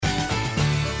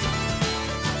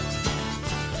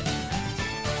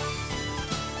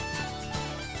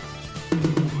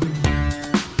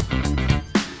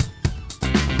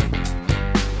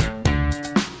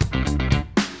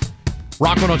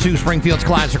Rock 102, Springfield's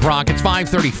Classic Rock. It's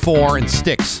 5:34 and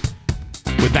Sticks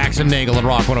with Bax and Nagle at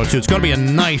Rock 102. It's going to be a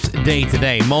nice day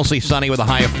today. Mostly sunny with a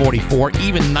high of 44.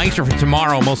 Even nicer for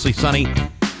tomorrow, mostly sunny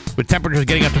with temperatures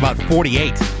getting up to about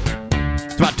 48.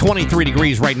 It's about 23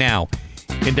 degrees right now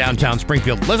in downtown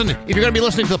Springfield. Listen, if you're going to be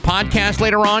listening to the podcast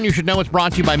later on, you should know it's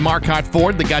brought to you by Marcotte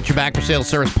Ford. They got your back for sales,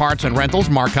 service, parts, and rentals.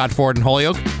 Marcotte Ford in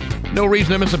Holyoke. No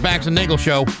reason to miss a Bax and Nagle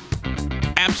show.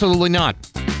 Absolutely not.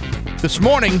 This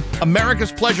morning,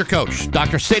 America's Pleasure Coach,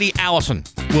 Dr. Sadie Allison,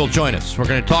 will join us. We're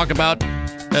going to talk about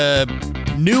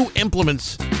new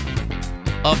implements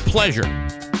of pleasure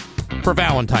for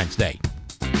Valentine's Day.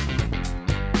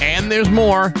 And there's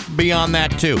more beyond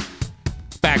that, too.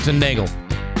 Bax and Nagle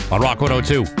on Rock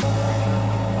 102.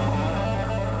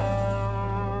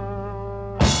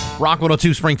 Rock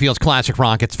 102, Springfield's Classic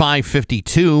Rock. It's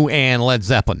 5:52 and Led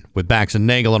Zeppelin with Bax and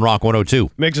Nagle and Rock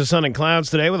 102. Mix of sun and clouds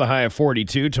today with a high of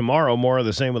 42. Tomorrow, more of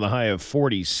the same with a high of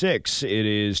 46. It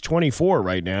is 24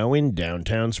 right now in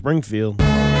downtown Springfield.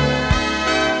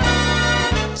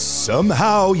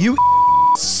 Somehow you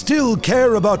still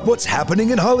care about what's happening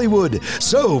in Hollywood.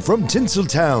 So, from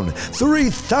Tinseltown,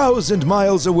 3,000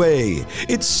 miles away,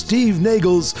 it's Steve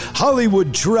Nagle's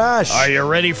Hollywood Trash. Are you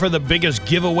ready for the biggest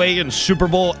giveaway in Super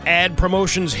Bowl ad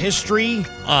promotions history?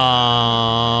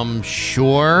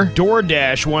 Sure.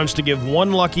 DoorDash wants to give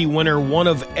one lucky winner one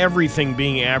of everything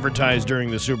being advertised during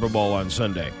the Super Bowl on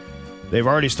Sunday. They've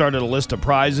already started a list of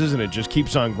prizes, and it just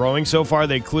keeps on growing. So far,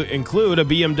 they include a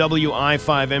BMW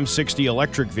i5 M60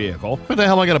 electric vehicle. Where the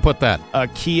hell am I going to put that? A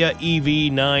Kia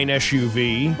EV9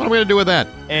 SUV. What are we going to do with that?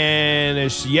 And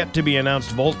it's yet to be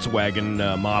announced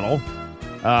Volkswagen model.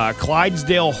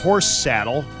 Clydesdale horse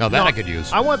saddle. Oh, that I could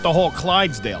use. I want the whole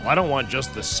Clydesdale. I don't want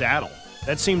just the saddle.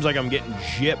 That seems like I'm getting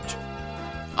gypped.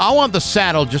 I want the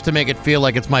saddle just to make it feel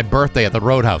like it's my birthday at the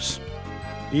Roadhouse.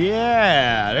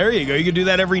 Yeah, there you go. You can do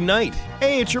that every night.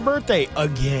 Hey, it's your birthday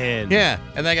again. Yeah,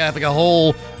 and then I got like a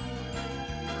whole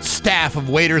staff of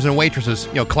waiters and waitresses,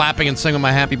 clapping and singing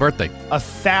my happy birthday.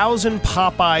 1,000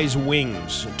 Popeyes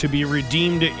wings to be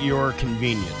redeemed at your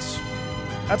convenience.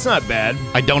 That's not bad.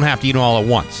 I don't have to eat them all at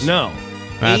once. No.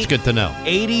 That's good to know.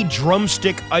 80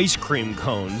 drumstick ice cream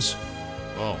cones.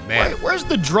 Oh, man. Where's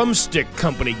the drumstick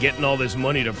company getting all this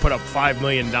money to put up $5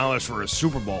 million for a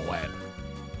Super Bowl ad?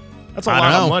 That's a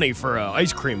lot of money for an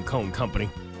ice cream cone company,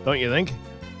 don't you think?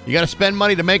 You got to spend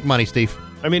money to make money, Steve.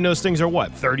 I mean, those things are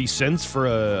what, 30 cents for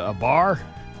a bar?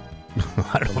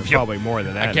 I don't know. Probably more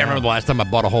than that. I can't remember the last time I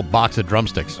bought a whole box of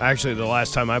drumsticks. Actually, the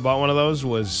last time I bought one of those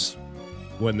was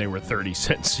when they were 30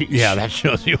 cents each. Yeah, that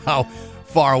shows you how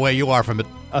far away you are from it.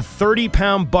 A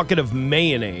 30-pound bucket of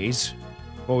mayonnaise.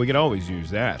 Well, we could always use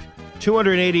that.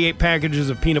 288 packages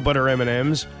of peanut butter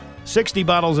M&Ms. 60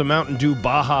 bottles of Mountain Dew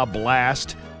Baja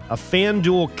Blast. A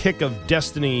FanDuel Kick of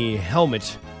Destiny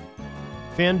helmet.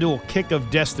 FanDuel Kick of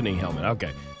Destiny helmet.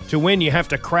 Okay. To win, you have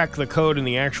to crack the code in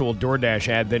the actual DoorDash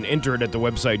ad, then enter it at the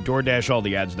website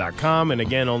DoorDashAllTheAds.com. And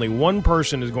again, only one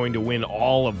person is going to win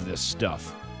all of this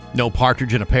stuff. No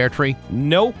partridge in a pear tree?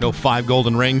 Nope. No 5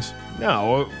 golden rings?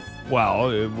 No. Well,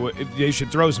 they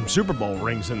should throw some Super Bowl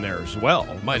rings in there as well.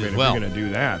 Might as if well. You're going to do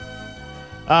that.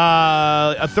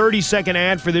 A 30-second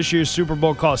ad for this year's Super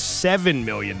Bowl cost $7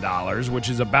 million, which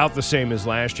is about the same as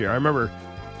last year. I remember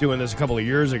doing this a couple of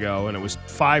years ago, and it was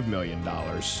 $5 million.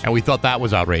 And we thought that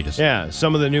was outrageous. Yeah.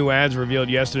 Some of the new ads revealed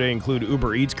yesterday include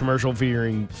Uber Eats commercial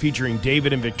featuring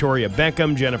David and Victoria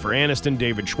Beckham, Jennifer Aniston,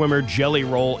 David Schwimmer, Jelly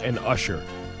Roll, and Usher.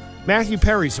 Matthew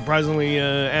Perry surprisingly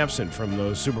absent from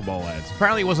those Super Bowl ads.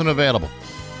 Apparently wasn't available.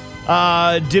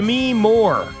 Demi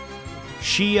Moore.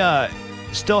 She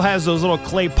still has those little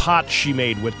clay pots she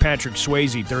made with Patrick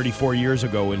Swayze 34 years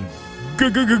ago in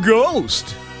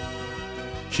Ghost.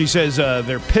 She says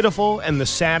they're pitiful and the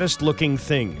saddest looking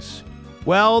things.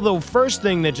 Well, the first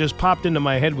thing that just popped into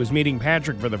my head was meeting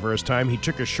Patrick for the first time. He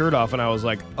took his shirt off and I was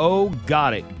like, oh,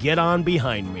 got it. Get on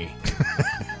behind me.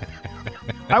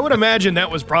 I would imagine that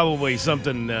was probably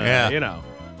something,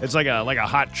 it's like a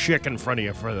hot chick in front of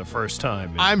you for the first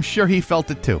time. I'm sure he felt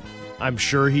it too. I'm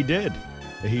sure he did.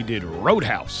 He did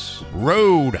Roadhouse.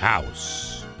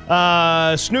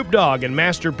 Snoop Dogg and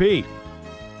Master P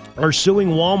are suing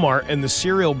Walmart and the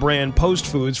cereal brand Post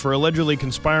Foods for allegedly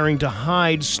conspiring to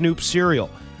hide Snoop's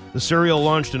cereal. The cereal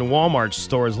launched in Walmart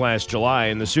stores last July,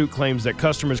 and the suit claims that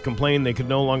customers complained they could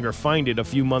no longer find it a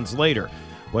few months later.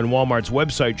 When Walmart's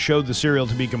website showed the cereal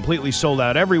to be completely sold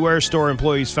out everywhere, store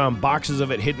employees found boxes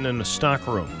of it hidden in the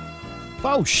stockroom.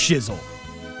 Oh, shizzle.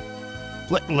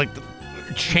 Like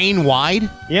chain-wide?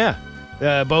 Yeah.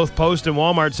 Both Post and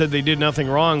Walmart said they did nothing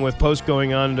wrong, with Post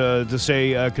going on to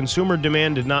say consumer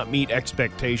demand did not meet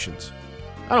expectations.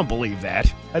 I don't believe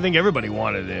that. I think everybody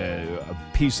wanted a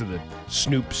piece of the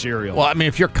Snoop cereal. Well, I mean,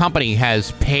 if your company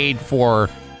has paid for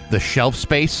the shelf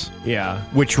space, yeah,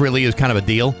 which really is kind of a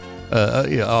deal,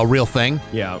 a real thing,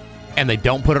 yeah, and they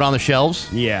don't put it on the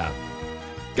shelves, yeah.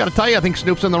 got to tell you, I think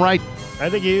Snoop's in the right. I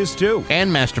think he is too.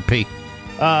 And Master P.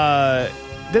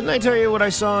 Didn't I tell you what I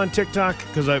saw on TikTok?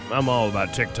 Because I'm all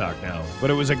about TikTok now. But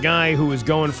it was a guy who was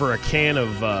going for a can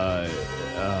of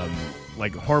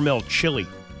like Hormel chili.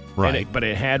 Right. But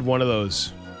it had one of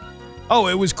those. Oh,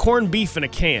 it was corned beef in a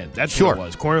can. That's sure. what it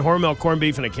was. Hormel corned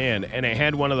beef in a can. And it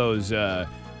had one of those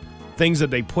things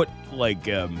that they put like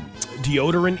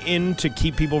deodorant in to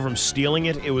keep people from stealing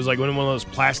it. It was like one of those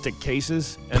plastic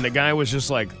cases. And the guy was just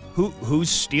like, who's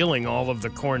stealing all of the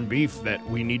corned beef that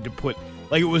we need to put?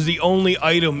 Like, it was the only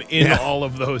item in all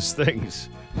of those things.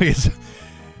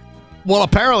 Well,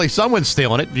 apparently someone's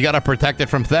stealing it. You got to protect it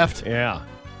from theft. Yeah.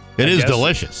 It is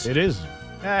delicious. It is.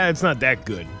 It's not that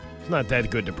good. It's not that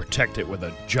good to protect it with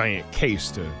a giant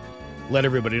case to let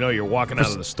everybody know you're walking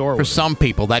out of the store with it. For some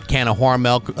people, that can of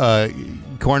Hormel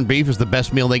corned beef is the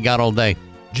best meal they got all day.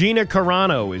 Gina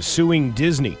Carano is suing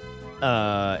Disney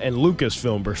and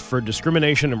Lucasfilm for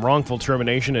discrimination and wrongful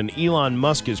termination, and Elon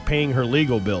Musk is paying her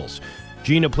legal bills.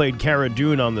 Gina played Cara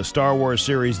Dune on the Star Wars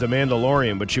series The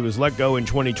Mandalorian, but she was let go in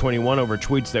 2021 over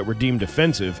tweets that were deemed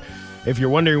offensive. If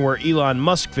you're wondering where Elon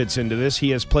Musk fits into this,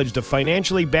 he has pledged to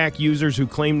financially back users who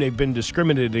claim they've been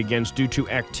discriminated against due to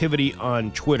activity on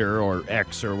Twitter or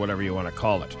X or whatever you want to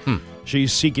call it.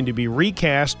 She's seeking to be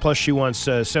recast, plus she wants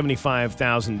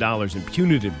 $75,000 in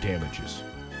punitive damages.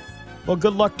 Well,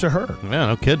 good luck to her. Yeah,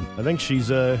 no kidding. I think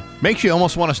she's makes you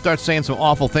almost want to start saying some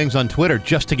awful things on Twitter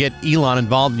just to get Elon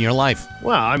involved in your life.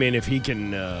 Well, I mean, if he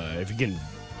can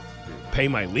pay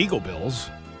my legal bills,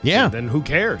 then who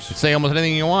cares? Say almost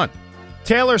anything you want.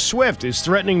 Taylor Swift is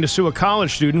threatening to sue a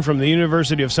college student from the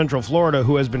University of Central Florida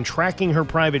who has been tracking her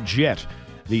private jet.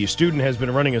 The student has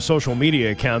been running a social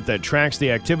media account that tracks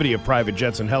the activity of private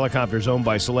jets and helicopters owned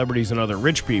by celebrities and other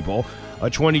rich people.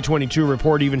 A 2022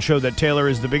 report even showed that Taylor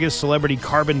is the biggest celebrity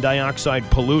carbon dioxide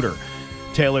polluter.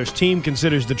 Taylor's team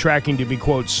considers the tracking to be,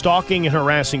 quote, stalking and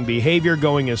harassing behavior,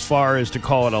 going as far as to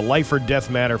call it a life or death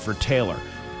matter for Taylor.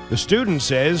 The student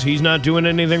says he's not doing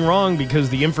anything wrong because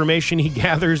the information he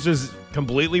gathers is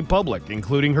completely public,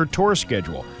 including her tour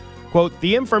schedule. Quote,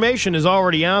 the information is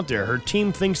already out there. Her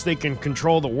team thinks they can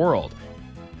control the world.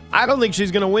 I don't think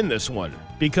she's going to win this one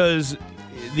because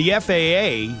the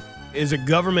FAA is a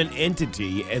government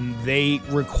entity and they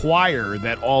require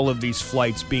that all of these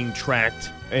flights being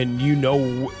tracked, and you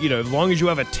know, as long as you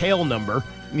have a tail number,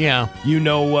 you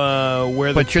know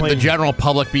where the But should the general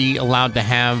public be allowed to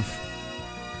have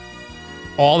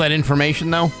all that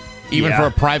information, though? Even for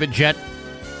a private jet?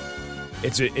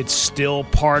 It's still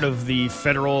part of the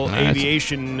federal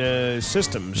aviation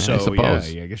system. So, I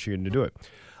suppose. I guess you're going to do it.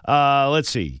 Let's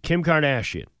see. Kim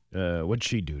Kardashian. What'd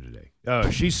she do today?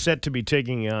 She's set to be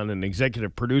taking on an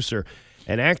executive producer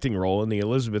and acting role in the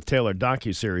Elizabeth Taylor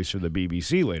docuseries for the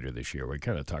BBC later this year. We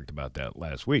kind of talked about that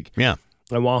last week. Yeah.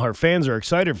 And while her fans are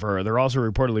excited for her, they're also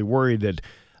reportedly worried that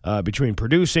between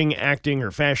producing, acting, her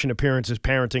fashion appearances,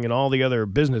 parenting, and all the other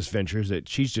business ventures, that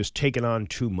she's just taken on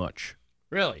too much.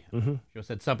 Really? Mm-hmm. She just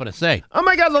had something to say. Oh,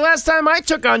 my God, the last time I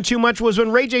took on too much was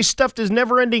when Ray J stuffed his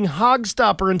never-ending hog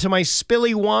stopper into my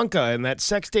Spilly Wonka, and that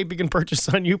sex tape you can purchase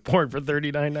on YouPorn for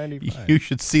 $39.95. You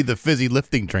should see the fizzy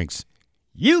lifting drinks.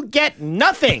 You get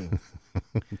nothing.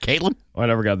 Caitlin? Well, I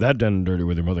never got that done dirty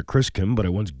with her mother, Chris Kim, but I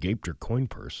once gaped her coin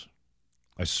purse.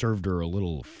 I served her a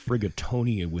little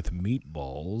frigatoni with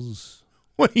meatballs.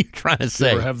 What are you trying to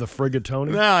say? You ever have the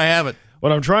frigatoni? No, I haven't.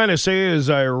 What I'm trying to say is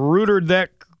I rooted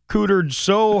that cootered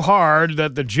so hard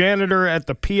that the janitor at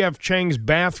the P.F. Chang's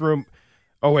bathroom...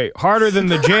 Oh, wait. Harder than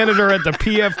the janitor at the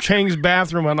P.F. Chang's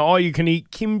bathroom on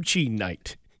all-you-can-eat kimchi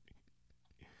night.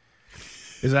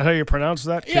 Is that how you pronounce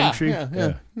that? Kimchi?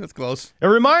 Yeah. That's close. It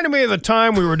reminded me of the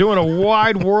time we were doing a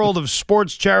Wide World of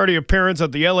Sports charity appearance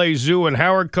at the L.A. Zoo, and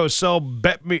Howard Cosell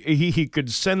bet me he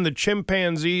could send the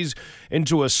chimpanzees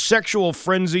into a sexual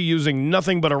frenzy using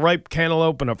nothing but a ripe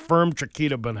cantaloupe and a firm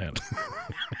Chiquita banana.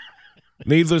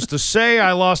 Needless to say,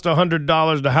 I lost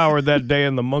 $100 to Howard that day,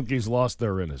 and the monkeys lost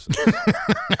their innocence.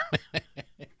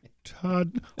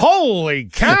 Todd. Holy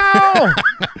cow!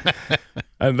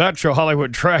 And that's your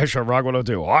Hollywood trash on Rock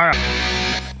 102. Wow.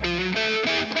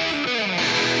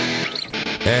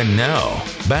 And now,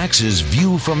 Bax's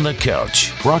View from the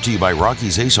Couch, brought to you by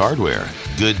Rocky's Ace Hardware.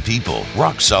 good people,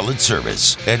 rock-solid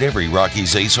service at every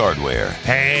Rocky's Ace Hardware.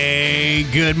 Hey,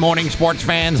 good morning, sports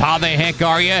fans. How the heck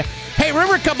are you? Hey,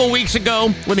 remember a couple weeks ago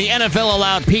when the NFL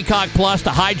allowed Peacock Plus to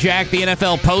hijack the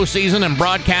NFL postseason and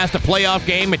broadcast a playoff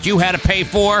game that you had to pay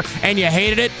for and you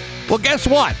hated it? Well, guess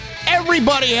what?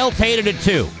 Everybody else hated it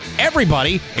too.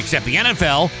 Everybody except the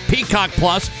NFL, Peacock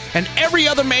Plus, and every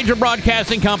other major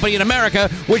broadcasting company in America,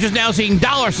 which is now seeing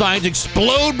dollar signs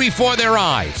explode before their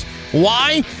eyes.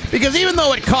 Why? Because even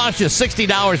though it costs you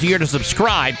 $60 a year to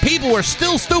subscribe, people were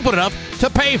still stupid enough to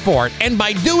pay for it. And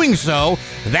by doing so,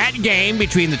 that game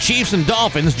between the Chiefs and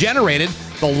Dolphins generated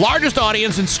the largest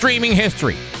audience in streaming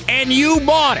history. And you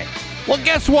bought it. Well,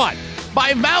 guess what?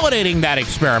 By validating that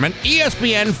experiment,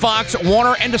 ESPN, Fox,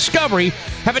 Warner, and Discovery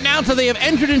have announced that they have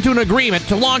entered into an agreement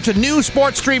to launch a new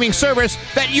sports streaming service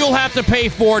that you'll have to pay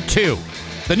for, too.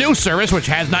 The new service, which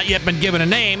has not yet been given a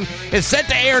name, is set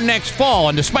to air next fall,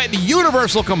 and despite the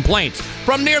universal complaints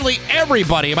from nearly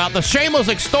everybody about the shameless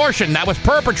extortion that was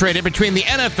perpetrated between the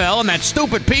NFL and that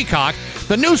stupid Peacock,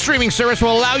 the new streaming service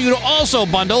will allow you to also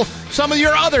bundle some of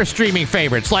your other streaming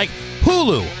favorites like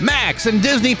Hulu, Max, and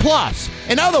Disney+.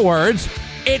 In other words,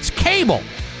 it's cable.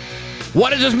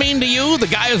 What does this mean to you, the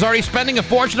guy who's already spending a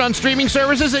fortune on streaming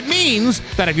services? It means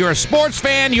that if you're a sports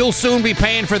fan, you'll soon be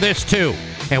paying for this too.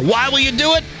 And why will you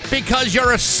do it? Because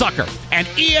you're a sucker. And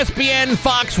ESPN,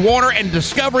 Fox, Warner, and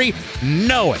Discovery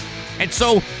know it. And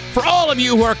so, for all of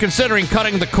you who are considering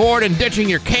cutting the cord and ditching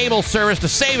your cable service to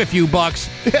save a few bucks,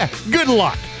 good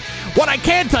luck. What I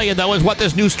can tell you, though, is what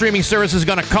this new streaming service is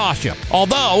going to cost you.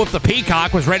 Although, if the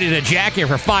Peacock was ready to jack you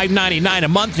for $5.99 a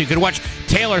month so you could watch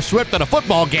Taylor Swift at a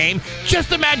football game,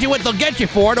 just imagine what they'll get you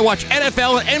for to watch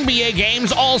NFL and NBA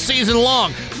games all season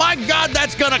long. My God,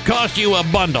 that's going to cost you a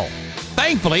bundle.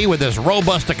 Thankfully, with this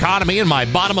robust economy and my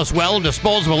bottomless well of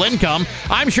disposable income,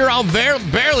 I'm sure I'll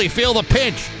barely feel the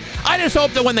pinch. I just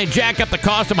hope that when they jack up the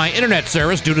cost of my internet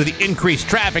service due to the increased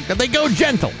traffic, that they go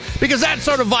gentle, because that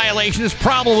sort of violation is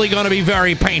probably going to be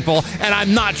very painful, and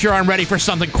I'm not sure I'm ready for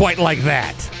something quite like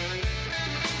that.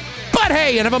 But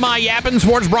hey, enough of my yapping.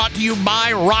 Sports brought to you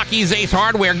by Rocky's Ace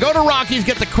Hardware. Go to Rocky's,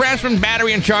 get the Craftsman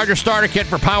battery and charger starter kit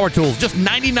for power tools, just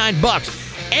 $99.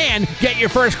 And get your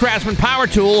first Craftsman power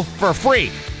tool for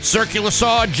free. Circular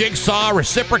saw, jigsaw,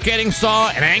 reciprocating saw,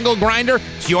 and angle grinder.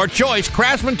 It's your choice.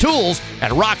 Craftsman tools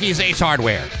at Rocky's Ace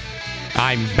Hardware.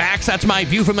 I'm Bax. That's my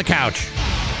view from the couch.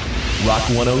 Rock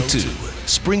 102,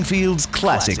 Springfield's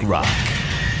classic rock.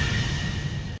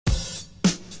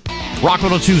 Rock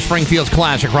 102, Springfield's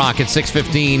classic rock at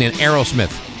 6:15 in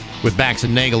Aerosmith with Bax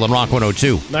and Nagle and Rock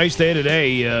 102. Nice day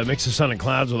today. Mix of sun and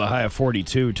clouds with a high of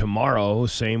 42. Tomorrow,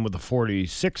 same with a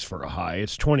 46 for a high.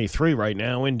 It's 23 right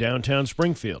now in downtown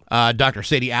Springfield. Dr.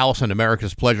 Sadie Allison,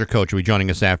 America's Pleasure Coach, will be joining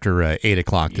us after 8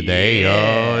 o'clock today.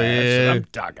 That's what I'm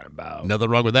talking about. Nothing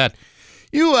wrong with that.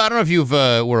 I don't know if you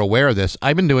were aware of this.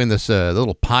 I've been doing this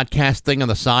little podcast thing on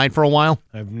the side for a while.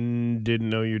 I didn't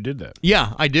know you did that.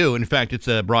 Yeah, I do. In fact, it's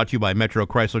brought to you by Metro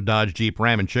Chrysler Dodge Jeep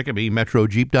Ram and Chicopee,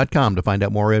 metrojeep.com to find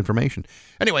out more information.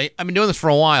 Anyway, I've been doing this for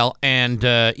a while, and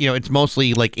it's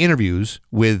mostly like interviews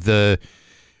with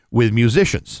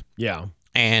musicians. Yeah.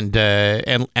 And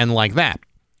like that.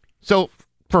 So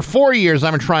for 4 years,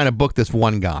 I've been trying to book this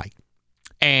one guy,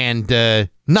 and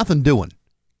nothing doing.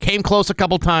 Came close a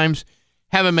couple times.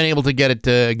 Haven't been able to get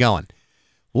it going.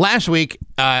 Last week,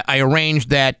 I arranged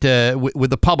that with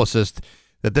the publicist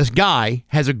that this guy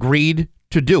has agreed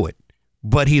to do it,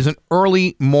 but he's an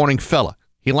early morning fella.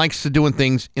 He likes to doing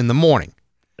things in the morning.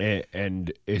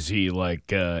 And is he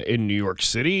like in New York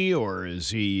City, or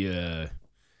is he?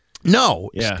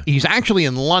 No, yeah. He's actually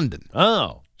in London.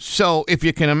 Oh. So if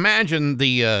you can imagine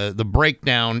the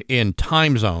breakdown in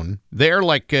time zone, they're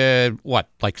like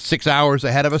 6 hours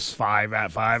ahead of us? Five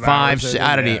hours.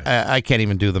 I can't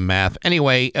even do the math.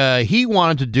 Anyway, he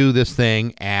wanted to do this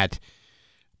thing at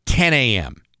 10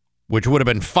 a.m., which would have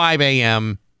been 5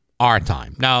 a.m. our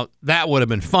time. Now, that would have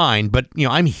been fine, but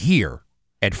I'm here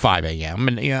at 5 a.m.,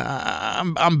 and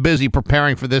I'm busy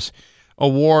preparing for this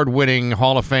award-winning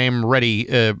Hall of Fame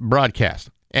ready broadcast.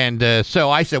 And so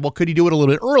I said, well, could he do it a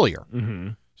little bit earlier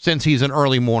since he's an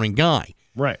early morning guy?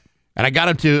 Right. And I got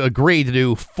him to agree to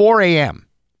do 4 a.m.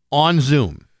 on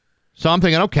Zoom. So I'm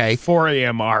thinking, okay. 4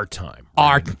 a.m. our time.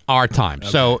 Right? Our time. Okay.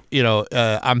 So,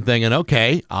 I'm thinking,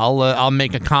 okay, I'll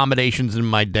make accommodations in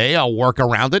my day. I'll work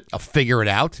around it. I'll figure it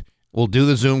out. We'll do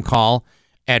the Zoom call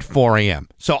at 4 a.m.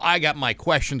 So I got my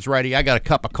questions ready. I got a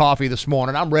cup of coffee this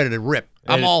morning. I'm ready to rip.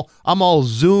 I'm all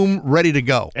Zoom ready to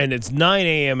go. And it's 9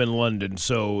 a.m. in London,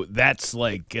 so that's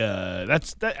like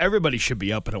everybody should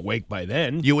be up and awake by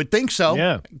then. You would think so.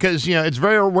 Yeah. Because it's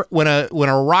very when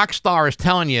a rock star is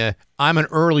telling you I'm an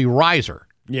early riser,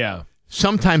 Yeah.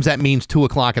 Sometimes that means 2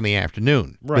 o'clock in the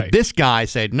afternoon. Right. But this guy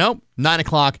said, nope, 9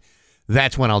 o'clock,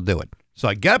 that's when I'll do it. So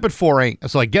I get up at 4 a.m.,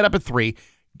 so I get up at 3,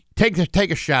 take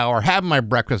a shower, have my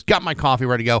breakfast, got my coffee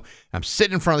ready to go. I'm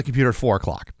sitting in front of the computer at 4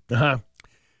 o'clock.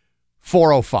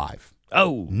 4:05.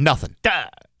 Oh. Nothing.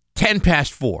 10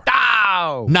 past 4.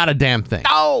 Oh. Not a damn thing.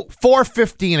 Oh.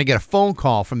 4:15, I get a phone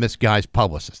call from this guy's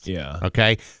publicist. Yeah.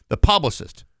 Okay? The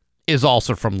publicist is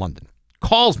also from London.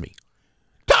 Calls me.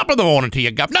 Top of the morning to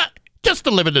you, Governor. Just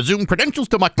delivered the Zoom credentials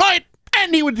to my client,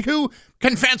 and he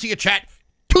can fancy a chat.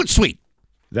 Toot sweet.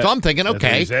 So I'm thinking,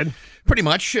 okay, pretty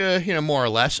much, more or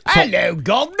less. So, Hello,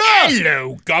 Governor.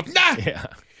 Hello, Governor. Yeah.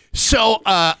 So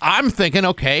I'm thinking,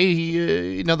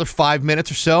 okay, another 5 minutes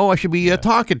or so, I should be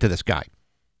talking to this guy.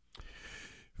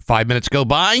 5 minutes go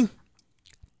by.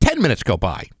 10 minutes go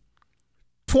by.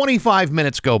 25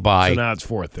 minutes go by. So now it's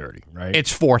 4:30, right?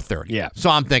 It's 4:30. Yeah. So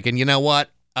I'm thinking, you know what?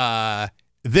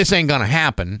 This ain't going to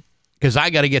happen because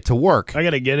I got to get to work. I got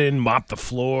to get in, mop the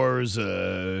floors,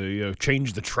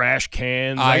 change the trash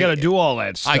cans. I got to do all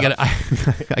that stuff.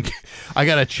 I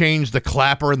got to change the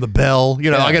clapper and the bell. I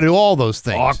got to do all those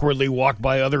things. Awkwardly walk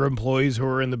by other employees who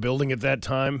were in the building at that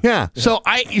time. Yeah. So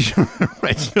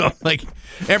like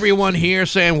everyone here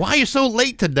saying, "Why are you so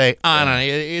late today?" I don't know.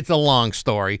 It's a long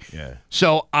story. Yeah.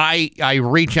 So I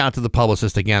reach out to the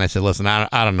publicist again. I said, "Listen, I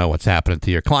don't know what's happening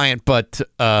to your client, but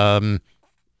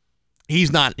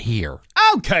he's not here."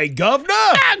 Okay, Governor.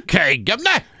 Okay,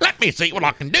 Governor. Let me see what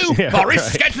I can do for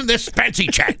rescheduling this fancy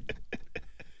chat.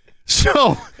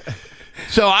 So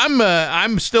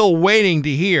I'm still waiting to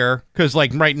hear because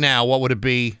like right now, what would it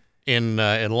be in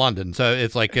London? So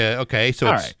it's like okay,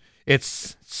 so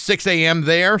it's 6 a.m.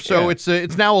 there, so it's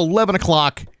now 11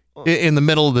 o'clock in the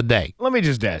middle of the day. Let me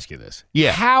just ask you this: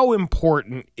 how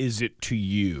important is it to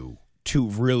you to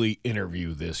really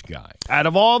interview this guy? Out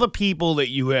of all the people that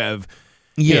you have.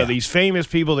 These famous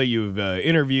people that you've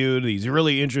interviewed, these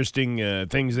really interesting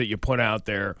things that you put out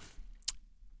there,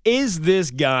 is this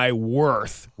guy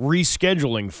worth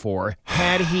rescheduling for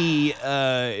had he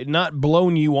not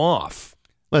blown you off?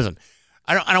 Listen,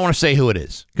 I don't want to say who it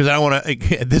is because I don't want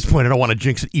to. At this point, I don't want to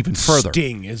jinx it even further.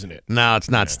 Sting, isn't it? No, it's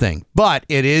not Sting, but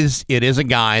it is a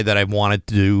guy that I've wanted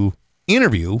to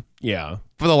interview. Yeah.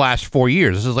 For the last 4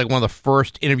 years, this is like one of the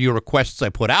first interview requests I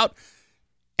put out,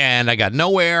 and I got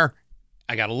nowhere.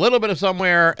 I got a little bit of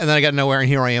somewhere, and then I got nowhere, and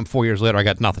here I am 4 years later. I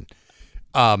got nothing.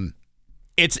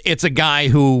 It's a guy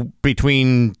who,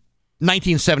 between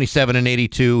 1977 and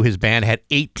 82, his band had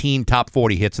 18 top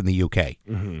 40 hits in the UK.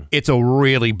 Mm-hmm. It's a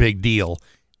really big deal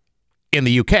in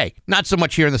the UK. Not so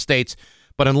much here in the States,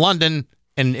 but in London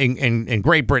and in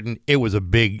Great Britain, it was a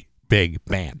big, big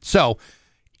band. So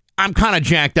I'm kind of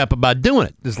jacked up about doing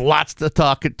it. There's lots to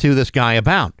talk to this guy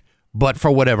about. But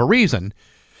for whatever reason...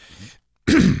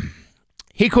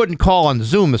 He couldn't call on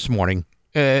Zoom this morning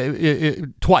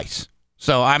twice.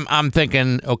 So I'm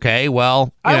thinking, okay,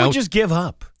 well, I would just give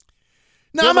up.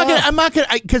 No, I'm not gonna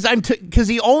because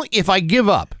if I give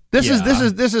up, this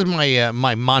is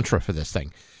my mantra for this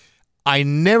thing. I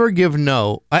never give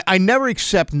no. I never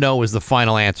accept no as the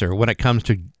final answer when it comes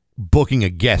to booking a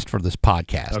guest for this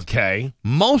podcast. Okay.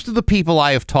 Most of the people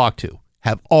I have talked to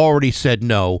have already said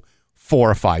no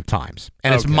 4 or 5 times.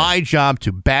 And it's my job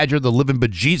to badger the living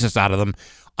bejesus out of them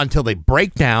until they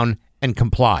break down and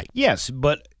comply. Yes,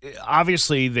 but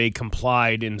obviously they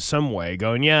complied in some way,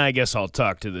 going, yeah, I guess I'll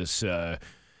talk to this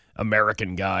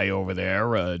American guy over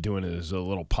there doing his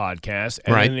little podcast.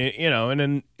 And right.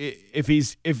 Then,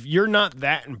 if you're not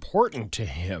that important to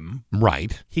him,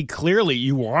 right?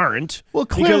 You aren't. Well,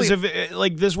 clearly,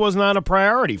 because this was not a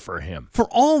priority for him. For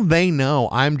all they know,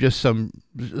 I'm just some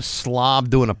slob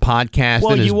doing a podcast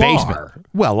in his basement. Are.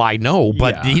 Well, I know,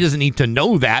 but he doesn't need to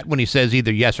know that when he says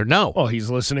either yes or no. Well, he's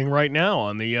listening right now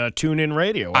on the TuneIn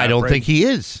radio. I don't think he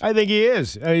is. I think he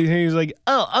is. He's like,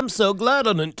 oh, I'm so glad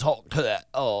I didn't talk to that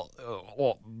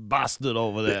bastard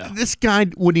over there. This guy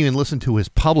wouldn't even listen to his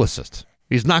publicist.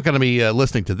 He's not going to be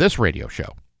listening to this radio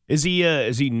show. Is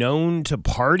he known to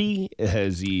party?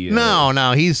 Has he?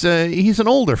 No. He's an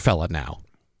older fella now.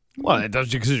 Well, it does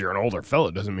because you're an older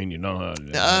fella doesn't mean you know how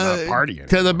to party anymore.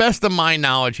 To the best of my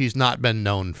knowledge, he's not been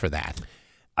known for that.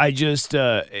 I just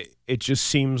it just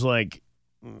seems like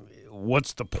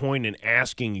what's the point in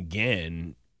asking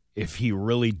again if he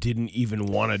really didn't even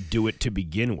want to do it to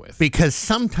begin with? Because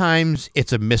sometimes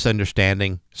it's a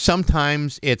misunderstanding.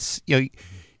 Sometimes it's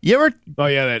you ever? Oh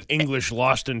yeah, that English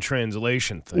lost in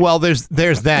translation thing. Well, there's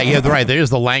that. Yeah, right.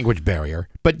 There's the language barrier.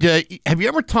 But have you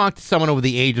ever talked to someone over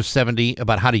the age of 70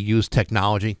 about how to use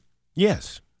technology?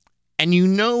 Yes. And you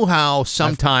know how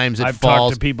sometimes I've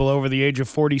falls. talked to people over the age of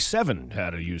 47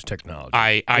 how to use technology.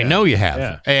 I know you have.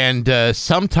 Yeah. And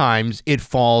sometimes it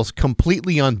falls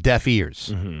completely on deaf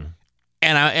ears. Mm-hmm.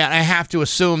 And I have to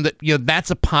assume that that's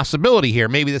a possibility here.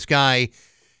 Maybe this guy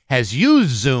has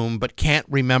used Zoom but can't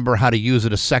remember how to use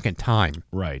it a second time.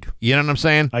 Right. You know what I'm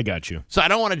saying? I got you. So I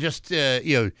don't want to just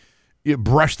you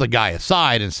brush the guy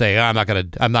aside and say I'm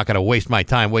not gonna waste my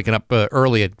time waking up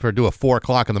early to do a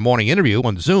 4:00 in the morning interview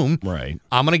on Zoom. Right.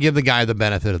 I'm gonna give the guy the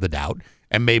benefit of the doubt,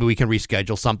 and maybe we can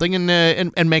reschedule something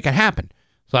and make it happen.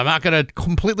 So I'm not gonna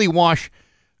completely wash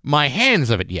my hands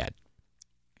of it yet,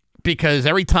 because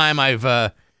every time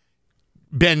I've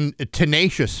been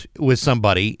tenacious with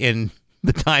somebody in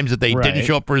the times that they didn't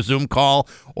show up for a Zoom call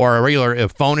or a regular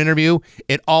phone interview,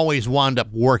 it always wound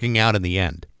up working out in the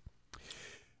end.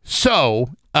 So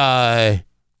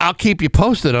I'll keep you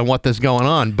posted on what is going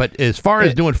on. But as far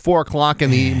as doing 4:00 in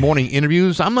the morning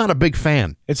interviews, I'm not a big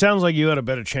fan. It sounds like you had a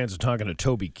better chance of talking to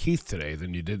Toby Keith today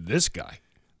than you did this guy.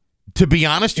 To be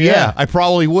honest, yeah, I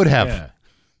probably would have. Yeah.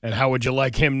 And how would you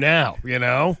like him now,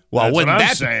 Well, That's wouldn't what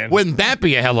I'm saying. Wouldn't that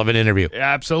be a hell of an interview?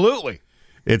 Absolutely.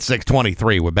 It's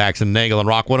 6:23 with Bax and Nagle and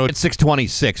Rock 102. It's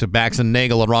 6:26 with Bax and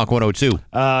Nagle and Rock 102.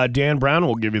 Dan Brown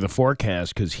will give you the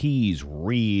forecast because he's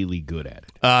really good at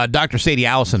it. Dr. Sadie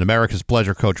Allison, America's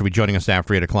Pleasure Coach, will be joining us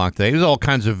after 8 o'clock today. There's all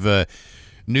kinds of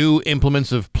new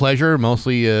implements of pleasure,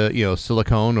 mostly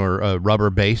silicone or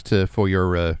rubber-based for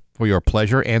your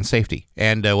pleasure and safety.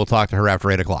 And we'll talk to her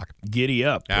after 8 o'clock. Giddy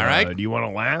up. All right. Do you want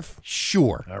to laugh?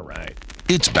 Sure. All right.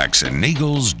 It's Bax and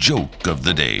Nagle's Joke of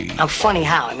the Day I'm funny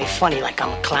how? I mean, funny like I'm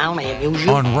a clown. I amuse you.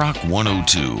 on Rock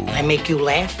 102, I make you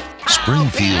laugh.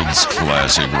 Springfield's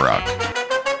classic rock.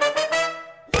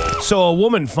 So a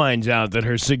woman finds out that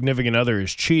her significant other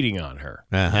is cheating on her.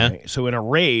 Uh-huh. Right? So in a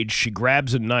rage, she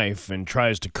grabs a knife and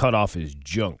tries to cut off his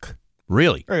junk.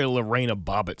 Really? Very Lorena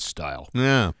Bobbitt style.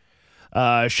 Yeah.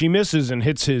 She misses and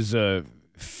hits his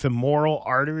femoral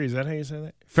artery. Is that how you say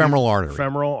that? Femoral artery.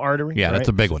 Femoral artery? Yeah, that's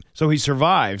a big one. So he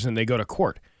survives, and they go to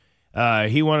court.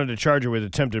 He wanted to charge her with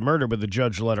attempted murder, but the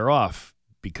judge let her off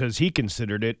because he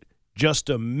considered it just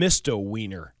a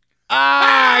misdemeanor.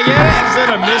 Yeah, is it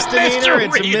a misdemeanor?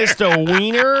 It's a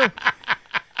misdemeanor.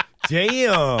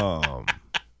 Damn.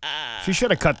 She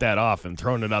should have cut that off and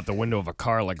thrown it out the window of a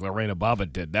car like Lorena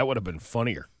Bobbitt did. That would have been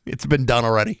funnier. It's been done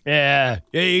already. Yeah,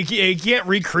 you can't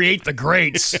recreate the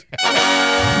greats.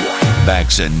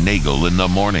 Bax and Nagle in the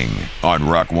morning on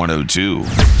Rock 102,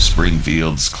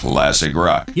 Springfield's classic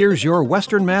rock. Here's your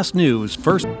Western Mass News.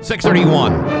 First,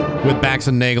 6:31 with Bax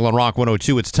and Nagle on Rock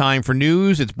 102. It's time for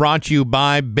news. It's brought to you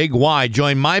by Big Y.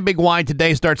 Join my Big Y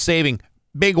today. Start saving.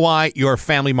 Big Y, your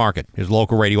family market. Here's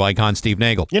local radio icon Steve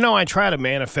Nagle. I try to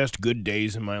manifest good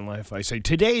days in my life. I say,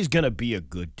 today's going to be a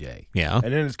good day. Yeah.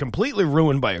 And then it's completely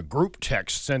ruined by a group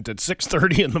text sent at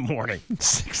 6:30 in the morning.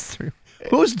 6:30.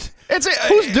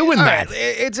 Who's doing that?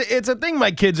 It's a thing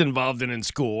my kid's involved in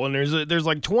school, and there's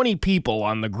like 20 people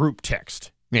on the group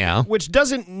text. Yeah. Which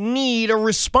doesn't need a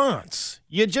response.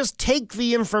 You just take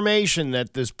the information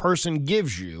that this person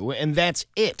gives you, and that's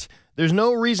it. There's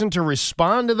no reason to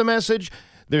respond to the message.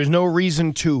 There's no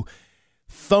reason to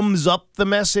thumbs up the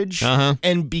message. Uh-huh.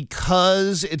 And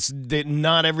because it's that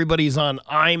not everybody's on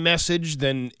iMessage,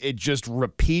 then it just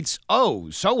repeats, oh,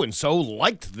 so-and-so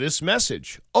liked this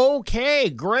message. Okay,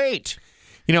 great.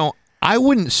 I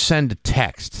wouldn't send a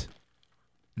text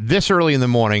this early in the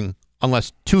morning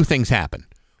unless two things happen.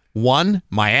 One,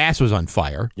 my ass was on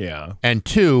fire. Yeah. And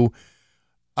two,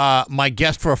 my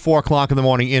guest for a 4:00 in the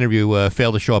morning interview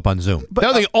failed to show up on Zoom.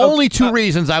 They're the only two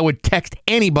reasons I would text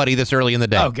anybody this early in the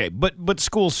day. Okay, but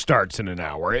school starts in an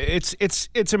hour.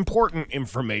 It's important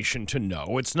information to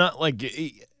know. It's not like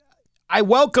I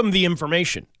welcome the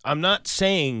information. I'm not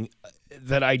saying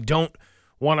that I don't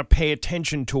want to pay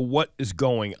attention to what is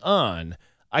going on.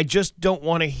 I just don't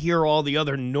want to hear all the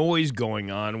other noise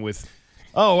going on with,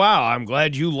 oh, wow, I'm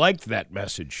glad you liked that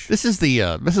message. This is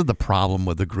the problem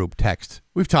with the group text.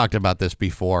 We've talked about this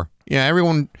before. Yeah,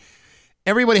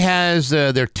 everybody has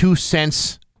their 2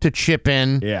 cents to chip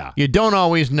in. Yeah. You don't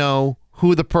always know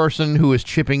who the person who is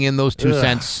chipping in those 2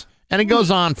 cents, and it goes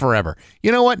on forever.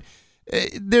 You know what?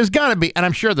 There's got to be, and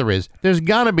I'm sure there is, there's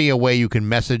got to be a way you can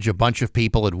message a bunch of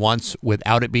people at once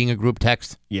without it being a group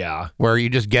text. Yeah. Where you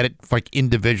just get it like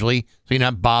individually, so you're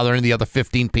not bothering the other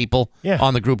 15 people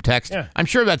on the group text. Yeah. I'm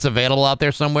sure that's available out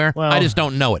there somewhere. Well, I just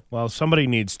don't know it. Well, somebody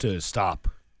needs to stop.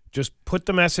 Just put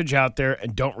the message out there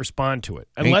and don't respond to it.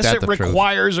 Ain't Unless that it the truth?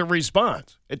 requires a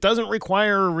response. It doesn't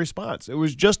require a response. It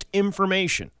was just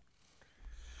information.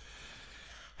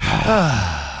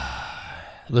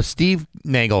 The Steve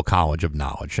Nagle College of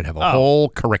Knowledge should have a whole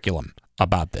curriculum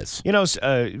about this. You know,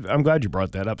 I'm glad you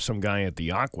brought that up. Some guy at the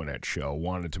Aquanet show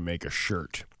wanted to make a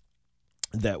shirt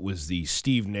that was the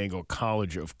Steve Nagle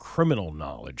College of Criminal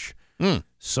Knowledge.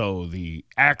 So the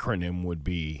acronym would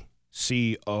be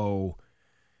CO.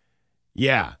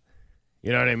 Yeah.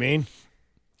 You know what I mean?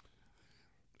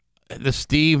 The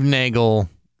Steve Nagle.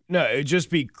 No, it'd just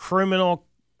be Criminal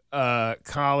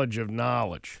College of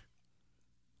Knowledge.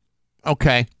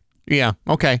 Okay. Yeah.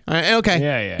 Okay.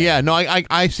 Okay. Yeah. No,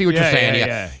 I see what you're saying.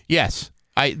 Yeah. Yes.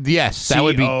 That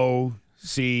would be.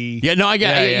 C-O-C. Yeah. No, I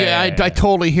get. Yeah. I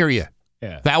totally hear you.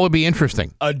 Yeah. That would be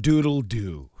interesting. A doodle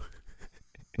do.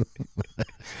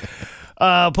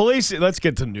 Police. Let's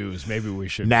get to news. Maybe we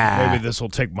should. Maybe this will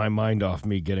take my mind off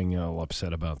me getting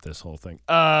upset about this whole thing.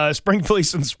 Spring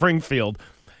Police in Springfield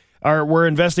were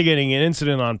investigating an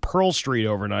incident on Pearl Street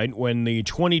overnight when the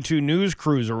 22 news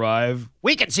crews arrived.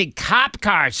 We could see cop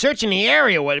cars searching the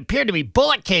area what appeared to be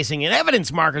bullet casing and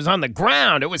evidence markers on the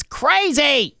ground. It was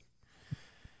crazy.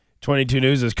 22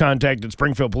 News has contacted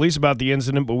Springfield Police about the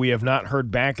incident, but we have not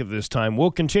heard back at this time. We'll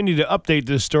continue to update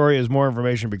this story as more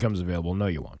information becomes available. No,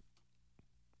 you won't.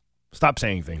 Stop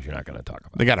saying things you're not going to talk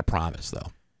about. They got to promise,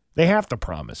 though. They have to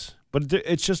promise, but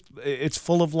it's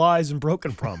full of lies and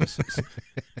broken promises.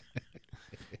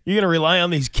 You're going to rely on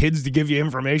these kids to give you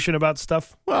information about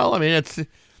stuff? Well, I mean,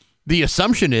 the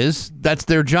assumption is that's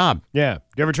their job. Yeah.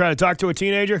 You ever try to talk to a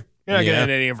teenager? You're not getting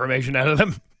any information out of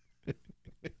them.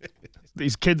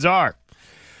 These kids are.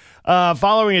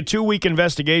 Following a 2-week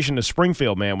investigation, a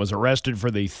Springfield man was arrested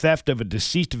for the theft of a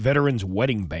deceased veteran's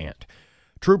wedding band.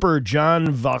 Trooper John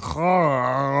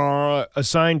Vacher,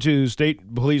 assigned to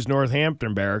State Police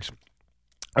Northampton Barracks,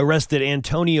 arrested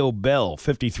Antonio Bell,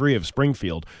 53, of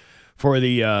Springfield, for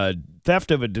the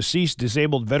theft of a deceased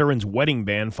disabled veteran's wedding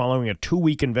band following a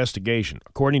 2-week investigation.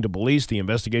 According to police, the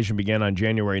investigation began on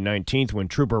January 19th when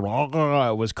Trooper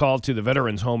was called to the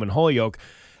veteran's home in Holyoke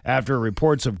after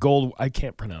reports of gold. I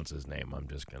can't pronounce his name. I'm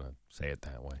just going to say it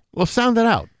that way. Well, sound it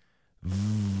out.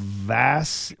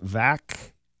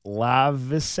 Vaclavicek?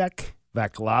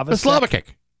 Vaklavic.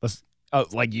 Oh,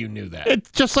 like you knew that.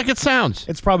 It's just like it sounds.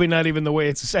 It's probably not even the way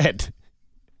it's said.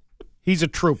 He's a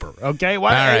trooper, okay? All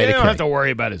right, you don't have to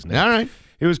worry about his name. All right.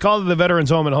 He was called to the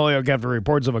veteran's home in Holyoke after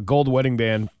reports of a gold wedding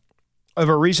band of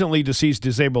a recently deceased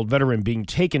disabled veteran being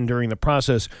taken during the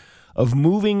process of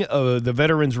moving the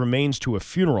veteran's remains to a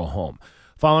funeral home.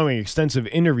 Following extensive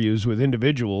interviews with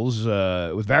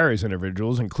various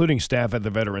individuals, including staff at the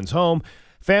veteran's home,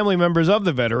 family members of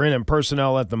the veteran, and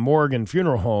personnel at the morgue and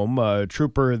funeral home,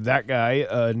 Trooper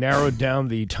narrowed down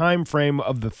the time frame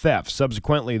of the theft.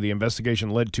 Subsequently, the investigation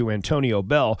led to Antonio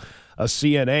Bell, a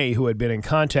CNA who had been in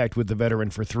contact with the veteran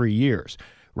for 3 years.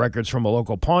 Records from a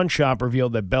local pawn shop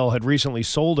revealed that Bell had recently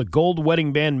sold a gold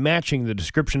wedding band matching the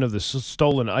description of the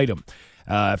stolen item.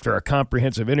 After a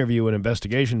comprehensive interview and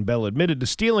investigation, Bell admitted to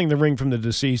stealing the ring from the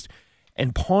deceased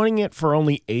and pawning it for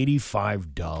only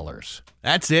 $85.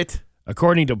 That's it.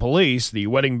 According to police, the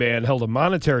wedding band held a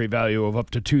monetary value of up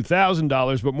to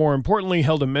 $2,000, but more importantly,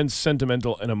 held immense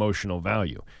sentimental and emotional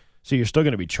value. So you're still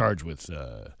going to be charged with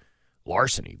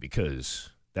larceny because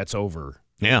that's over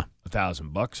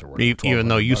 $1,000 or whatever. Even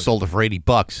though you sold it for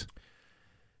 $80.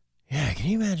 Yeah, can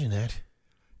you imagine that?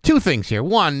 Two things here.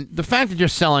 One, the fact that you're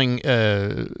selling,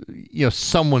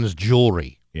 someone's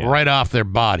jewelry right off their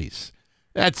bodies,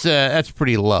 that's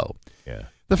pretty low. Yeah.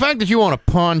 The fact that you own a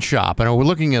pawn shop and we're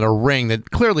looking at a ring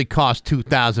that clearly costs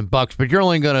 $2,000, but you're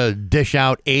only going to dish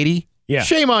out $80. Yeah.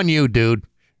 Shame on you, dude.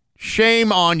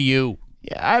 Shame on you.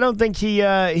 Yeah, I don't think he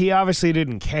obviously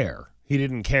didn't care. He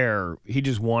didn't care. He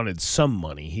just wanted some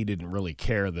money. He didn't really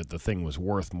care that the thing was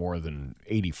worth more than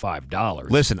 $85.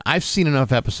 Listen, I've seen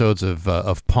enough episodes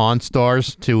of Pawn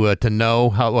Stars to know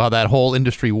how that whole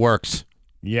industry works.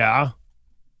 Yeah.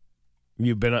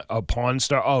 You've been a pawn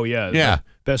star? Oh, yeah. Yeah. The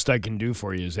best I can do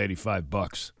for you is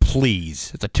 $85.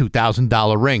 Please. It's a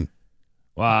 $2,000 ring.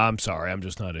 Well, I'm sorry. I'm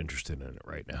just not interested in it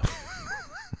right now.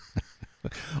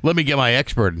 Let me get my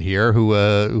expert in here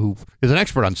who is an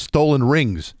expert on stolen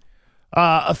rings.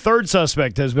 A third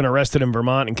suspect has been arrested in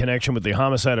Vermont in connection with the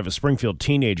homicide of a Springfield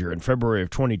teenager in February of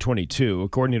 2022.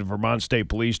 According to Vermont State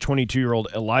Police, 22-year-old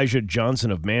Elijah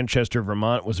Johnson of Manchester,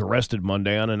 Vermont, was arrested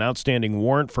Monday on an outstanding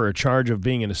warrant for a charge of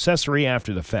being an accessory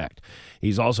after the fact.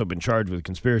 He's also been charged with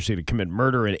conspiracy to commit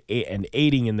murder and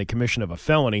aiding in the commission of a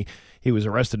felony. He was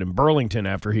arrested in Burlington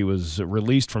after he was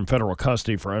released from federal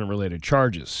custody for unrelated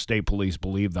charges. State police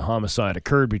believe the homicide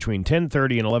occurred between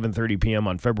 10:30 and 11:30 p.m.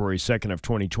 on February 2nd of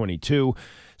 2022.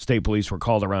 State police were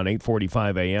called around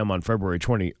 8:45 a.m. on February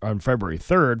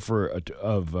 3rd for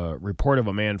a report of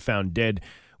a man found dead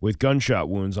with gunshot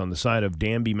wounds on the side of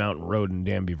Danby Mountain Road in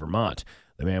Danby, Vermont.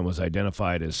 The man was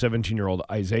identified as 17-year-old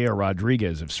Isaiah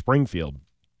Rodriguez of Springfield.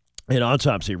 An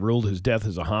autopsy ruled his death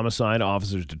as a homicide.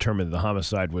 Officers determined the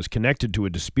homicide was connected to a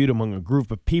dispute among a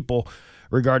group of people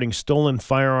regarding stolen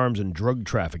firearms and drug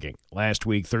trafficking. Last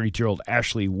week, 32-year-old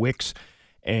Ashley Wicks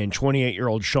and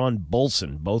 28-year-old Sean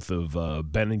Bolson, both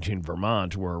of Bennington,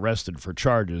 Vermont, were arrested for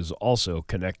charges also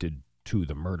connected to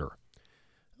the murder.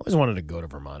 I always wanted to go to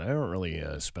Vermont. I don't really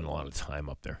spend a lot of time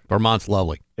up there. Vermont's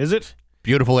lovely. Is it?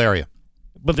 Beautiful area.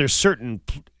 But there's certain,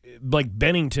 like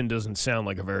Bennington doesn't sound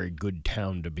like a very good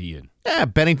town to be in. Yeah,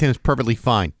 Bennington is perfectly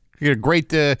fine. You get a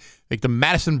great, like the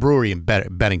Madison Brewery in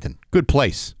Bennington. Good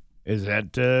place. Is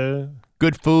that...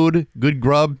 Good food, good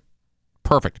grub.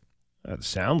 Perfect. That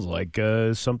sounds like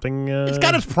something... It's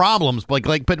got its problems, but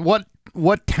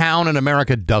what town in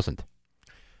America doesn't?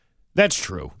 That's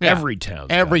true. Yeah. Every town.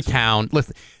 Every town.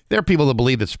 Listen, there are people that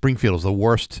believe that Springfield is the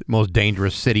worst, most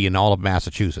dangerous city in all of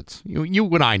Massachusetts. You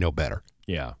and I know better.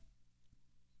 Yeah.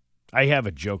 I have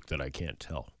a joke that I can't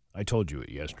tell. I told you it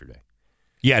yesterday.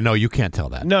 Yeah, no, you can't tell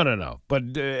that. No.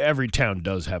 But every town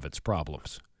does have its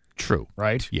problems. True.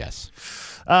 Right? Yes.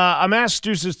 A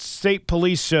Massachusetts State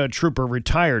Police trooper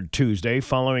retired Tuesday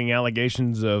following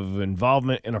allegations of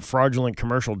involvement in a fraudulent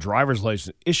commercial driver's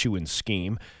license issuance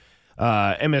scheme.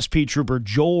 MSP trooper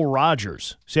Joel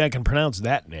Rogers. See, I can pronounce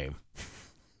that name.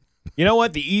 You know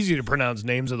what? The easy to pronounce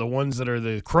names are the ones that are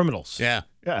the criminals. Yeah.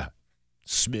 Yeah.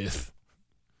 Smith.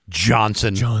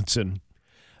 Johnson.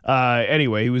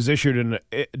 Anyway, he was issued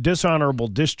a dishonorable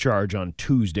discharge on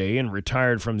Tuesday and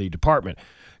retired from the department.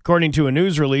 According to a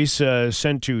news release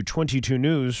sent to 22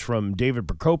 News from David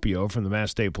Procopio from the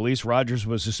Mass State Police, Rogers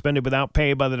was suspended without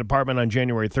pay by the department on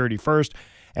January 31st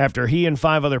after he and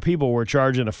 5 other people were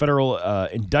charged in a federal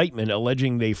indictment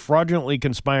alleging they fraudulently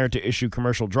conspired to issue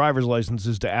commercial driver's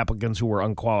licenses to applicants who were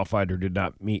unqualified or did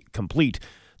not complete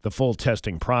the full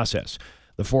testing process.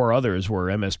 The 4 others were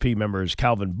MSP members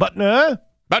Calvin Butner,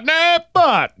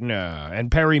 and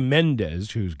Perry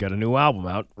Mendez, who's got a new album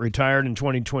out, retired in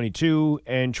 2022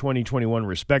 and 2021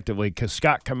 respectively.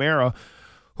 Scott Camara,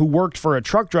 who worked for a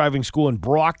truck driving school in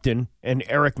Brockton, and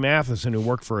Eric Matheson, who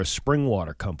worked for a spring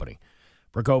water company.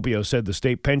 Procopio said the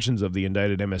state pensions of the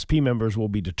indicted MSP members will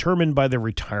be determined by the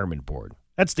retirement board.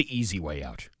 That's the easy way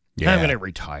out. Yeah. I'm going to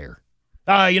retire.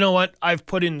 You know what? I've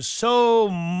put in so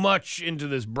much into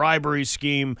this bribery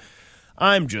scheme.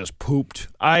 I'm just pooped.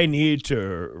 I need to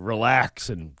relax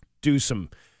and do some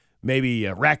maybe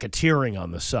racketeering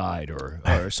on the side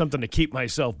or something to keep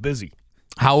myself busy.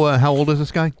 How old is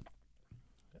this guy?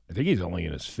 I think he's only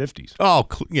in his 50s. Oh,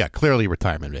 clearly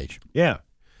retirement age. Yeah.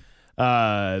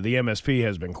 The MSP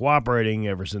has been cooperating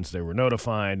ever since they were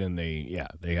notified, and they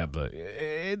have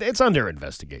it's under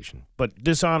investigation, but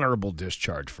dishonorable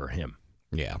discharge for him.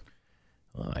 Yeah.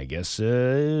 Well, I guess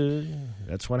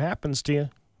that's what happens to you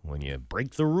when you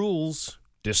break the rules.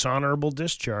 Dishonorable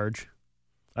discharge.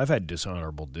 I've had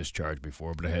dishonorable discharge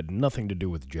before, but it had nothing to do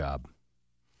with the job.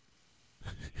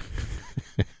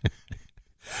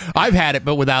 I've had it,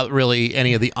 but without really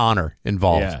any of the honor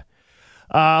involved. Yeah.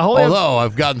 Although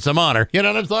I've gotten some honor. You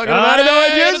know what I'm talking about? I know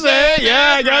what you're saying.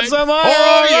 Yeah, I got some honor.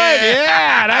 Oh, yeah. Right.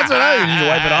 Yeah, that's what I did. You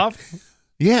wipe it off?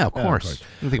 Yeah, of course.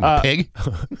 You think I'm a pig?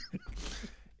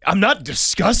 I'm not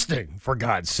disgusting, for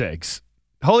God's sakes.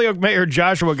 Holyoke Mayor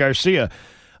Joshua Garcia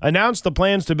announced the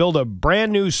plans to build a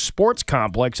brand new sports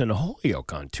complex in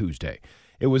Holyoke on Tuesday.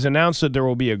 It was announced that there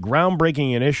will be a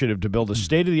groundbreaking initiative to build a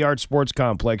state-of-the-art sports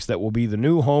complex that will be the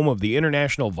new home of the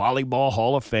International Volleyball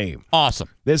Hall of Fame. Awesome.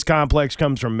 This complex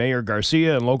comes from Mayor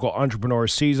Garcia and local entrepreneur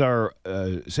Cesar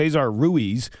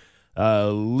Ruiz,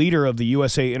 leader of the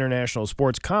USA International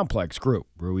Sports Complex Group.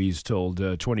 Ruiz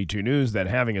told 22 News that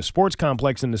having a sports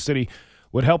complex in the city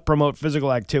would help promote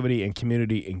physical activity and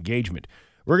community engagement.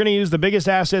 We're going to use the biggest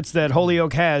assets that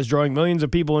Holyoke has, drawing millions of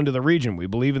people into the region. We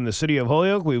believe in the city of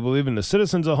Holyoke, we believe in the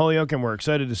citizens of Holyoke, and we're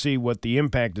excited to see what the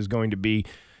impact is going to be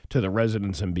to the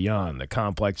residents and beyond. The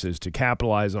complex is to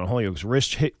capitalize on Holyoke's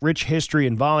rich history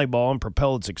in volleyball and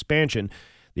propel its expansion.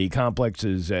 The complex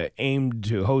is aimed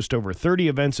to host over 30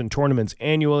 events and tournaments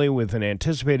annually with an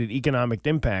anticipated economic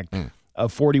impact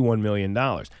of $41 million.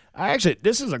 Actually,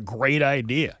 this is a great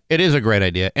idea. It is a great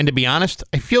idea. And to be honest,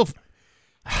 I feel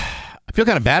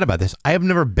kind of bad about this. I have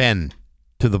never been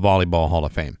to the Volleyball Hall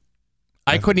of Fame.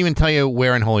 I couldn't even tell you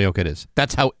where in Holyoke it is.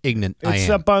 That's how ignorant I am. It's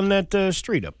up on that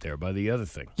street up there by the other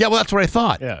thing. Yeah, well, that's what I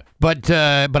thought. Yeah. But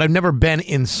I've never been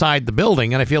inside the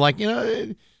building, and I feel like,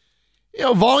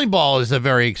 volleyball is a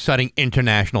very exciting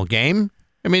international game.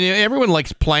 I mean, everyone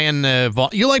likes playing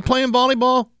you like playing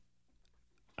volleyball?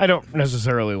 I don't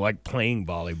necessarily like playing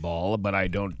volleyball, but I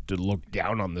don't look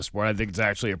down on the sport. I think it's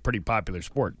actually a pretty popular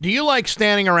sport. Do you like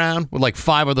standing around with like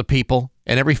 5 other people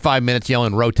and every 5 minutes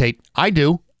yelling rotate? I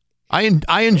do. I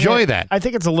enjoy that. I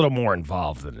think it's a little more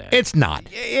involved than that. It's not.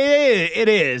 It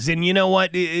is. And you know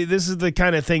what? This is the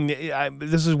kind of thing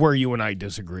this is where you and I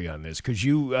disagree on this, because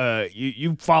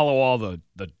you follow all the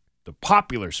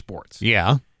popular sports.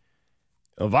 Yeah.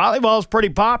 Volleyball is pretty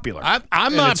popular.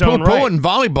 I'm not poo-pooing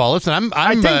volleyball. Listen,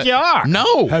 I think you are.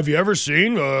 No. Have you ever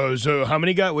seen? So how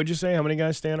many guys? Would you say how many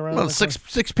guys stand around? Well, six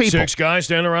people. 6 guys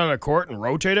stand around a court and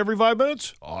rotate every 5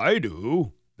 minutes. I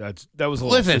do. That was a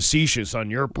little facetious on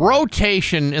your part.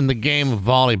 Rotation in the game of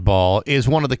volleyball is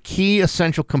one of the key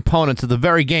essential components of the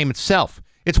very game itself.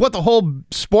 It's what the whole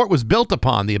sport was built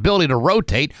upon, the ability to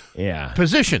rotate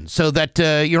positions so that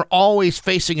you're always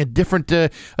facing a different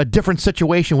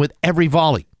situation with every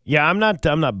volley. Yeah, I'm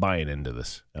not buying into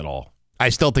this at all. I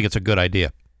still think it's a good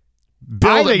idea.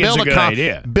 I think it's a good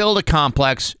idea. Build a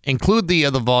complex, include the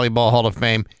Volleyball Hall of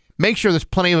Fame. Make sure there's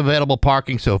plenty of available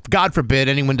parking, so if, God forbid,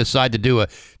 anyone decide to do a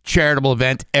charitable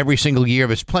event every single year,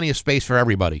 there's plenty of space for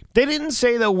everybody. They didn't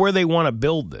say, though, where they want to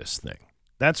build this thing.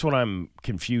 That's what I'm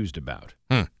confused about.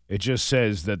 It just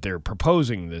says that they're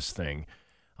proposing this thing.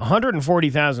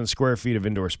 140,000 square feet of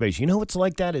indoor space. You know what's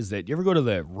like that is that you ever go to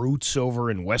the Roots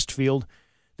over in Westfield?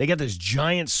 They got this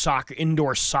giant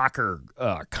indoor soccer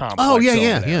complex. Oh, yeah, over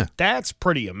yeah, there. yeah. That's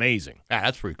pretty amazing. Yeah,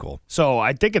 that's pretty cool. So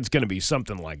I think it's going to be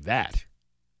something like that,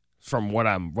 from what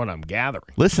I'm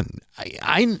gathering. Listen,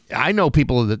 I know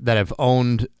people that have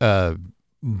owned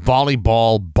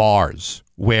volleyball bars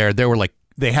where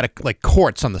they had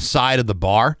courts on the side of the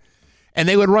bar, and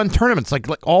they would run tournaments like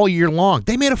all year long.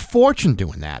 They made a fortune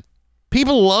doing that.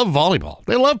 People love volleyball.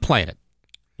 They love playing it.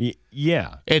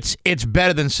 Yeah. It's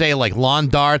better than, say, like lawn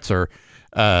darts or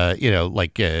cornhole.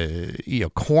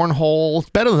 It's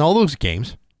better than all those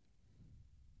games.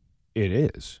 It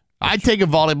is. I'd take a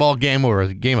volleyball game over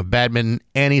a game of badminton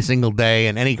any single day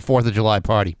and any 4th of July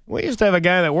party. We used to have a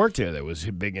guy that worked here that was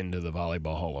big into the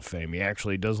Volleyball Hall of Fame. He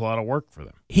actually does a lot of work for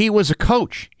them. He was a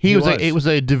coach. It was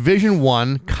a Division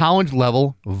I college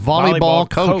level volleyball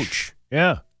coach.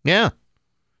 Yeah. Yeah.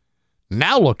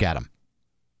 Now look at him.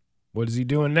 What is he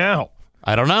doing now?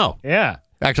 I don't know. Yeah.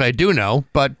 Actually, I do know,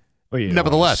 but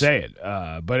nevertheless. Say it.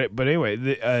 But anyway,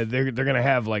 they're going to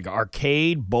have like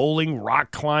arcade, bowling, rock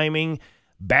climbing,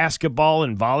 basketball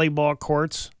and volleyball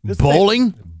courts.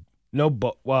 Bowling?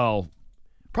 Well,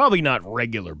 probably not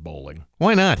regular bowling.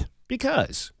 Why not?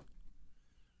 Because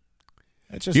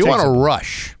you want to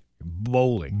rush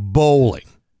bowling.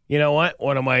 You know what?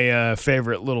 One of my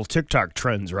favorite little TikTok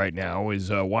trends right now is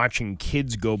watching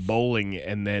kids go bowling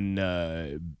and then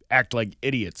act like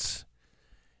idiots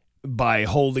by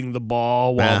holding the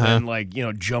ball while then,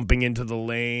 jumping into the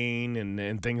lane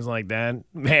and things like that.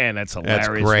 Man, that's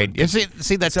hilarious. That's great.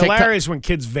 See that's hilarious when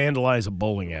kids vandalize a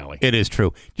bowling alley. It is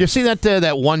true. Do you see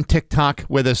that one TikTok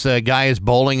where this guy is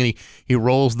bowling and he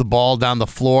rolls the ball down the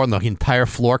floor and the entire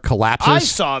floor collapses? I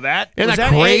saw that. Isn't that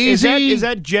crazy? Is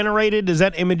that generated? Is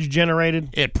that image generated?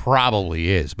 It probably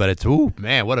is, but it's, ooh,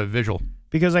 man, what a visual.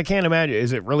 Because I can't imagine.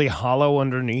 Is it really hollow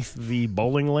underneath the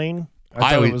bowling lane?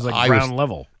 I thought it was like ground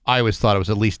level. I always thought it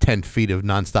was at least 10 feet of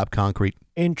nonstop concrete.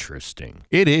 Interesting.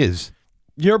 It is.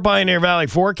 Your Pioneer Valley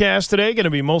forecast today going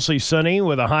to be mostly sunny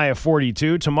with a high of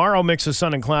 42. Tomorrow, mix of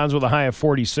sun and clouds with a high of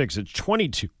 46. It's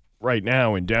 22 right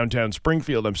now in downtown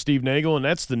Springfield. I'm Steve Nagle, and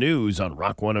that's the news on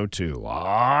Rock 102.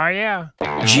 Ah, yeah.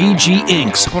 GG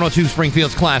Inc.'s 102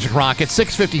 Springfield's Classic Rock at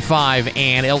 6:55,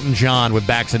 and Elton John with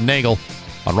Bax and Nagle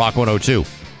on Rock 102.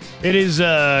 It is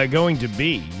going to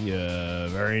be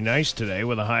very nice today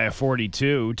with a high of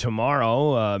 42.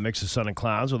 Tomorrow, mix of sun and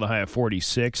clouds with a high of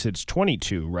 46. It's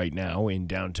 22 right now in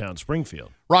downtown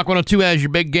Springfield. Rock 102 has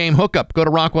your big game hookup. Go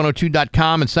to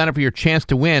rock102.com and sign up for your chance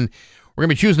to win. We're going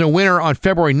to be choosing a winner on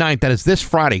February 9th. That is this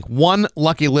Friday. One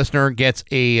lucky listener gets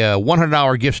a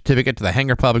 $100 gift certificate to the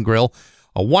Hangar Pub and Grill,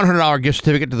 a $100 gift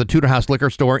certificate to the Tudor House Liquor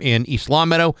Store in East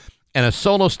Longmeadow, and a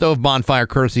Solo Stove Bonfire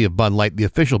courtesy of Bud Light, the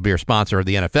official beer sponsor of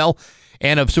the NFL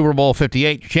and of Super Bowl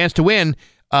 58. Your chance to win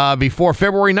before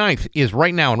February 9th is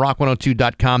right now on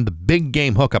rock102.com, the big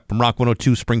game hookup from Rock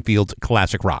 102 Springfield's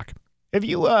Classic Rock. Have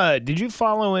you did you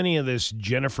follow any of this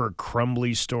Jennifer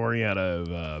Crumbly story out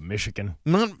of Michigan?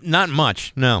 Not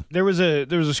much, no. There was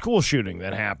a school shooting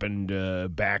that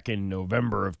happened back in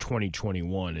November of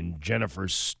 2021, and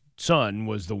Jennifer's son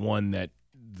was the one that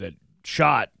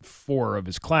shot 4 of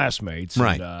his classmates.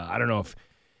 Right. And, I don't know if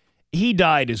he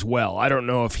died as well. I don't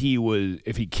know if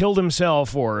he killed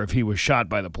himself or if he was shot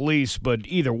by the police, but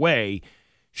either way,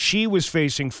 She was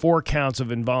facing 4 counts of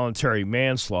involuntary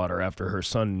manslaughter after her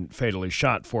son fatally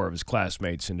shot 4 of his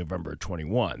classmates in November of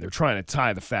 21. They're trying to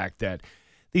tie the fact that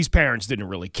these parents didn't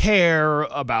really care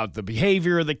about the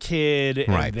behavior of the kid,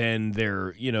 Right. and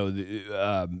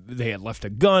then they had left a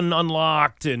gun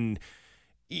unlocked, and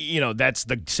that's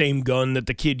the same gun that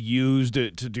the kid used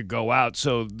to go out.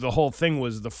 So the whole thing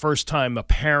was the first time a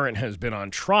parent has been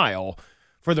on trial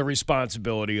for the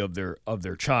responsibility of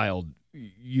their child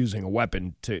using a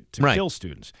weapon to Right. kill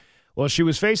students. Well, she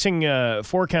was facing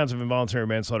 4 counts of involuntary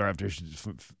manslaughter after she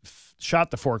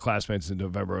shot the 4 classmates in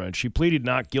November, and she pleaded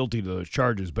not guilty to those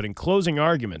charges. But in closing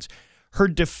arguments, her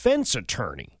defense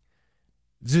attorney,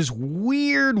 this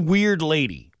weird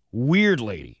lady,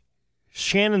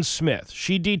 Shannon Smith,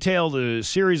 she detailed a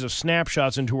series of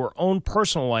snapshots into her own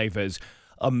personal life as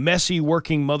a messy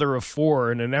working mother of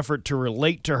 4 in an effort to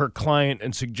relate to her client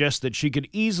and suggest that she could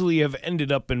easily have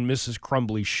ended up in Mrs.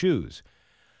 Crumbly's shoes.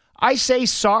 I say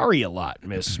sorry a lot,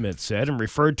 Miss Smith said, and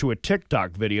referred to a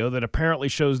TikTok video that apparently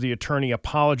shows the attorney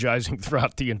apologizing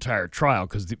throughout the entire trial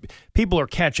because people are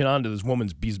catching on to this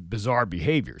woman's bizarre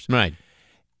behaviors. Right.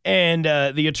 And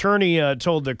the attorney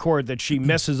told the court that she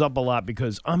messes up a lot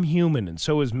because I'm human and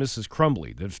so is Mrs.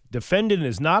 Crumbly. The defendant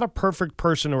is not a perfect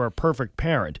person or a perfect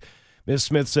parent. Ms.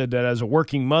 Smith said that as a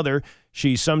working mother,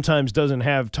 she sometimes doesn't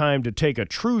have time to take a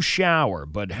true shower,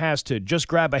 but has to just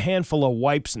grab a handful of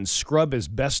wipes and scrub as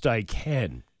best I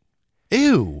can.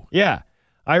 Ew. Yeah.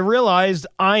 I realized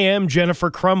I am Jennifer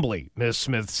Crumbly, Ms.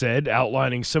 Smith said,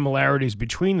 outlining similarities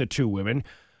between the two women.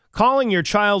 Calling your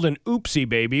child an oopsie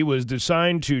baby was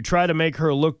designed to try to make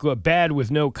her look bad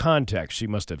with no context. She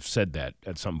must have said that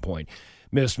at some point.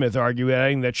 Ms. Smith argued,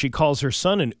 adding that she calls her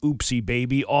son an oopsie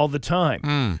baby all the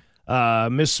time.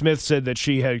 Ms. Smith said that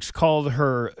she has called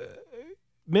her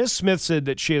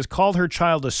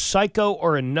child a psycho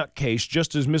or a nutcase,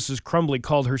 just as Mrs. Crumbly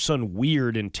called her son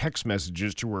weird in text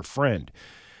messages to her friend.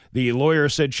 The lawyer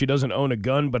said she doesn't own a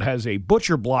gun but has a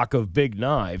butcher block of big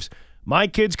knives. My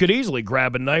kids could easily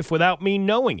grab a knife without me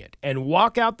knowing it and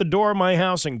walk out the door of my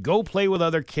house and go play with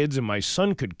other kids, and my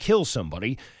son could kill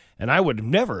somebody, and I would have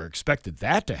never expected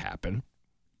that to happen.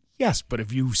 Yes, but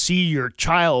if you see your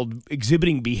child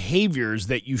exhibiting behaviors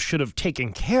that you should have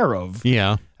taken care of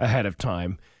ahead of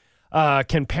time,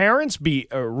 can parents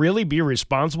really be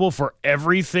responsible for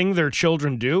everything their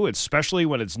children do, especially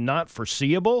when it's not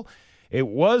foreseeable? It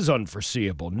was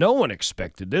unforeseeable. No one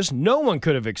expected this. No one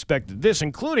could have expected this,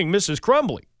 including Mrs.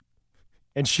 Crumbly.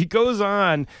 And she goes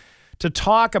on to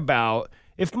talk about,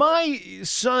 if my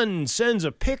son sends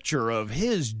a picture of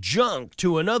his junk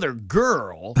to another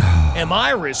girl, am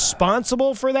I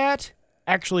responsible for that?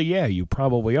 Actually, yeah, you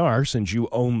probably are, since you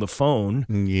own the phone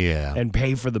and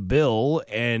pay for the bill,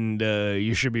 and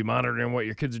you should be monitoring what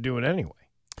your kids are doing anyway.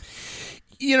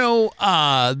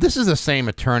 This is the same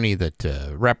attorney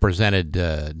that represented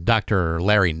Dr.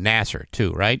 Larry Nassar,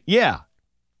 too, right? Yeah.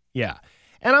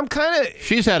 And I'm kind of...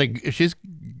 She's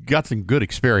got some good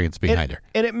experience behind her.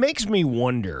 And it makes me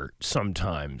wonder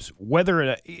sometimes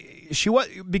whether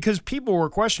because people were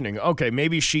questioning, okay,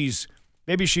 maybe she's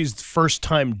first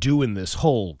time doing this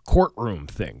whole courtroom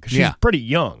thing, because she's pretty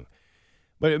young.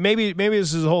 But maybe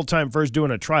this is the whole time first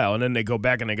doing a trial, and then they go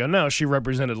back and they go, no, she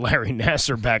represented Larry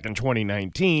Nassar back in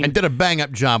 2019. And did a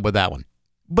bang-up job with that one.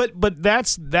 But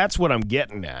that's what I'm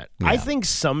getting at. Yeah. I think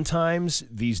sometimes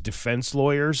these defense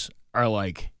lawyers are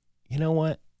like, you know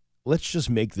what? Let's just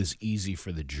make this easy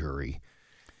for the jury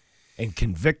and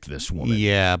convict this woman.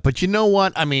 Yeah, but you know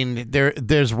what? I mean,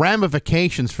 there's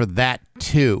ramifications for that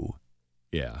too.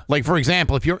 Yeah. Like, for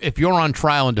example, if you're on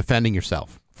trial and defending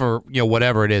yourself for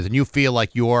whatever it is, and you feel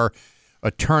like your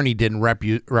attorney didn't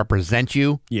represent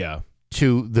you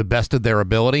to the best of their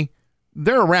ability,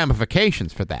 there are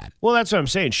ramifications for that. Well, that's what I'm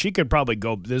saying. She could probably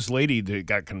go, this lady that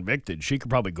got convicted, she could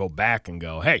probably go back and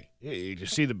go, hey, you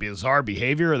see the bizarre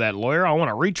behavior of that lawyer? I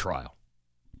want a retrial.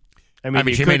 I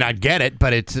mean she may not get it,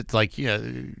 but it's like,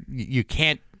 you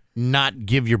can't not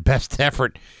give your best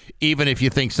effort, even if you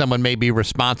think someone may be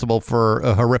responsible for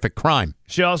a horrific crime.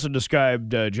 She also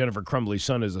described Jennifer Crumbly's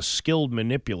son as a skilled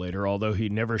manipulator, although he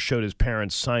never showed his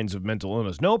parents signs of mental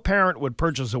illness. No parent would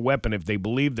purchase a weapon if they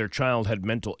believed their child had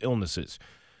mental illnesses.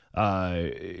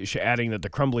 Adding that the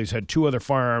Crumblys had 2 other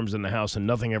firearms in the house and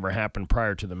nothing ever happened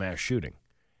prior to the mass shooting.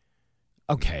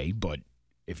 Okay, but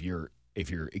if you're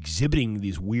exhibiting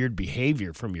these weird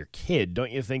behavior from your kid,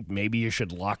 don't you think maybe you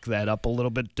should lock that up a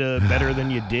little bit better than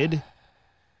you did?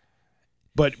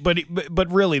 But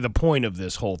really, the point of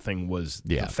this whole thing was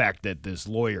the fact that this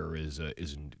lawyer is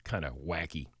kind of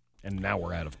wacky. And now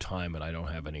we're out of time, and I don't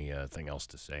have anything else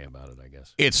to say about it, I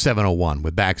guess. It's 7:01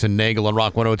 with Bax and Nagle on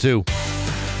Rock 102.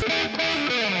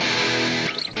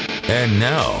 And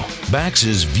now,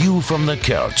 Bax's View from the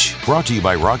Couch, brought to you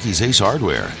by Rocky's Ace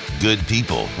Hardware. Good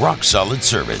people, rock solid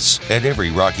service at every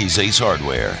Rocky's Ace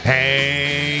Hardware.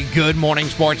 Hey, good morning,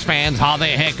 sports fans. How the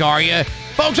heck are you?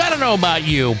 Folks, I don't know about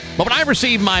you, but when I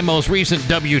received my most recent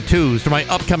W-2s for my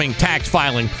upcoming tax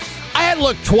filing, I had to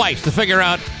look twice to figure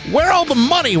out where all the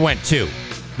money went to.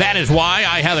 That is why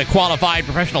I have a qualified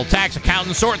professional tax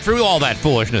accountant sort through all that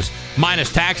foolishness.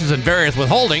 Minus taxes and various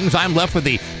withholdings, I'm left with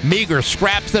the meager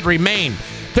scraps that remain.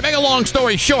 To make a long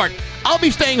story short, I'll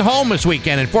be staying home this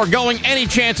weekend and foregoing any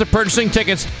chance of purchasing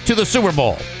tickets to the Super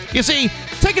Bowl. You see,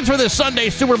 tickets for this Sunday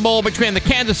Super Bowl between the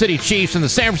Kansas City Chiefs and the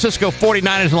San Francisco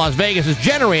 49ers in Las Vegas is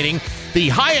generating the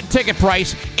highest ticket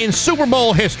price in Super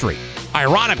Bowl history.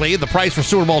 Ironically, the price for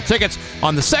Super Bowl tickets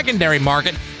on the secondary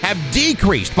market have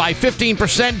decreased by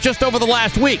 15% just over the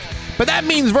last week. But that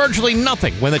means virtually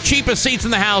nothing when the cheapest seats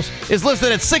in the house is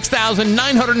listed at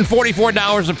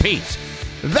 $6,944 apiece.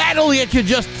 That'll get you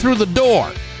just through the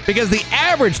door, because the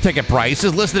average ticket price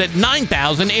is listed at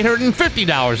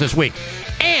 $9,850 this week.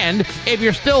 And if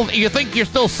you think you're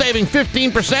still saving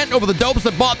 15% over the dopes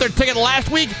that bought their ticket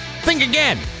last week, think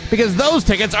again, because those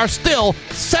tickets are still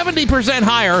 70%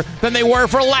 higher than they were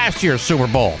for last year's Super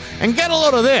Bowl. And get a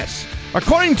load of this.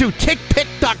 According to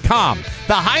TickPick.com,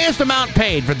 the highest amount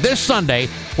paid for this Sunday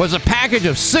was a package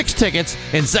of 6 tickets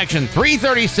in Section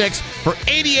 336 for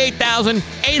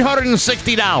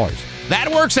 $88,860.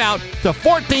 That works out to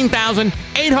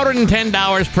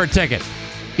 $14,810 per ticket.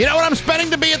 You know what I'm spending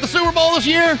to be at the Super Bowl this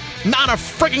year? Not a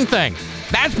freaking thing.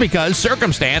 That's because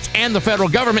circumstance and the federal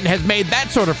government has made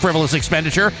that sort of frivolous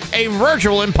expenditure a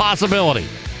virtual impossibility.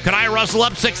 Could I rustle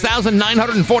up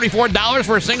 $6,944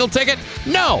 for a single ticket?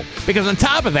 No, because on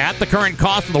top of that, the current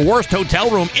cost of the worst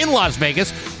hotel room in Las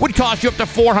Vegas would cost you up to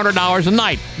 $400 a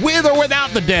night, with or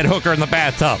without the dead hooker in the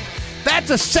bathtub.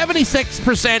 That's a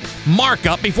 76%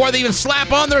 markup before they even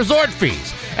slap on the resort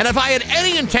fees. And if I had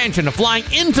any intention of flying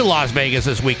into Las Vegas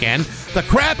this weekend, the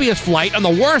crappiest flight on the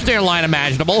worst airline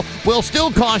imaginable will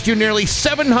still cost you nearly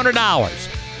 $700.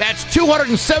 That's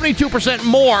 272%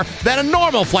 more than a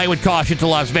normal flight would cost you to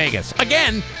Las Vegas.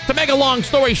 Again, to make a long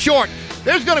story short,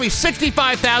 there's going to be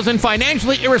 65,000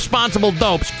 financially irresponsible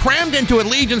dopes crammed into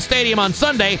Allegiant Stadium on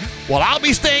Sunday, while I'll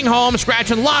be staying home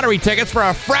scratching lottery tickets for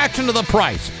a fraction of the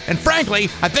price. And frankly,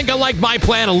 I think I like my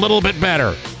plan a little bit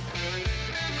better.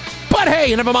 But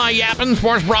hey, enough of my yapping.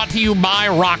 Sports brought to you by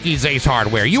Rocky's Ace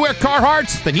Hardware. You wear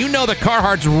Carhartts? Then you know that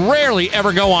Carhartts rarely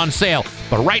ever go on sale.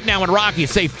 But right now at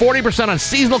Rocky's, save 40% on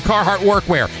seasonal Carhartt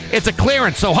workwear. It's a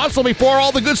clearance, so hustle before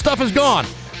all the good stuff is gone.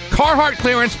 Carhartt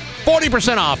clearance,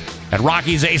 40% off at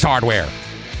Rocky's Ace Hardware.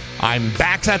 I'm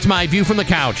Bax. That's my view from the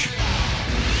couch.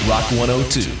 Rock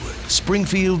 102,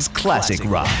 Springfield's classic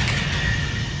rock.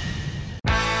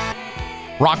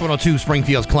 Rock 102,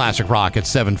 Springfield's classic rock at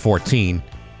 7:14.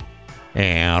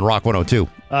 And Rock 102.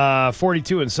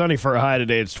 42 and sunny for a high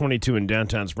today. It's 22 in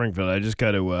downtown Springfield. I just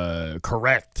got to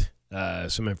correct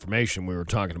some information. We were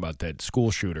talking about that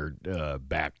school shooter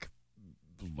back,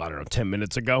 10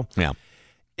 minutes ago. Yeah.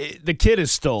 The kid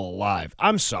is still alive.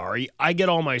 I'm sorry. I get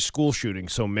all my school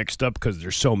shootings so mixed up because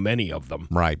there's so many of them.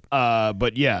 Right.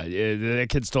 But yeah, that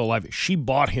kid's still alive. She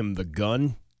bought him the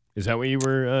gun. Is that what you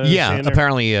were saying there?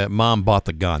 Apparently mom bought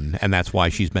the gun, and that's why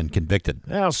she's been convicted.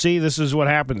 Well, see, this is what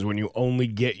happens when you only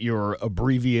get your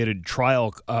abbreviated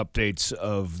trial updates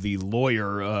of the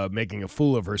lawyer making a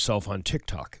fool of herself on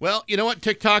TikTok. Well, you know what?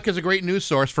 TikTok is a great news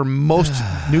source for most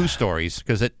news stories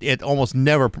because it almost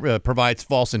never provides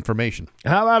false information.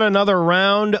 How about another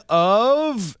round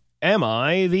of Am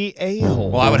I the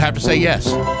A-hole? Well, I would have to say yes.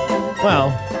 Well,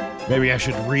 maybe I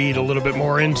should read a little bit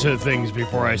more into things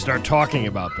before I start talking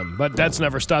about them. But that's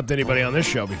never stopped anybody on this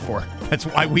show before. That's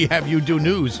why we have you do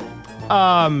news.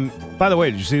 By the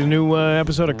way, did you see the new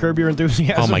episode of Curb Your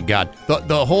Enthusiasm? Oh, my God.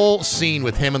 The whole scene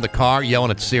with him in the car yelling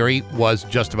at Siri was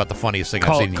just about the funniest thing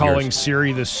I've seen in calling years.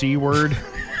 Siri the C word.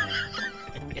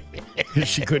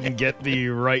 She couldn't get the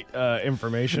right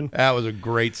information. That was a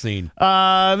great scene.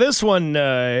 This one,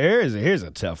 here's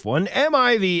a tough one. Am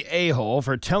I the a-hole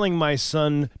for telling my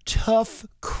son tough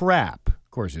crap?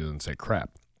 Of course, he doesn't say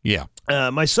crap. Yeah.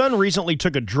 My son recently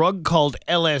took a drug called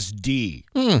LSD.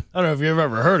 I don't know if you've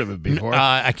ever heard of it before.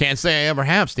 I can't say I ever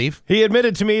have, Steve. He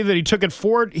admitted to me that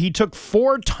he took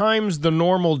 4 times the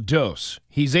normal dose.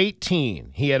 He's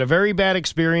 18. He had a very bad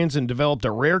experience and developed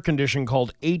a rare condition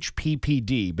called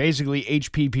HPPD. Basically,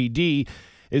 HPPD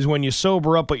is when you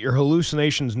sober up but your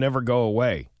hallucinations never go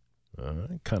away.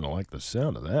 I kind of like the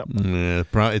sound of that one.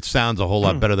 It sounds a whole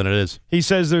lot better than it is. He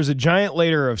says there's a giant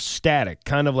layer of static,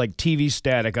 kind of like TV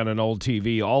static on an old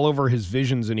TV, all over his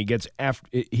visions, and he gets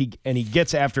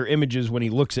after images when he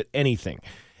looks at anything.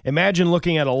 Imagine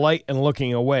looking at a light and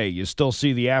looking away. You still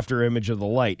see the after image of the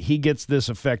light. He gets this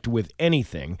effect with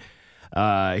anything.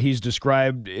 He's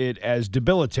described it as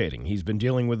debilitating. He's been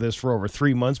dealing with this for over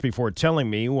 3 months before telling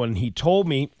me. When he told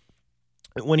me,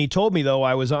 though,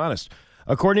 I was honest.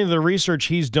 According to the research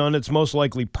he's done, it's most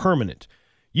likely permanent.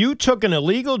 You took an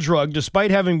illegal drug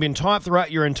despite having been taught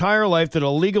throughout your entire life that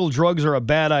illegal drugs are a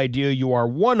bad idea. You are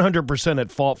 100%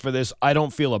 at fault for this. I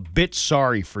don't feel a bit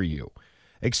sorry for you.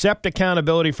 Accept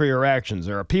accountability for your actions.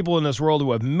 There are people in this world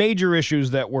who have major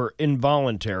issues that were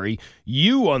involuntary.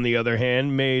 You, on the other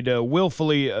hand,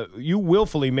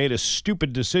 willfully made a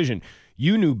stupid decision.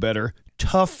 You knew better.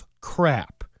 Tough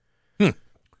crap.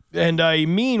 And I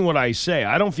mean what I say.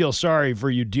 I don't feel sorry for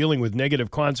you dealing with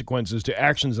negative consequences to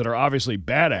actions that are obviously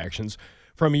bad actions.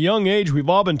 From a young age, we've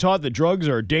all been taught that drugs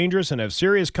are dangerous and have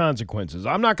serious consequences.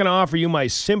 I'm not going to offer you my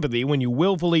sympathy when you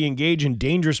willfully engage in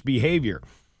dangerous behavior.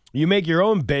 You make your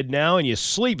own bed now and you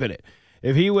sleep in it.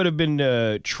 If he would have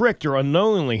been tricked or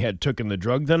unknowingly had taken the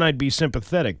drug, then I'd be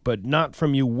sympathetic, but not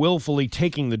from you willfully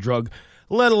taking the drug,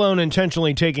 let alone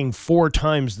intentionally taking 4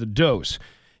 times the dose.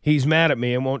 He's mad at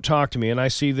me and won't talk to me, and I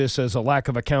see this as a lack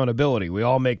of accountability. We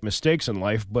all make mistakes in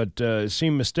life, but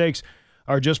seem mistakes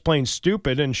are just plain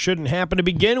stupid and shouldn't happen to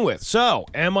begin with. So,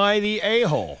 am I the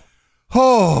a-hole?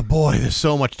 Oh, boy, there's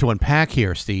so much to unpack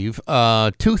here, Steve.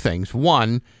 2 things.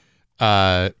 One,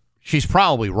 she's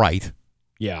probably right.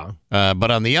 Yeah. But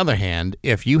on the other hand,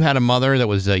 if you had a mother that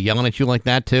was yelling at you like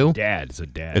that, too. Dad is a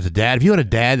dad. It's a dad. If you had a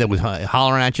dad that was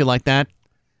hollering at you like that.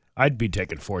 I'd be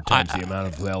taking 4 times the amount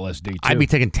of LSD, too. I'd be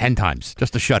taking 10 times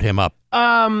just to shut him up.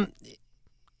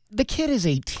 The kid is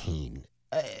 18.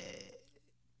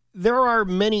 There are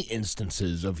many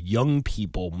instances of young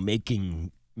people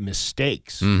making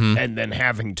mistakes and then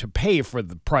having to pay for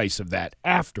the price of that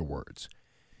afterwards.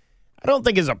 I don't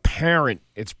think as a parent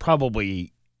it's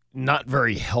probably not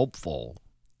very helpful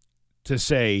to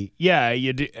say, yeah,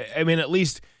 you do. I mean, at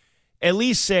least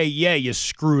say, yeah, you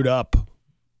screwed up,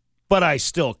 but I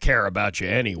still care about you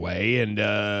anyway, and,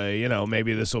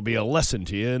 maybe this will be a lesson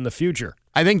to you in the future.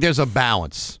 I think there's a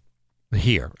balance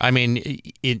here. I mean,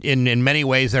 in many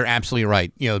ways, they're absolutely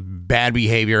right. Bad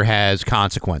behavior has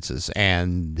consequences,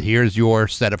 and here's your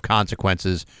set of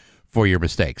consequences for your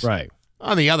mistakes. Right.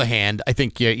 On the other hand, I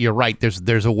think you're right.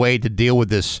 There's a way to deal with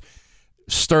this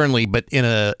sternly, but in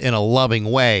a loving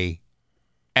way,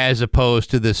 as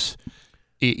opposed to this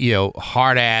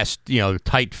hard-assed,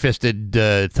 tight-fisted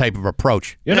type of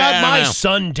approach. You're not my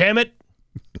son, damn it.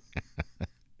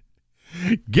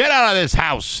 Get out of this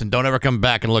house and don't ever come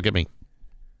back and look at me.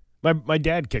 My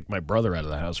dad kicked my brother out of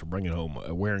the house for bringing home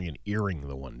wearing an earring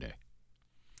the one day.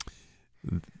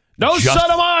 No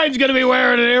son of mine's going to be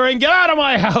wearing an earring. Get out of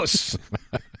my house.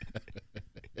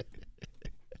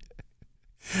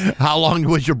 How long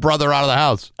was your brother out of the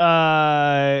house?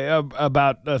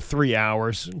 About 3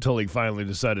 hours until he finally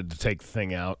decided to take the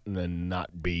thing out and then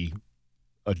not be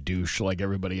a douche like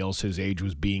everybody else his age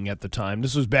was being at the time.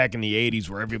 This was back in the 80s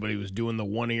where everybody was doing the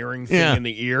one earring thing in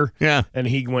the ear. Yeah. And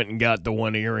he went and got the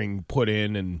one earring put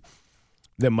in, and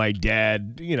then my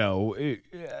dad,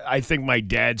 I think my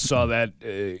dad saw that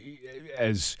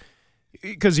as...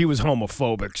 because he was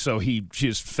homophobic, so he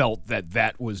just felt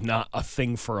that was not a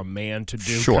thing for a man to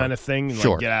do, kind of thing.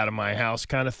 Like, get out of my house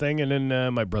kind of thing. And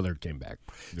then my brother came back.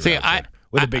 See,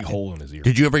 with a big hole in his ear.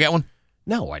 Did you ever get one?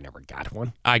 No, I never got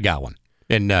one. I got one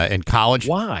in college.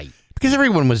 Why? Because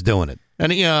everyone was doing it.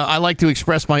 And I like to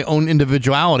express my own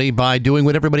individuality by doing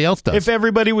what everybody else does. If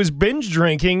everybody was binge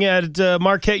drinking at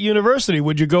Marquette University,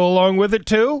 would you go along with it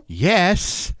too?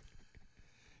 Yes.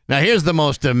 Now, here's the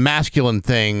most masculine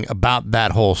thing about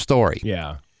that whole story.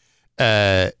 Yeah.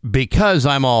 Because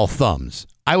I'm all thumbs,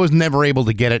 I was never able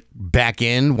to get it back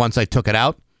in once I took it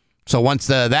out. So once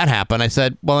that happened, I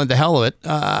said, well, the hell of it.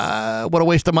 What a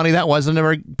waste of money that was. I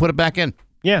never put it back in.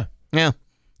 Yeah. Yeah.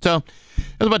 So it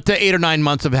was about 8 or 9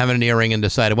 months of having an earring and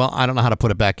decided, well, I don't know how to put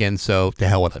it back in, so to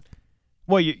hell with it.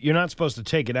 Well, you're not supposed to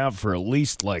take it out for at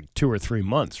least like 2 or 3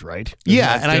 months, right?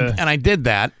 And I did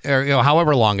that, or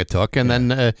however long it took, and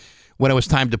then when it was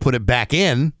time to put it back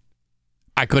in,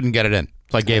 I couldn't get it in,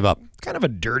 so I gave up. Kind of a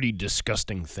dirty,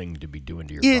 disgusting thing to be doing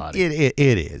to your body. It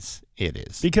is. It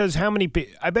is. Because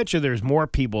I bet you there's more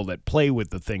people that play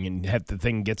with the thing and have the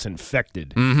thing gets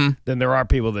infected than there are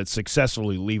people that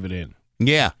successfully leave it in.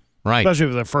 Yeah, right.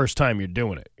 Especially for the first time you're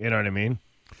doing it. You know what I mean?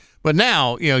 But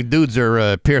now, dudes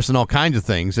are piercing all kinds of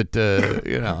things that,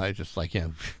 I just like,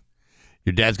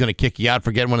 Your dad's going to kick you out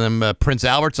for getting one of them Prince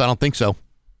Alberts? I don't think so.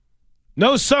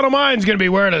 No son of mine's going to be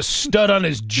wearing a stud on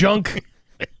his junk.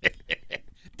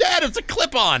 Dad, it's a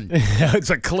clip-on. It's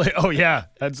a clip. Oh, yeah.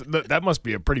 That must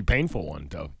be a pretty painful one,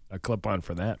 though. A clip-on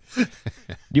for that. Do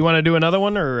you want to do another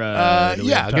one? Or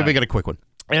yeah, I'll give you a quick one.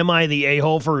 Am I the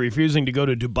a-hole for refusing to go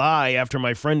to Dubai after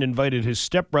my friend invited his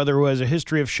stepbrother who has a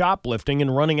history of shoplifting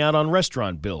and running out on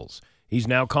restaurant bills? He's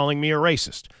now calling me a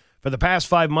racist. For the past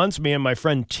 5 months, me and my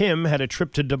friend Tim had a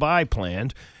trip to Dubai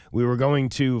planned. We were going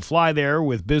to fly there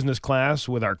with business class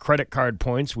with our credit card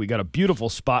points. We got a beautiful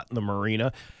spot in the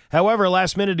marina. However,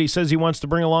 last minute he says he wants to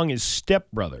bring along his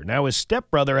stepbrother. Now, his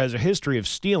stepbrother has a history of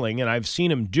stealing, and I've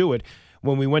seen him do it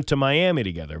when we went to Miami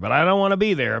together. But I don't want to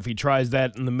be there if he tries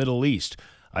that in the Middle East.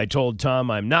 I told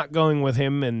Tom I'm not going with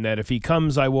him and that if he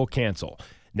comes, I will cancel.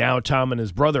 Now Tom and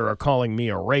his brother are calling me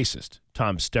a racist.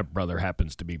 Tom's stepbrother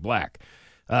happens to be black.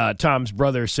 Tom's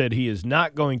brother said he is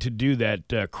not going to do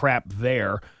that crap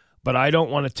there, but I don't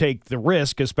want to take the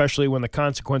risk, especially when the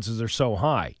consequences are so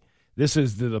high. This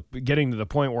is getting to the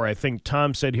point where I think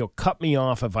Tom said he'll cut me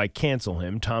off if I cancel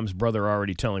him. Tom's brother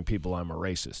already telling people I'm a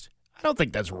racist. I don't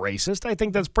think that's racist. I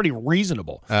think that's pretty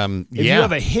reasonable. If you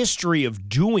have a history of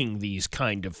doing these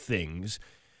kind of things,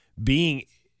 it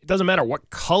doesn't matter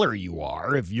what color you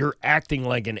are. If you're acting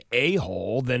like an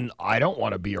a-hole, then I don't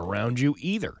want to be around you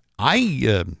either.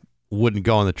 I wouldn't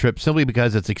go on the trip simply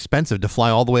because it's expensive to fly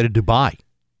all the way to Dubai.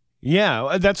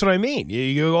 Yeah, that's what I mean.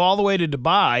 You go all the way to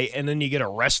Dubai and then you get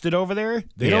arrested over there.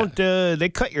 They don't. They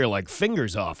cut your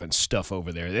fingers off and stuff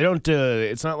over there. They don't.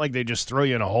 It's not like they just throw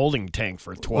you in a holding tank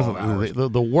for 12 hours.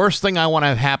 The worst thing I want to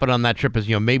have happen on that trip is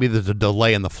maybe there's a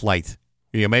delay in the flight.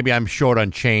 Maybe I'm short on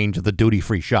change at the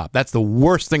duty-free shop. That's the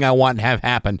worst thing I want to have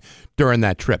happen during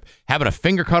that trip. Having a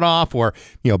finger cut off, or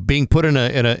being put in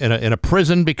a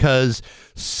prison because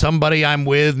somebody I'm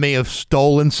with may have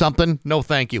stolen something. No,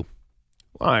 thank you.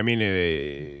 Well, I mean,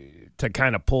 to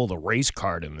kind of pull the race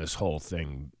card in this whole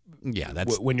thing. Yeah,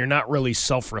 that's when you're not really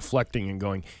self-reflecting and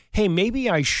going, hey, maybe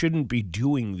I shouldn't be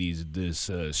doing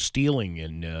this stealing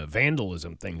and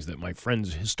vandalism things that my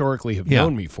friends historically have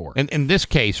known me for. And in this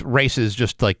case, race is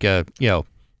just like an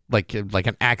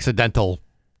accidental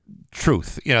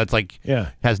truth. It's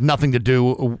has nothing to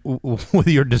do with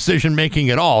your decision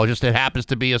making at all. It happens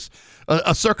to be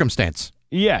a circumstance.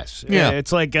 Yes. Yeah.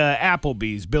 It's like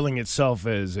Applebee's billing itself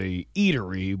as a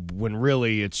eatery when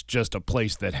really it's just a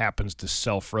place that happens to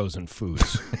sell frozen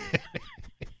foods.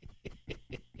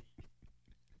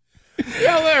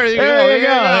 There you go.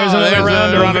 There's another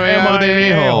round of Am I the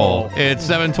A-hole? It's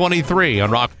 7:23 on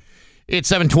Rock.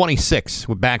 It's 7:26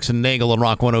 with Bax and Nagle on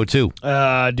Rock 102.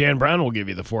 Dan Brown will give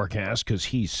you the forecast because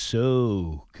he's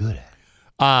so good at it.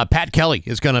 Pat Kelly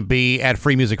is going to be at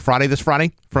Free Music Friday this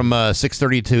Friday from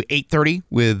 6:30 to 8:30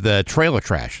 with Trailer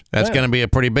Trash. That's going to be a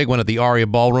pretty big one at the Aria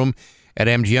Ballroom at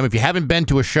MGM. If you haven't been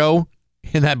to a show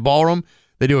in that ballroom,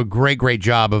 they do a great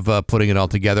job of putting it all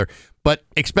together. But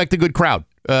expect a good crowd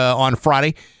on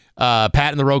Friday. Pat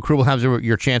and the road crew will have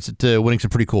your chance at winning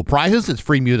some pretty cool prizes. It's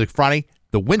Free Music Friday,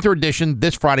 the winter edition,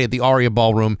 this Friday at the Aria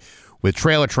Ballroom with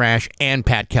Trailer Trash and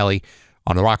Pat Kelly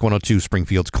on the Rock 102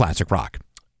 Springfield's Classic Rock.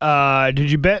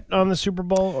 Did you bet on the Super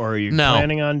Bowl, or are you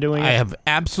planning on doing it? I have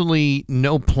absolutely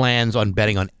no plans on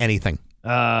betting on anything.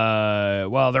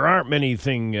 Well, there aren't many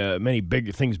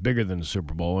big things bigger than the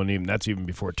Super Bowl, and that's even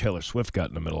before Taylor Swift got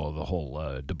in the middle of the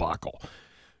whole debacle.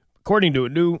 According to a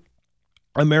new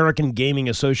American Gaming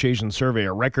Association survey,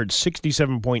 a record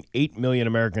 67.8 million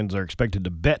Americans are expected to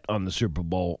bet on the Super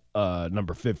Bowl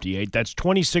number 58. That's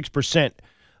 26%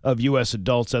 of U.S.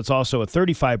 adults. That's also a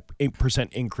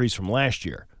 35% increase from last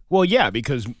year. Well, yeah,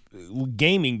 because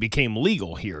gaming became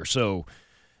legal here, so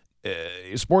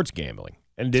sports gambling.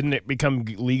 And didn't it become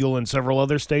legal in several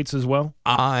other states as well?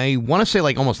 I want to say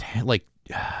almost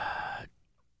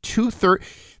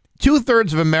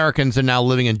two-thirds of Americans are now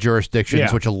living in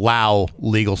jurisdictions which allow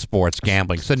legal sports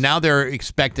gambling. So now they're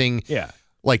expecting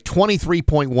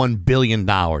 $23.1 billion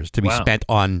to be spent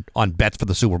on bets for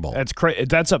the Super Bowl. That's crazy.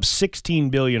 That's up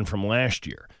 $16 billion from last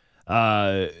year.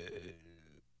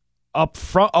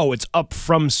 It's up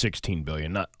from $16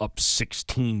 billion, not up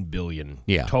 $16 billion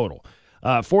total.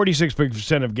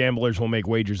 46% of gamblers will make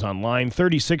wagers online.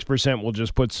 36% will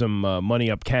just put some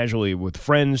money up casually with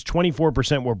friends.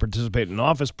 24% will participate in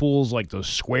office pools like those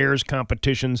Squares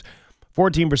competitions.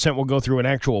 14% will go through an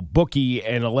actual bookie,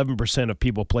 and 11% of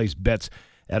people place bets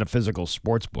at a physical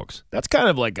sports books. That's kind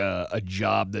of like a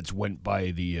job that's went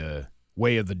by the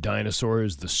way of the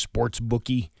dinosaurs, the sports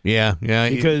bookie. Yeah.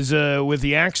 Because with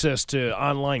the access to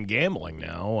online gambling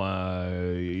now,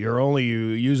 you're only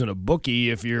using a bookie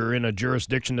if you're in a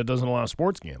jurisdiction that doesn't allow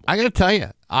sports gambling. I got to tell you,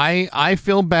 I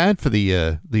feel bad for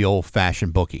the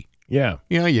old-fashioned bookie. Yeah.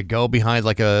 You go behind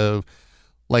like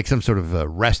some sort of a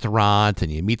restaurant,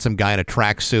 and you meet some guy in a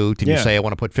tracksuit, and you say, I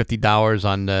want to put $50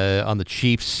 on the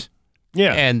Chiefs.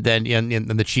 Yeah. And then and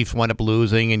the Chiefs wind up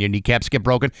losing, and your kneecaps get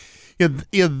broken.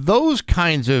 Those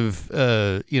kinds of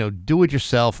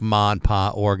do-it-yourself ma and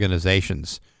pa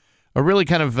organizations are really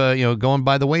kind of going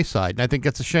by the wayside, and I think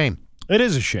that's a shame. It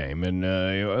is a shame, and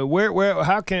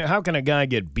how can a guy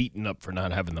get beaten up for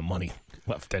not having the money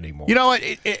left anymore? You know what?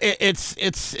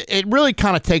 It really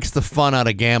kind of takes the fun out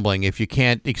of gambling if you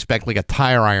can't expect like a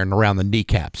tire iron around the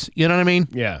kneecaps. You know what I mean?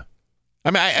 Yeah.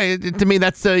 I mean, to me,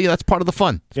 that's part of the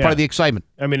fun. It's part of the excitement.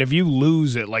 I mean, if you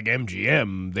lose at like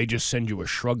MGM, they just send you a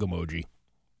shrug emoji.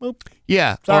 Oop.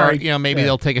 Yeah, Sorry. Or maybe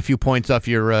they'll take a few points off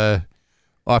your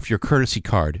courtesy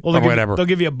card or whatever. They'll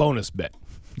give you a bonus bet.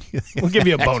 We'll give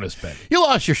you a bonus bet. You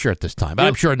lost your shirt this time, but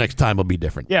I'm sure next time will be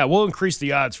different. Yeah, we'll increase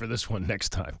the odds for this one next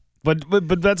time. But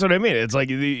that's what I mean. It's like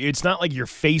it's not like you're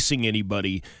facing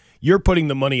anybody. You're putting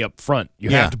the money up front.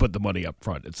 You have to put the money up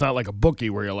front. It's not like a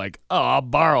bookie where you're like, oh, I'll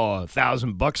borrow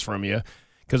 $1,000 from you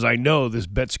because I know this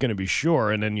bet's going to be sure,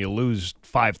 and then you lose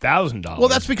 $5,000. Well,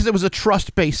 that's because it was a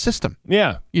trust-based system.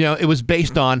 Yeah. It was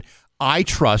based on, I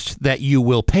trust that you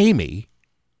will pay me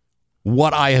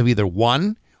what I have either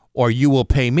won or you will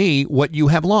pay me what you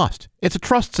have lost. It's a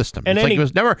trust system. And it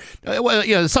was never,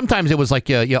 sometimes it was like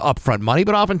upfront money,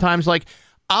 but oftentimes like,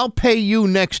 I'll pay you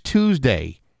next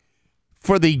Tuesday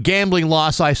for the gambling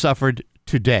loss I suffered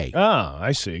today. Ah,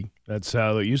 I see. That's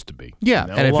how it used to be. Yeah,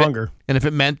 no longer. And if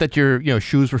it meant that your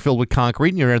shoes were filled with concrete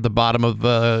and you're at the bottom of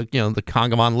the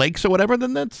Congamon Lakes or whatever,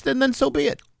 then so be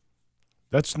it.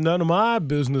 That's none of my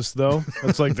business, though.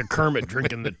 That's like the Kermit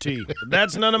drinking the tea. But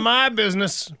that's none of my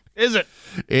business, is it?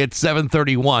 It's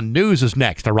 7:31. News is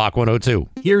next on Rock 102.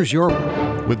 Here's your...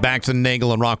 With Bax and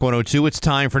Nagle on Rock 102, it's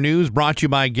time for news brought to you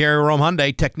by Gary Rome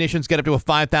Hyundai. Technicians get up to a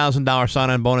 $5,000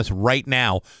 sign-on bonus right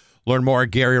now. Learn more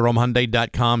at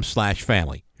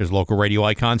GaryRomeHyundai.com/family. Here's local radio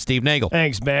icon Steve Nagle.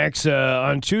 Thanks, Bax.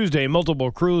 On Tuesday,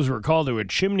 multiple crews were called to a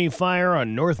chimney fire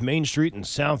on North Main Street in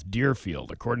South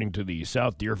Deerfield. According to the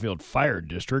South Deerfield Fire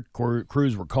District,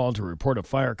 crews were called to report a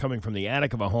fire coming from the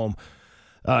attic of a home.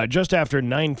 Just after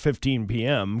 9:15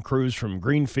 p.m., crews from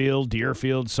Greenfield,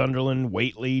 Deerfield, Sunderland,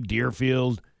 Whately,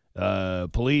 Deerfield,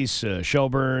 police,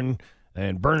 Shelburne,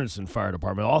 and Bernardson Fire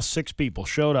Department, all 6 people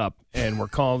showed up and were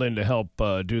called in to help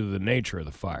due to the nature of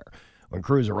the fire. When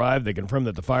crews arrived, they confirmed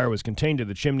that the fire was contained to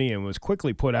the chimney and was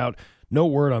quickly put out. No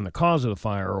word on the cause of the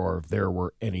fire or if there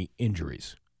were any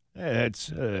injuries. It's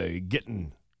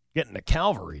getting the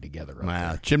cavalry together.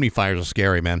 Wow, chimney fires are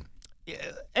scary, man.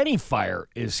 Any fire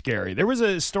is scary. There was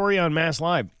a story on Mass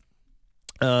Live.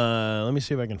 Let me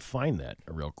see if I can find that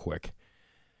real quick.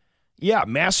 Yeah,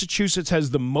 Massachusetts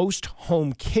has the most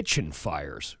home kitchen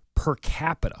fires per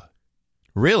capita.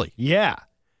 Really? Yeah.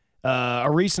 A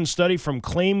recent study from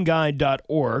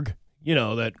claimguide.org,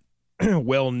 that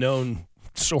well-known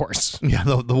source. Yeah,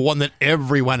 the one that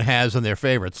everyone has in their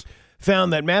favorites.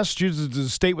 Found that Massachusetts is the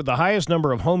state with the highest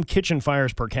number of home kitchen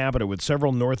fires per capita, with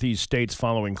several Northeast states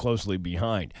following closely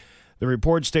behind. The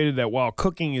report stated that while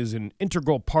cooking is an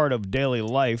integral part of daily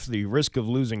life, the risk of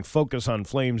losing focus on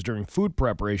flames during food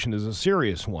preparation is a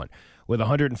serious one, with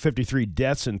 153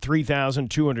 deaths and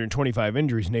 3,225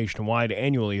 injuries nationwide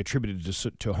annually attributed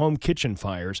to home kitchen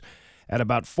fires, at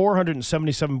about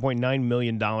 $477.9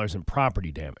 million in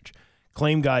property damage.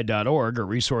 ClaimGuide.org, a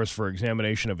resource for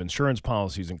examination of insurance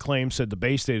policies and claims, said the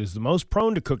Bay State is the most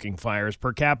prone to cooking fires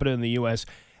per capita in the U.S.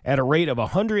 at a rate of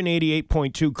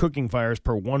 188.2 cooking fires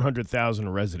per 100,000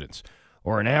 residents,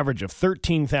 or an average of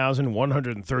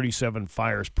 13,137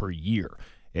 fires per year.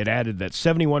 It added that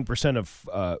 71% of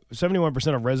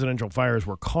residential fires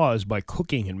were caused by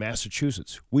cooking in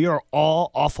Massachusetts. We are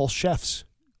all awful chefs.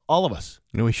 All of us.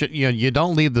 We should. You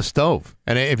don't leave the stove,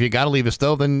 and if you got to leave the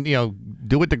stove, then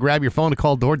do it to grab your phone to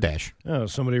call DoorDash. Oh,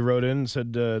 somebody wrote in and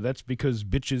said that's because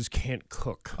bitches can't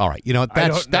cook. All right,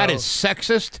 that is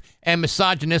sexist and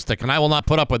misogynistic, and I will not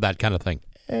put up with that kind of thing.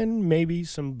 And maybe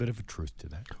some bit of a truth to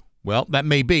that. Well, that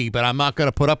may be, but I'm not going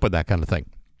to put up with that kind of thing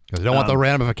because I don't want the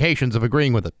ramifications of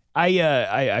agreeing with it.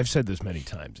 I've said this many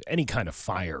times. Any kind of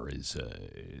fire is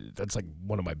that's like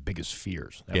one of my biggest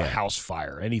fears. A house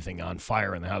fire, anything on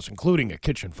fire in the house, including a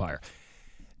kitchen fire,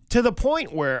 to the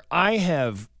point where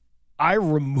I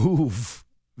remove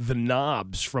the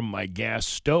knobs from my gas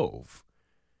stove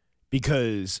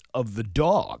because of the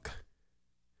dog.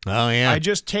 Oh, yeah. I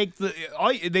just take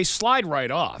they slide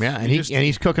right off. Yeah, and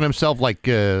he's cooking himself like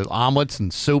omelets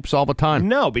and soups all the time.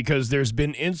 No, because there's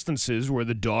been instances where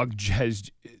the dog has.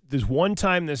 There's one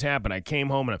time this happened. I came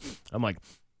home and I'm like,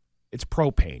 it's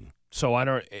propane, so I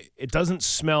don't. It doesn't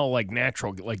smell like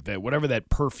natural, like that. Whatever that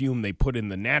perfume they put in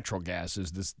the natural gas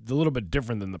is a little bit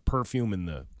different than the perfume in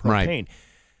the propane. Right.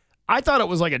 I thought it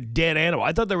was like a dead animal.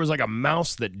 I thought there was like a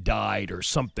mouse that died or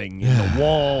something in the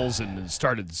walls and it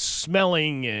started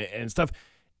smelling and stuff.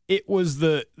 It was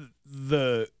the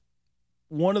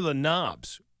one of the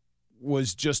knobs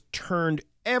was just turned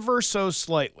ever so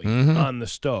slightly on the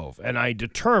stove, and I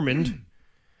determined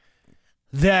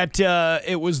that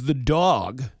it was the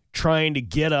dog trying to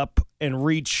get up and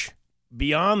reach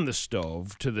beyond the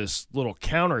stove to this little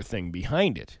counter thing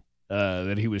behind it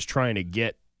that he was trying to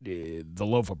get the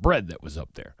loaf of bread that was up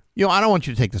there. I don't want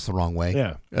you to take this the wrong way.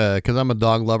 Yeah. Because I'm a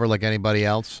dog lover like anybody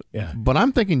else. Yeah. But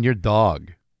I'm thinking your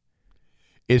dog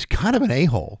is kind of an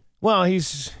a-hole. Well,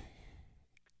 it's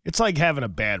like having a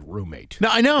bad roommate. No,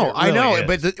 I know, It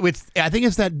really is. but I think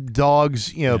it's that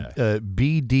dog's,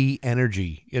 BD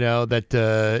energy,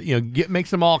 that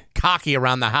makes them all cocky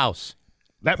around the house.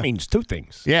 That means two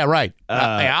things. Yeah, right. Hey,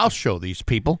 I'll show these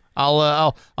people.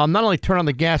 I'll not only turn on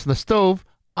the gas in the stove,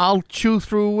 I'll chew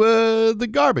through the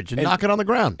garbage and knock it on the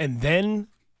ground. And then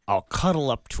I'll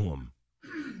cuddle up to him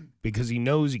because he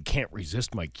knows he can't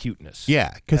resist my cuteness.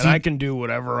 Yeah, because I can do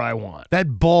whatever I want.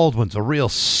 That bald one's a real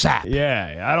sap.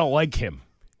 Yeah, I don't like him.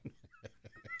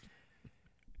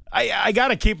 I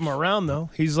gotta keep him around though.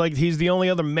 He's the only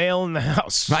other male in the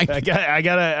house. Right. I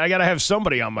gotta have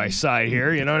somebody on my side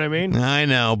here. You know what I mean? I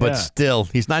know, but Yeah. still,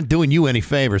 he's not doing you any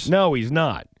favors. No, he's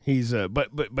not. He's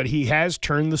but he has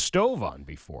turned the stove on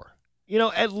before.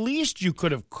 At least you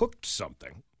could have cooked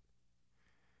something.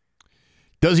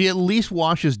 Does he at least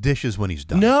wash his dishes when he's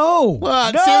done? No.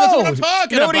 What? No. See, that's what I'm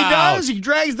talking You know what he about. does? He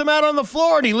drags them out on the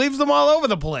floor and he leaves them all over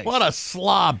the place. What a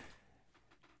slob.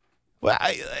 Well,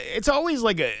 it's always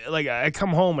like I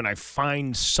come home and I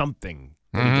find something.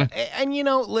 And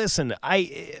listen,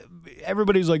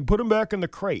 everybody's like, put him back in the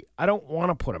crate. I don't want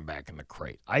to put him back in the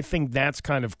crate. I think that's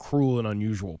kind of cruel and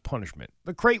unusual punishment.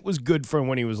 The crate was good for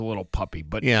when he was a little puppy,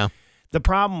 but Yeah. the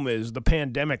problem is the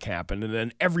pandemic happened and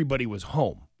then everybody was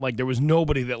home. Like there was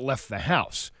nobody that left the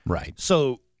house. Right.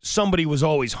 So somebody was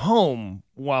always home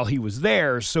while he was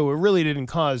there, so it really didn't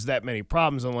cause that many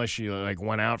problems unless you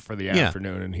went out for the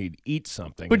afternoon and he'd eat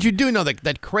something. But you do know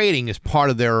that crating is part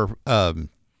of their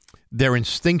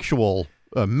instinctual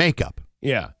makeup.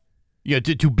 Yeah. Yeah,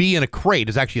 to be in a crate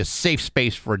is actually a safe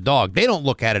space for a dog. They don't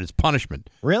look at it as punishment.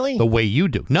 Really? The way you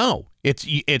do. No, it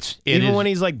Even is, when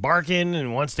he's like barking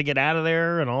and wants to get out of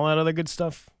there and all that other good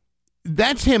stuff.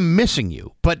 that's him missing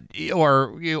you,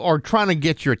 or trying to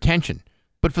get your attention.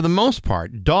 But for the most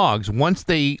part, dogs, once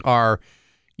they are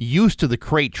used to the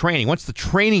crate training, once the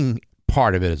training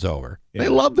part of it is over, they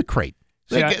love the crate.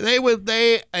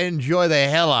 They enjoy the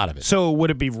hell out of it. So would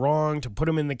it be wrong to put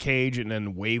him in the cage and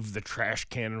then wave the trash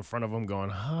can in front of him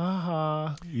going, ha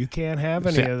ha, you can't have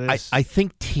any of this? I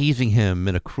think teasing him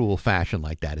in a cruel fashion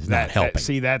like that is not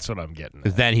helping. That's what I'm getting at.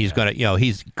 Because then he's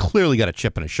he's clearly got a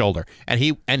chip in his shoulder, and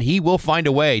he will find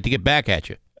a way to get back at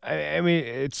you. I mean,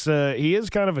 it's he is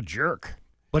kind of a jerk.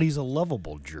 But he's a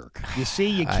lovable jerk. You see,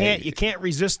 you can't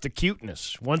resist the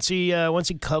cuteness. Once he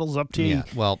cuddles up to you. Yeah,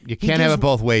 well, you can't have it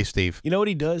both ways, Steve. You know what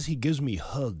he does? He gives me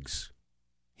hugs.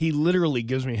 He literally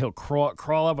gives me. He'll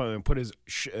crawl up and put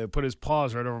his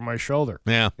paws right over my shoulder.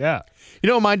 Yeah, yeah. You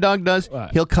know what my dog does?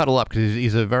 What? He'll cuddle up because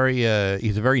he's a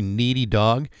very needy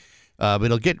dog. But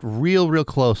he'll get real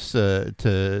close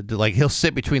to like he'll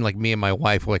sit between like me and my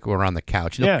wife like we're on the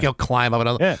couch. He'll climb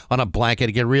up on a blanket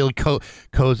and get really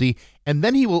cozy, and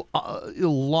then he'll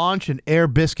launch an air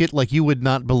biscuit like you would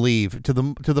not believe to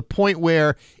the point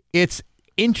where it's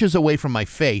inches away from my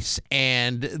face,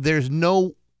 and there's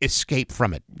no escape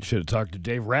from it. You should have talked to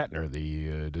Dave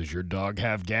Ratner. Does your dog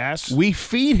have gas? We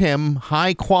feed him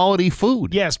high quality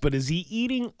food. Yes, but is he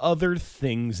eating other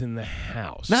things in the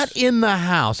house? Not in the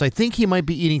house. I think he might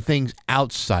be eating things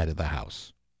outside of the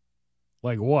house.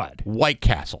 Like what? White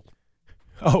Castle.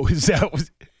 Oh, is that what?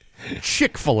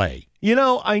 Chick-fil-A.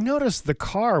 I noticed the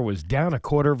car was down a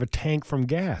quarter of a tank from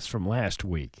gas from last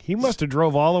week. He must have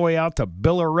drove all the way out to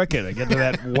Billerica to get to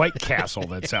that White Castle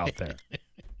that's out there.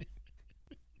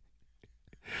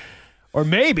 Or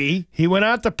maybe he went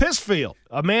out to Pittsfield.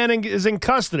 A man is in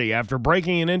custody after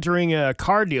breaking and entering a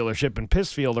car dealership in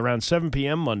Pittsfield around 7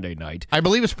 p.m. Monday night. I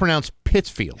believe it's pronounced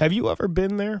Pittsfield. Have you ever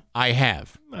been there? I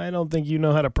have. I don't think you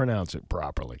know how to pronounce it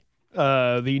properly.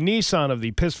 The Nissan of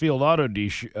the Pittsfield Auto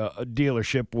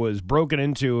dealership was broken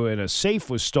into and a safe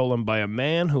was stolen by a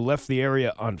man who left the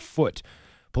area on foot.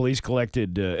 Police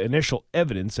collected initial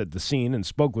evidence at the scene and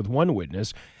spoke with one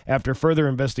witness. After further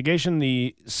investigation,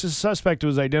 the suspect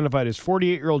was identified as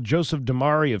 48-year-old Joseph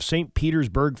Damari of St.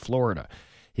 Petersburg, Florida.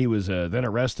 He was then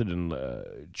arrested and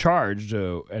charged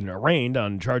and arraigned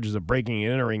on charges of breaking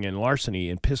and entering and larceny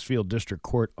in Pittsfield District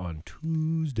Court on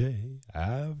Tuesday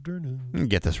afternoon.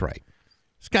 Get this right.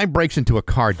 This guy breaks into a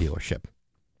car dealership.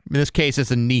 In this case,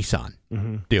 it's a Nissan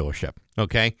dealership,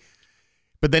 okay?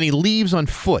 But then he leaves on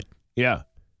foot. Yeah.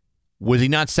 Was he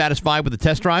not satisfied with the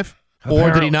test drive?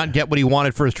 Or did he not get what he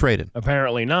wanted for his trade-in?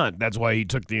 Apparently not. That's why he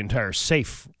took the entire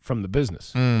safe from the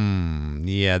business.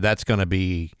 Yeah, that's going to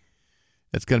be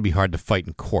hard to fight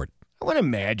in court. I would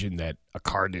imagine that a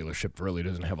car dealership really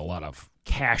doesn't have a lot of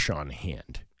cash on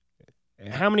hand.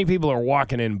 How many people are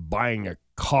walking in buying a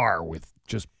car with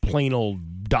just plain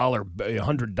old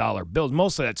 $100 bills?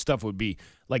 Most of that stuff would be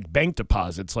like bank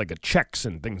deposits, like checks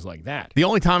and things like that. The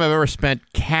only time I've ever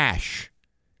spent cash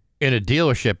in a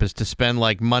deallership is to spend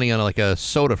like money on like a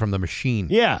soda from the machine.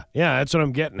 Yeah, that's what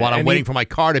I'm getting while at. I'm waiting for my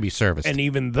car to be serviced. And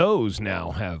even those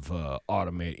now have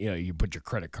automated. You put your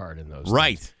credit card in those.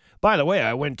 Right. Things. By the way,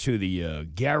 I went to the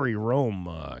Gary Rome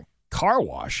car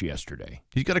wash yesterday.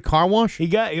 He's got a car wash?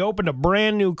 He opened a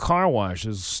brand new car wash.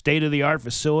 It's a state-of-the-art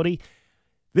facility.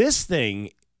 This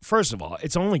thing, first of all,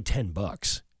 it's only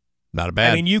 $10. Not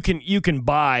bad. I mean, you can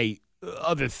buy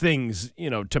other things,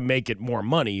 to make it more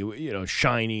money,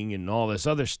 shining and all this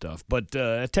other stuff. But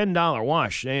a $10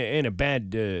 wash ain't a bad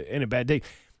day.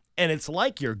 And it's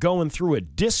like you're going through a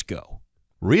disco.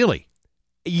 Really?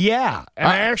 Yeah. And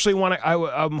I actually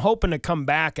I'm hoping to come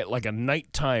back at like a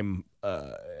nighttime.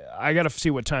 I got to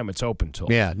see what time it's open till.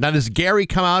 Yeah. Now, does Gary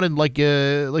come out and like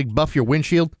buff your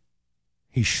windshield?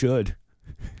 He should.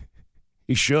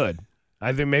 He should.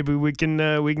 I think maybe we can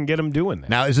get him doing that.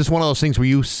 Now, is this one of those things where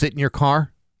you sit in your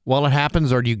car while it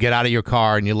happens, or do you get out of your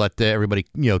car and you let everybody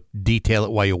detail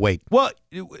it while you wait? Well,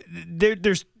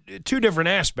 there's two different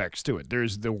aspects to it.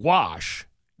 There's the wash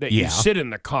that you sit in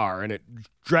the car and it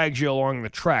drags you along the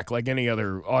track like any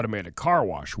other automated car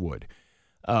wash would.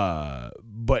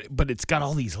 But it's got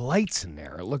all these lights in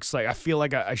there. It looks like I feel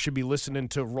like I should be listening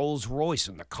to Rolls Royce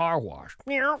in the car wash.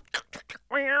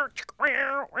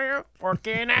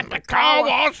 Working at the car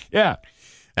wash. Yeah.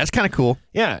 That's kind of cool.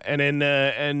 Yeah, and then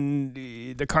and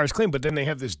the car's clean, but then they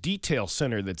have this detail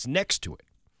center that's next to it.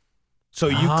 So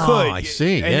you could. I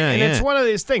see. And it's one of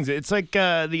these things. It's like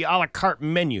the a la carte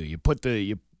menu.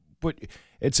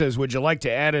 It says, would you like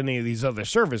to add any of these other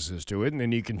services to it? And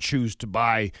then you can choose to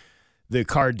buy the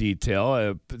car detail.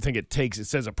 I think it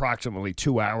says approximately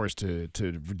 2 hours to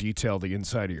detail the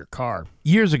inside of your car.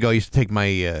 Years ago, I used to take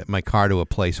my car to a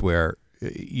place where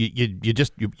you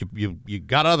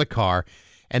got out of the car,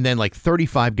 and then like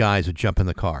 35 guys would jump in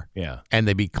the car. Yeah. And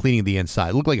they'd be cleaning the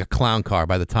inside. It looked like a clown car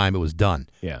by the time it was done.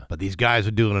 Yeah. But these guys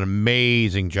are doing an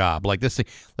amazing job. Like this thing,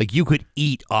 like you could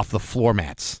eat off the floor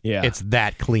mats. Yeah. It's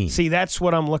that clean. See, that's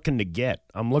what I'm looking to get.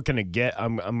 I'm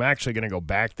actually going to go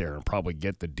back there and probably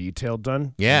get the detail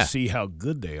done. Yeah. And see how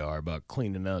good they are about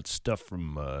cleaning out stuff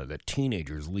from that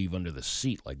teenagers leave under the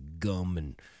seat, like gum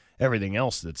and everything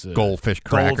else that's goldfish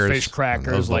crackers. Goldfish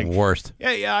crackers. Those are the worst.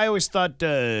 Yeah, I always thought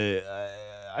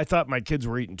I thought my kids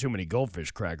were eating too many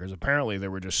goldfish crackers. Apparently, they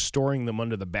were just storing them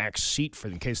under the back seat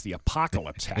in case the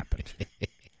apocalypse happened.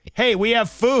 Hey, we have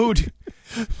food.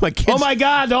 Oh, my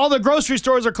God, all the grocery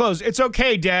stores are closed. It's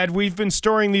okay, Dad. We've been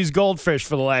storing these goldfish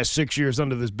for the last 6 years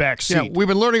under this back seat. Yeah, we've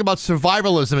been learning about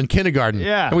survivalism in kindergarten.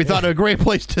 Yeah. And we thought a great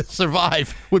place to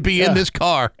survive would be in this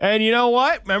car. And you know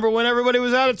what? Remember when everybody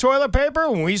was out of toilet paper?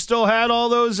 When we still had all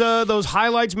those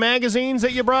highlights magazines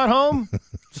that you brought home?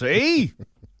 See?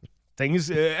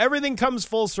 Everything comes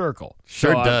full circle.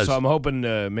 Sure does. So I'm hoping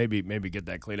maybe get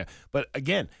that cleaned up. But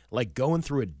again, like going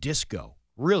through a disco.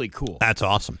 Really cool. That's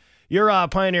awesome. Your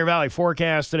Pioneer Valley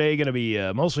forecast today going to be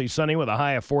mostly sunny with a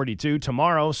high of 42.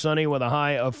 Tomorrow, sunny with a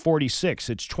high of 46.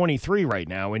 It's 23 right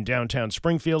now in downtown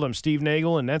Springfield. I'm Steve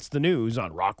Nagle, and that's the news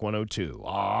on Rock 102.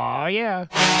 Aw, yeah.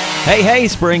 Hey,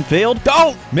 Springfield.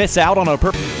 Don't miss out on a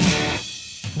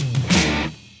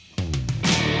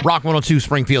Rock 102,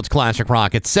 Springfield's Classic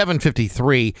Rock. It's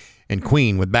 7:53 in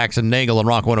Queen with Bax and Nagle on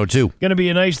Rock 102. Going to be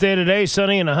a nice day today,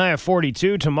 sunny and a high of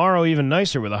 42. Tomorrow, even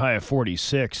nicer with a high of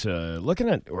 46. We're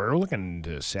looking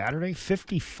to Saturday,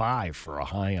 55 for a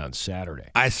high on Saturday.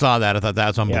 I saw that. I thought that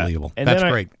was unbelievable. And that's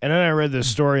great. And then I read this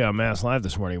story on Mass Live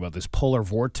this morning about this polar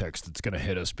vortex that's going to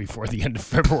hit us before the end of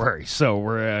February. So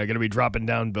we're going to be dropping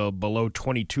down below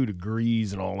 22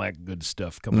 degrees and all that good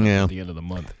stuff coming up at the end of the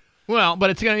month. Well, but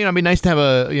it's gonna be nice to have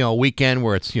a weekend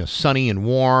where it's sunny and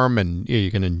warm, and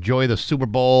you can enjoy the Super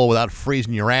Bowl without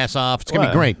freezing your ass off. It's gonna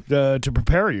be great to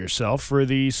prepare yourself for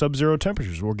the sub-zero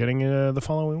temperatures we're getting the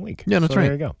following week. Yeah, that's right.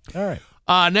 There you go. All right.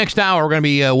 Next hour, we're going to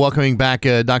be welcoming back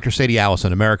Dr. Sadie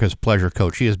Allison, America's Pleasure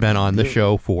Coach. She has been on the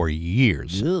show for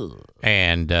years,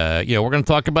 and we're going to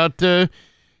talk about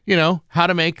how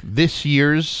to make this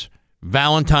year's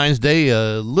Valentine's Day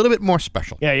a little bit more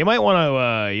special. Yeah, you might want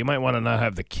to not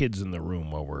have the kids in the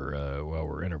room while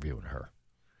we're interviewing her.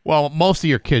 Well, most of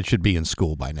your kids should be in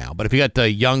school by now, but if you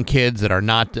got young kids that are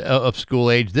not of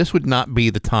school age, this would not be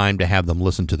the time to have them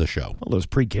listen to the show. Well, those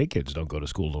pre-K kids don't go to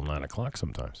school till 9 o'clock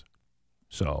sometimes.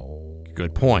 So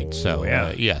good point. So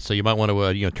so you might want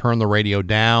to turn the radio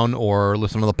down or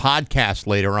listen to the podcast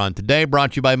later on today.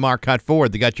 Brought to you by Marcotte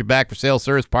Ford. They got your back for sales,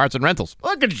 service, parts, and rentals.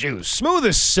 Look at you, smooth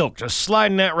as silk, just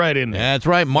sliding that right in there. That's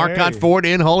right, Marcotte Ford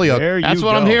in Holyoke. That's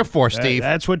what I'm here for, Steve.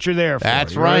 That's what you're there for.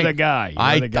 That's You're right. The guy.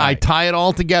 I tie it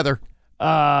all together.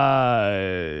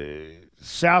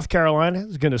 South Carolina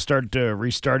is going to start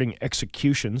restarting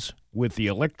executions with the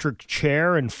electric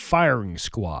chair and firing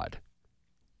squad.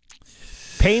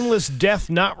 Painless death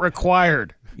not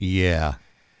required. Yeah.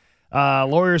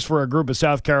 Lawyers for a group of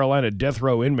South Carolina death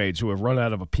row inmates who have run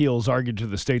out of appeals argued to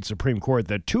the state Supreme Court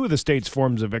that two of the state's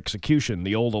forms of execution,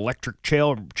 the old electric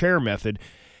chair method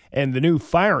and the new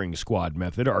firing squad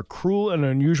method, are cruel and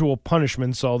unusual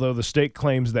punishments, although the state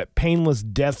claims that painless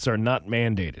deaths are not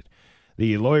mandated.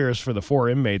 The lawyers for the four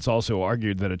inmates also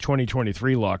argued that a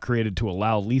 2023 law created to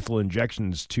allow lethal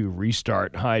injections to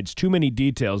restart hides too many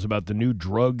details about the new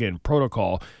drug and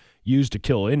protocol used to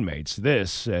kill inmates.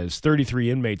 This, as 33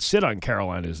 inmates sit on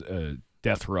Carolina's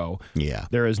death row. Yeah.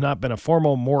 There has not been a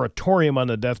formal moratorium on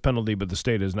the death penalty, but the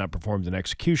state has not performed an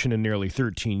execution in nearly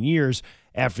 13 years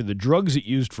after the drugs it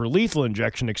used for lethal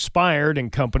injection expired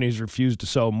and companies refused to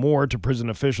sell more to prison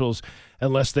officials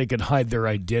unless they could hide their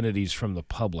identities from the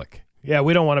public. Yeah,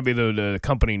 we don't want to be the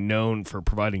company known for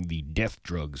providing the death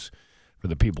drugs for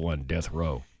the people on death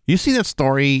row. You see that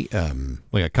story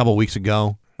like a couple weeks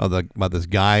ago about this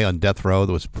guy on death row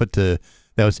that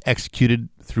was executed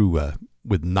through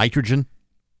with nitrogen?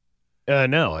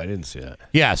 No, I didn't see that.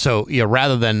 Yeah, so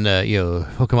rather than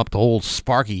hook him up to old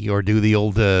Sparky or do the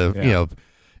old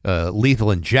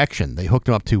lethal injection, they hooked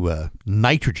him up to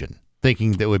nitrogen,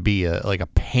 thinking that would be like a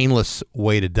painless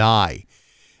way to die.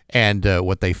 And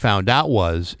what they found out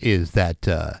is that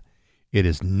it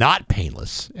is not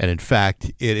painless, and in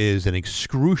fact, it is an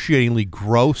excruciatingly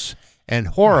gross and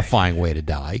horrifying way to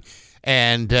die.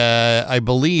 And I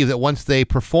believe that once they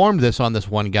performed this on this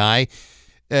one guy,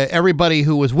 everybody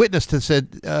who was witness to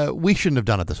said we shouldn't have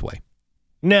done it this way.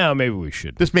 No, maybe we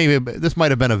should. This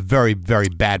might have been a very, very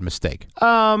bad mistake.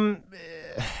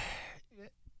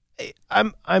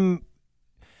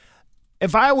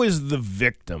 If I was the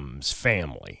victim's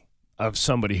family of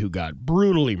somebody who got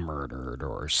brutally murdered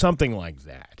or something like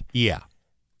that, yeah,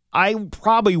 I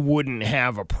probably wouldn't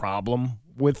have a problem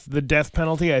with the death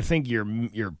penalty. I think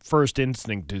your first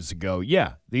instinct is to go,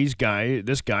 yeah, this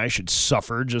guy should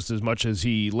suffer just as much as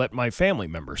he let my family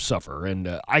members suffer,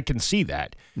 and I can see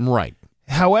that. Right.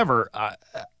 However,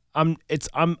 I'm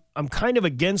kind of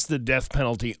against the death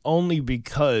penalty only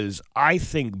because I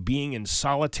think being in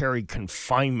solitary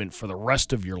confinement for the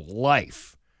rest of your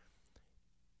life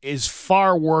is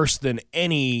far worse than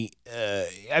any.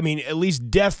 At least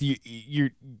death.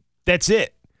 That's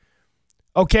it.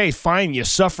 Okay, fine. You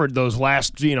suffered those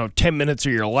last 10 minutes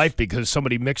of your life because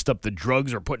somebody mixed up the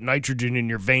drugs or put nitrogen in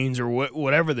your veins or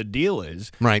whatever the deal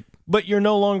is. Right. But you're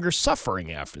no longer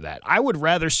suffering after that. I would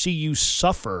rather see you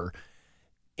suffer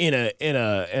in a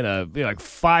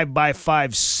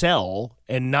 5x5 cell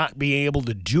and not be able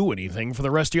to do anything for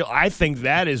the rest of your life. I think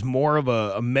that is more of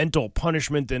a mental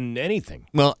punishment than anything.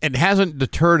 Well, it hasn't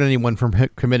deterred anyone from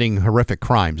committing horrific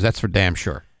crimes. That's for damn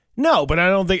sure. No, but I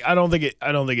don't think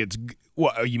it's.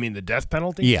 What, you mean the death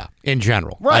penalty? Yeah, in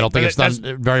general. Right, I don't think it's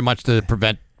done very much to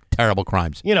prevent terrible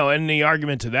crimes. And the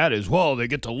argument to that is, well, they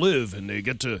get to live and they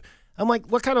get to. I'm like,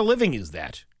 what kind of living is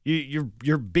that?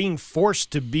 You're being forced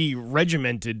to be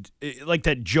regimented, like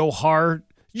that Johar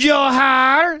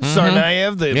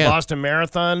Tsarnaev, the Boston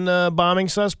Marathon bombing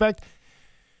suspect.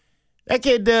 That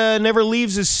kid never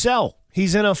leaves his cell.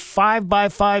 He's in a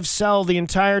 5x5 cell the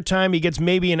entire time. He gets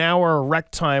maybe an hour of rec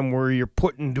time where you're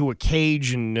put into a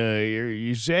cage and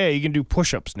you say, hey, you can do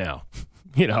push-ups now.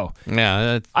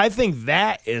 Yeah. I think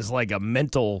that is like a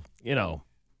mental, Well,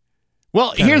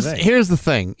 here's the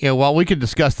thing. While we could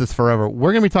discuss this forever,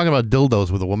 we're going to be talking about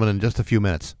dildos with a woman in just a few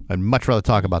minutes. I'd much rather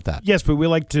talk about that. Yes, but we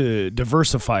like to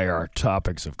diversify our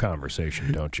topics of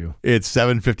conversation, don't you? It's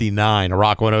 7:59,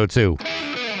 Rock 102.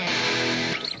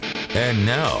 And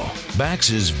now,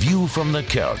 Bax's View from the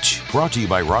Couch, brought to you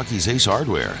by Rocky's Ace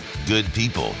Hardware. Good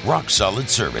people, rock solid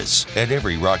service at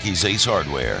every Rocky's Ace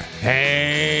Hardware.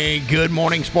 Hey, good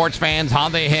morning, sports fans. How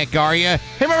the heck are you? Hey,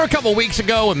 remember a couple weeks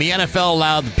ago when the NFL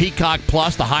allowed the Peacock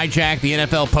Plus to hijack the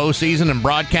NFL postseason and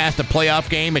broadcast a playoff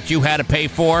game that you had to pay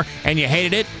for and you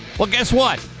hated it? Well, guess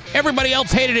what? Everybody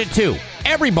else hated it too.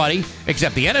 Everybody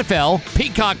except the NFL,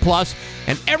 Peacock Plus,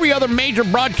 and every other major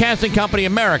broadcasting company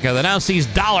in America that now sees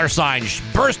dollar signs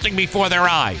bursting before their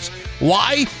eyes.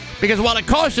 Why? Because while it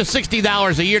costs you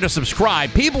 $60 a year to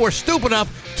subscribe, people were stupid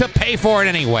enough to pay for it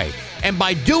anyway. And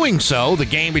by doing so, the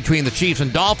game between the Chiefs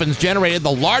and Dolphins generated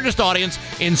the largest audience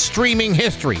in streaming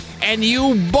history. And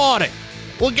you bought it.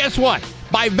 Well, guess what?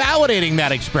 By validating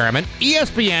that experiment,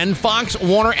 ESPN, Fox,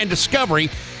 Warner, and Discovery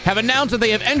have announced that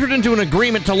they have entered into an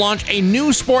agreement to launch a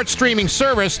new sports streaming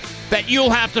service that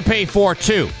you'll have to pay for,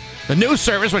 too. The new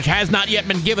service, which has not yet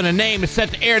been given a name, is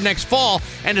set to air next fall,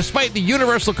 and despite the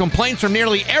universal complaints from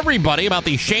nearly everybody about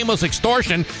the shameless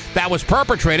extortion that was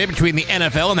perpetrated between the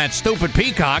NFL and that stupid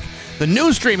Peacock, the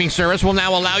new streaming service will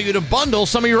now allow you to bundle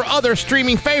some of your other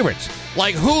streaming favorites,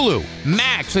 like Hulu,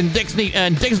 Max, and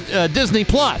Disney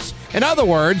Plus. In other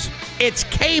words, it's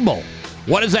cable.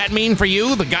 What does that mean for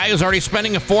you, the guy who's already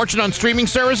spending a fortune on streaming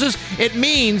services? It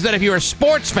means that if you're a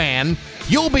sports fan,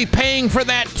 you'll be paying for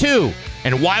that too.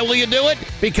 And why will you do it?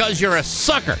 Because you're a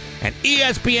sucker. And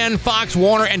ESPN, Fox,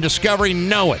 Warner, and Discovery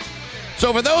know it.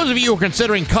 So for those of you who are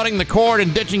considering cutting the cord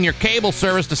and ditching your cable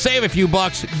service to save a few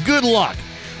bucks, good luck.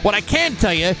 What I can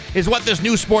tell you is what this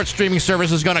new sports streaming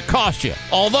service is going to cost you.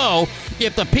 Although,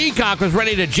 if the Peacock was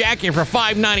ready to jack you for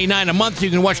 $5.99 a month so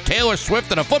you can watch Taylor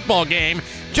Swift at a football game,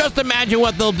 just imagine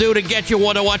what they'll do to get you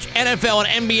to watch NFL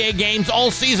and NBA games all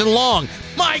season long.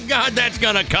 My God, that's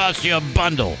going to cost you a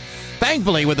bundle.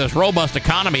 Thankfully, with this robust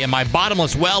economy and my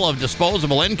bottomless well of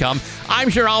disposable income, I'm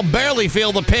sure I'll barely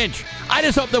feel the pinch. I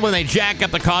just hope that when they jack up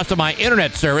the cost of my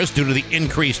internet service due to the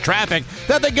increased traffic,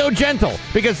 that they go gentle,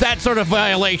 because that sort of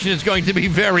violation is going to be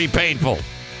very painful.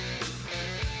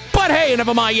 But hey, enough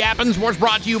of my yapping. Sports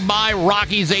brought to you by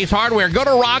Rocky's Ace Hardware. Go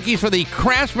to Rocky's for the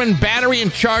Craftsman Battery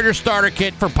and Charger Starter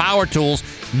Kit for power tools,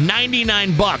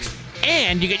 $99.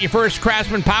 And you get your first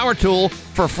Craftsman power tool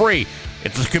for free.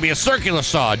 It could be a circular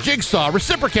saw, jigsaw,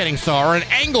 reciprocating saw, or an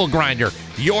angle grinder.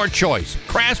 Your choice.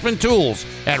 Craftsman Tools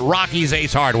at Rocky's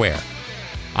Ace Hardware.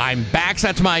 I'm Bax.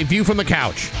 That's my view from the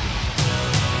couch.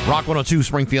 Rock 102,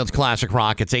 Springfield's Classic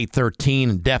Rock. It's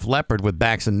 8:13. Def Leppard with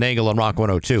Bax and Nagle on Rock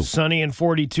 102. Sunny and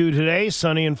 42 today,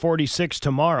 sunny and 46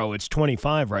 tomorrow. It's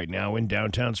 25 right now in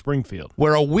downtown Springfield.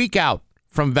 We're a week out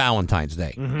from Valentine's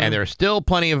Day, and there's still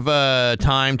plenty of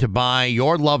time to buy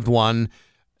your loved one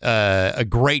a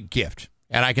great gift.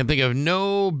 And I can think of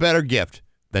no better gift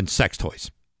than sex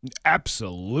toys.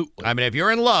 Absolutely. I mean, if you're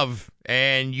in love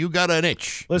and you got an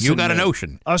itch, Listen, you got a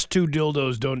notion. Us two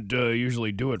dildos don't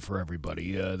usually do it for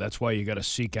everybody. That's why you got to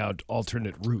seek out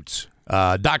alternate routes.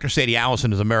 Dr. Sadie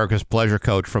Allison is America's pleasure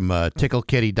coach from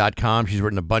TickleKitty.com. She's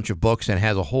written a bunch of books and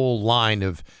has a whole line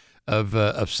of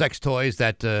sex toys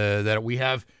that we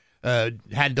have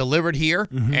had delivered here.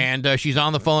 And she's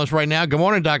on the phone with us right now. Good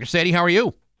morning, Dr. Sadie. How are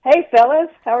you? Hey,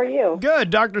 fellas. How are you? Good.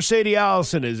 Dr. Sadie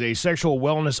Allison is a sexual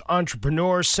wellness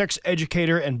entrepreneur, sex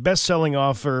educator, and best-selling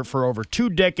author for over 2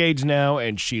 decades now,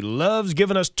 and she loves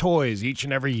giving us toys each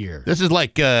and every year. This is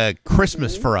like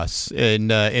Christmas for us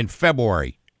in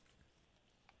February.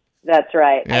 That's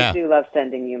right. Yeah. I do love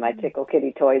sending you my Tickle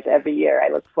Kitty toys every year. I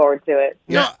look forward to it.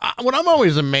 You know, what I'm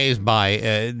always amazed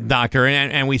by, Doctor,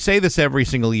 and we say this every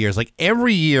single year, is like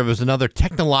every year there's another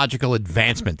technological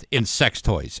advancement in sex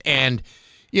toys. And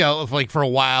you know, like for a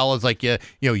while, it's like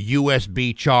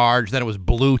USB charge. Then it was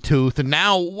Bluetooth, and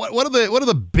now what are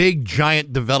the big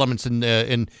giant developments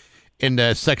in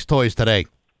sex toys today?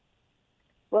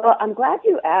 Well, I'm glad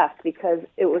you asked because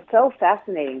it was so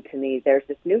fascinating to me. There's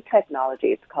this new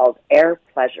technology. It's called Air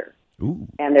Pleasure,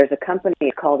 and there's a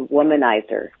company called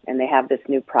Womanizer, and they have this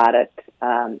new product.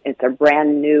 It's a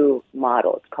brand new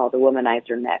model. It's called the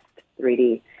Womanizer Next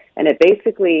 3D, and it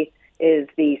basically is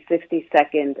the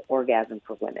 60-second orgasm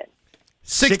for women.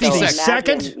 60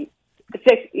 seconds?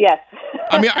 Yes.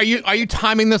 I mean, are you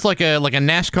timing this like a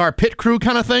NASCAR pit crew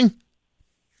kind of thing?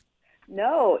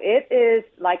 No, it is,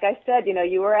 like I said,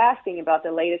 you were asking about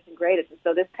the latest and greatest. And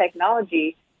so this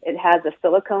technology, it has a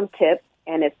silicone tip,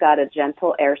 and it's got a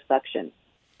gentle air suction.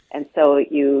 And so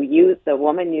the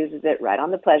woman uses it right on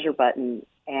the pleasure button,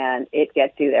 and it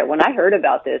gets you there. When I heard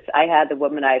about this, I had the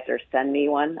womanizer send me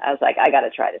one. I was like, I got to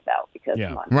try this out because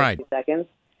come on, 60 seconds.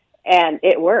 And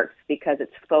it works because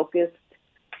it's focused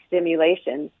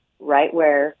stimulation right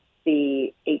where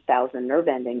the 8,000 nerve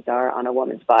endings are on a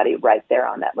woman's body right there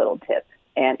on that little tip.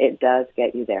 And it does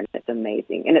get you there, and it's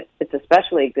amazing. And it's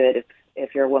especially good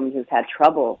if you're a woman who's had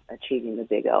trouble achieving the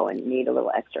big O and need a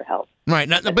little extra help. Right.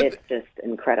 But it's just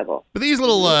incredible. But these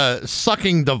little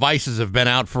sucking devices have been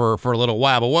out for a little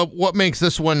while. But what makes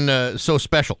this one so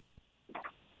special?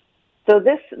 So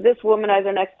this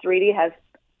Womanizer Next 3D has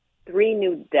 3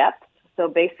 new depths. So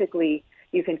basically,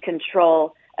 you can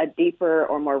control a deeper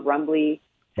or more rumbly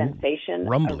sensation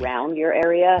around your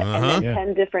area, and then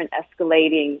 10 different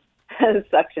escalating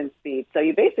suction speeds. So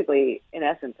you basically, in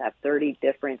essence, have 30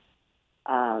 different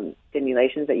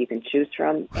stimulations that you can choose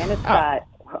from, and it's got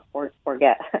or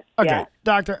get. Okay, Yeah.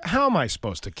 Doctor, how am I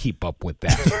supposed to keep up with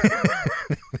that?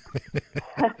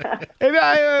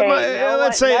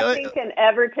 Let's say nothing can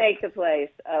ever take the place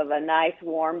of a nice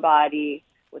warm body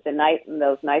with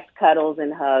those nice cuddles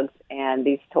and hugs, and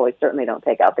these toys certainly don't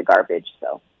take out the garbage.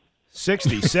 So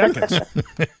 60 seconds.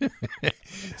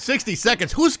 60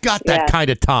 seconds. Who's got that kind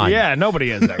of time? Yeah, nobody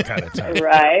has that kind of time.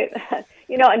 Right.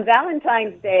 And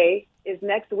Valentine's Day is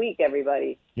next week,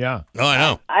 everybody. Yeah. Oh, I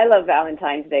know. I love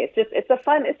Valentine's Day. It's a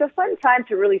fun time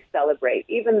to really celebrate,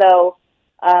 even though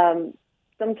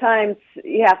sometimes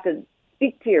you have to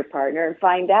speak to your partner and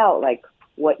find out like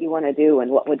what you want to do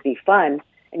and what would be fun,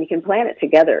 and you can plan it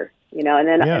together, and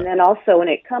then also when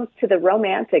it comes to the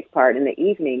romantic part in the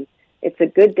evening, it's a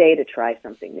good day to try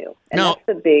something new. And that's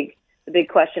the big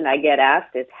question I get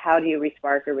asked is, how do you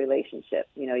respark a relationship?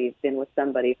 You've been with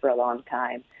somebody for a long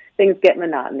time. Things get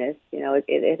monotonous.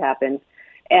 It happens.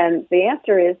 And the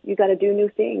answer is you got to do new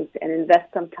things and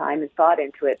invest some time and thought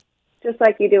into it, just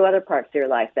like you do other parts of your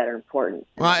life that are important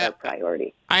and are a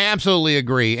priority. I absolutely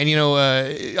agree. And,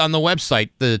 on the website,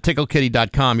 the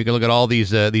ticklekitty.com, you can look at all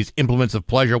these implements of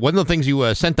pleasure. One of the things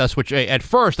you sent us, which at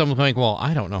first I'm like, well,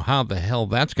 I don't know how the hell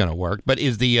that's going to work, but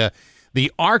is the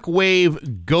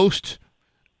ArcWave Ghost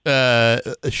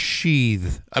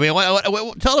sheath. I mean,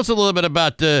 tell us a little bit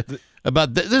about this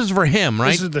is for him,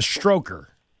 right? This is the stroker.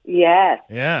 Yes.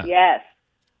 Yeah.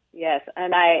 Yes,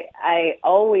 and I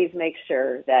always make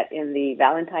sure that in the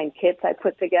Valentine kits I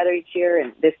put together each year,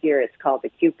 and this year it's called the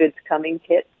Cupid's Coming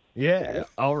Kit. Yeah,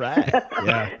 all right.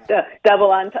 Yeah.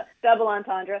 Double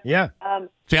entendre. Yeah.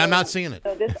 See, I'm not seeing it.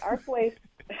 So this ArcWave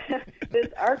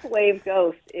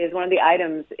Ghost is one of the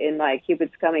items in my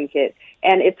Cupid's Coming kit,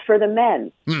 and it's for the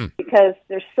men because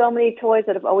there's so many toys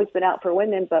that have always been out for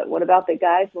women, but what about the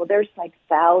guys? Well, there's like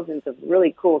thousands of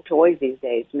really cool toys these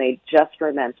days made just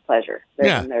for men's pleasure.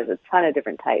 There's a ton of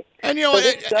different types. And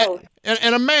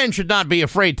and a man should not be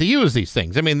afraid to use these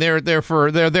things. I mean, they're there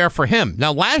for him.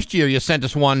 Now, last year you sent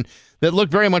us one that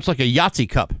looked very much like a Yahtzee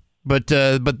cup. But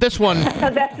this one,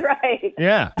 that's right.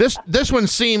 Yeah, this one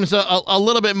seems a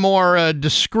little bit more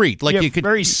discreet. Like you could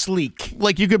very sleek.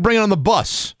 Like you could bring it on the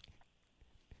bus.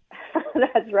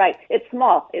 That's right. It's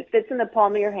small. It fits in the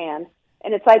palm of your hand,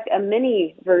 and it's like a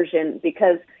mini version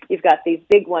because you've got these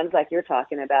big ones like you're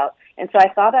talking about. And so I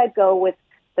thought I'd go with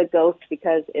the Ghost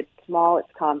because it's small,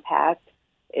 it's compact,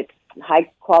 it's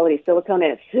high quality silicone,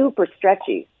 and it's super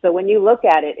stretchy. So when you look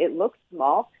at it, it looks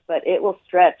small, but it will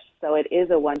stretch. So it is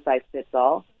a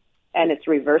one-size-fits-all, and it's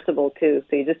reversible, too.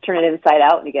 So you just turn it inside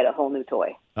out, and you get a whole new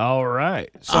toy. All right.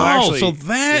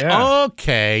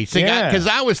 Okay. See, because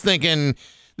I was thinking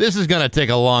this is going to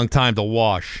take a long time to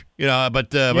wash,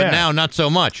 but now not so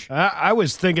much. I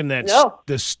was thinking that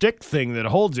the stick thing that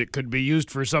holds it could be used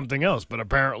for something else, but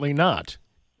apparently not.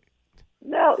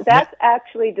 No, that's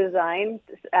actually designed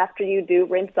after you do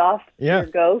rinse off your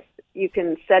Ghost. You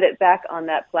can set it back on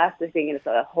that plastic thing, and it's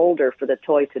a holder for the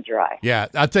toy to dry. Yeah,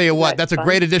 I'll tell you what, that's a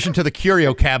great addition to the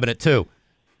curio cabinet, too.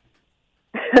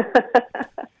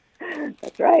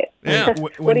 That's right. Yeah.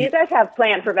 What do you guys have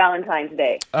planned for Valentine's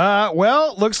Day?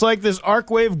 Well, looks like this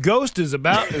ArcWave Ghost is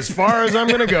about as far as I'm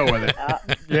going to go with it.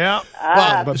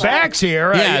 But Bax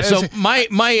here. Yeah, so my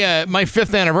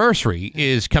 5th anniversary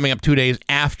is coming up 2 days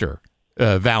after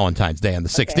Valentine's Day on the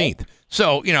 16th. Okay.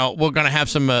 So, we're going to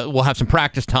have we'll have some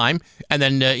practice time, and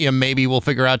then, maybe we'll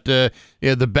figure out the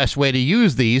best way to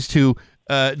use these to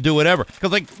do whatever. Because,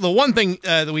 like, the one thing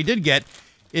that we did get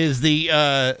is the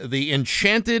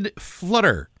Enchanted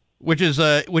Flutter, which is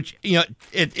it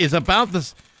is about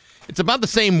this. It's about the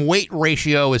same weight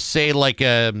ratio as, say, like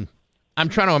I'm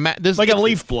trying to imagine this, like a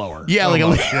leaf blower. Yeah, like a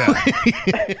leaf.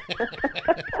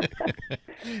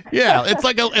 Yeah, it's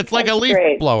like a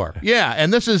leaf blower. Yeah,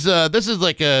 and this is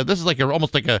like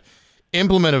almost like a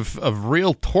implement of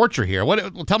real torture here.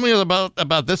 Tell me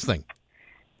about this thing.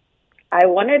 I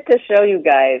wanted to show you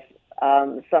guys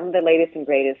some of the latest and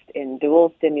greatest in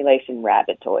dual stimulation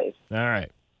rabbit toys. All right.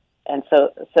 And so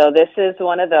this is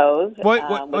one of those.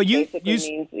 What you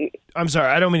means I'm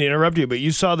sorry, I don't mean to interrupt you, but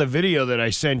you saw the video that I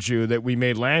sent you that we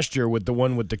made last year with the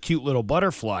one with the cute little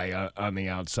butterfly on the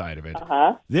outside of it.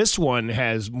 Uh-huh. This one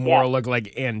has more look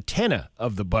like antenna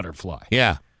of the butterfly.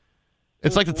 Yeah.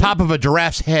 It's like the top of a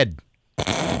giraffe's head.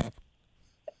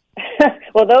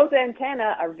 Well, those antennae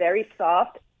are very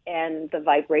soft, and the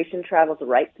vibration travels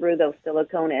right through those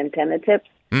silicone antenna tips.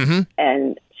 Mm-hmm.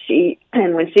 And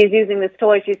when she's using this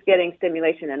toy, she's getting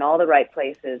stimulation in all the right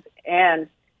places. And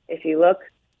if you look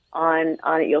on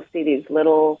it, you'll see these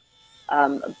little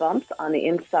bumps on the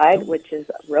inside, which is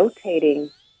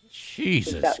rotating.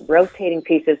 Jesus. She's got rotating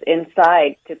pieces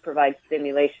inside to provide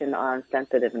stimulation on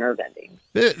sensitive nerve endings.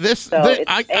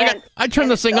 I turn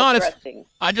this thing on.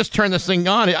 I just turn this thing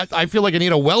on. I feel like I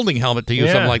need a welding helmet to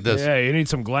use something like this. Yeah, you need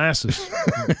some glasses.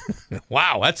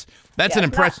 Wow, that's an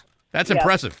impressive. That's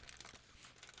impressive.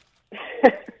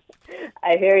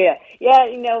 I hear you.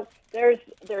 Yeah,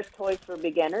 there's toys for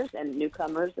beginners and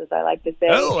newcomers, as I like to say.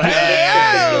 Oh,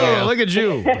 hey, look at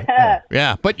you.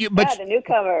 Yeah, the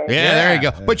newcomer. Yeah, there you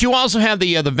go. But you also have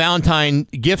the Valentine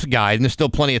gift guide, and there's still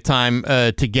plenty of time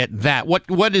to get that.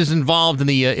 What is involved in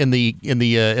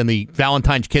the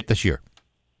Valentine's kit this year?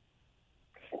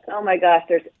 Oh my gosh,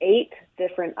 there's 8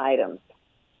 different items.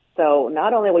 So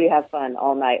not only will you have fun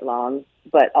all night long,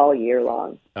 but all year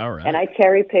long. All right. And I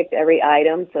cherry-picked every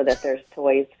item so that there's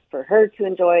toys for her to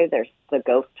enjoy. There's the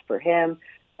ghost for him.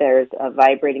 There's a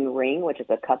vibrating ring, which is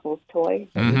a couple's toy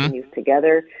that we can use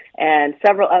together, and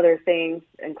several other things,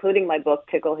 including my book,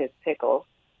 Tickle His Pickle.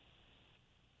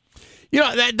 You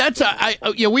know,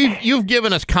 you've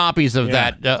given us copies of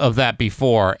that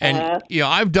before, and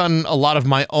I've done a lot of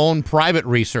my own private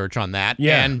research on that,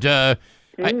 and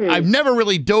I've never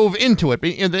really dove into it. But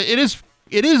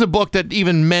it is a book that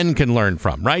even men can learn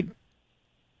from, right?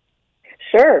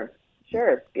 Sure,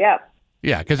 yeah.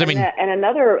 Yeah, because and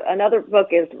another book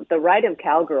is the Ride 'em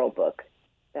Cowgirl book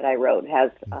that I wrote. It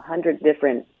has 100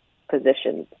 different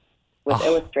positions with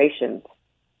illustrations.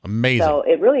 Amazing. So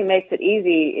it really makes it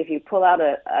easy if you pull out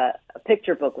a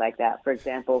picture book like that, for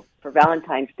example, for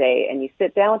Valentine's Day, and you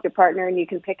sit down with your partner and you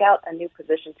can pick out a new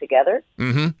position together.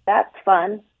 Mm-hmm. That's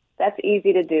fun. That's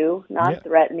easy to do,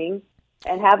 non-threatening,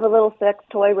 and have a little sex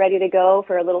toy ready to go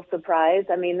for a little surprise.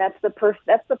 I mean, that's the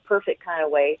perfect kind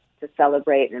of way to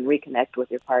celebrate and reconnect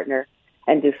with your partner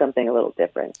and do something a little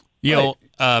different. You know,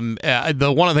 one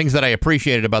of the things that I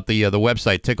appreciated about the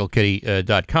website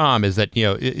ticklekitty.com is that,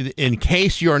 in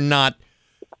case you're not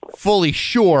fully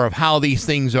sure of how these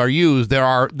things are used, there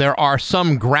are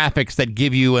some graphics that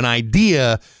give you an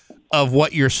idea of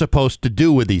what you're supposed to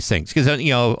do with these things. Because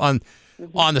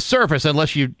on the surface,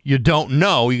 unless you don't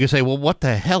know, you can say, well, what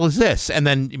the hell is this? And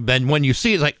then when you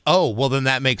see it, it's like, oh, well, then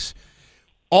that makes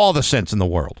all the sense in the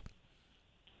world.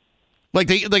 That's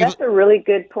a really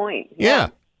good point. Yeah.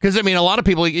 Because a lot of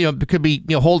people, could be,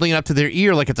 holding it up to their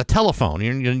ear like it's a telephone.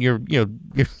 You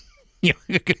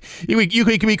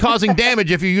could be causing damage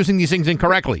if you're using these things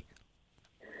incorrectly.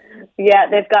 Yeah,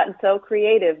 they've gotten so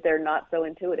creative, they're not so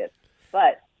intuitive.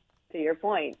 But to your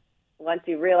point, once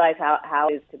you realize how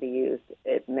it is to be used,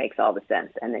 it makes all the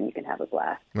sense, and then you can have a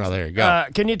blast. Well, there you go.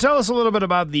 Can you tell us a little bit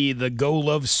about the Go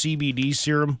Love CBD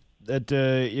serum that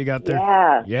you got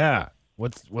there? Yeah.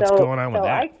 What's going on with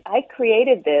that? I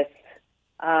created this.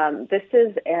 This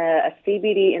is a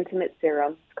CBD intimate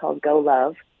serum. It's called Go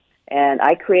Love. And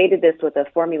I created this with a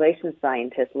formulation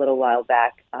scientist a little while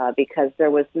back because there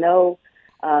was no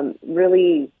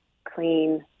really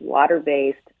clean,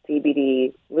 water-based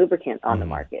CBD lubricant on the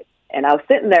market. And I was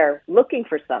sitting there looking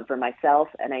for some for myself,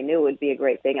 and I knew it would be a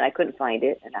great thing, and I couldn't find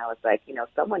it. And I was like,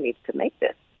 someone needs to make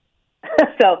this.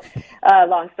 So,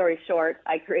 long story short,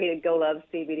 I created Go Love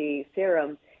CBD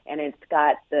serum, and it's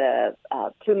got the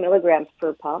 2 milligrams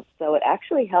per pump. So it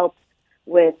actually helps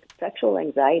with sexual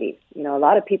anxiety. A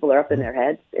lot of people are up in their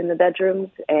heads in the bedrooms,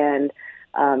 and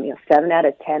 7 out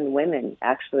of 10 women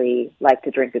actually like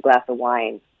to drink a glass of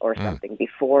wine or something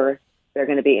before they're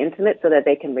going to be intimate so that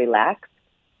they can relax.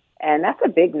 And that's a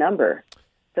big number.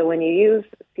 So when you use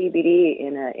CBD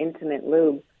in an intimate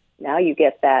lube, now you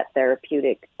get that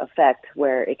therapeutic effect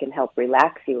where it can help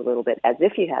relax you a little bit as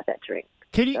if you had that drink.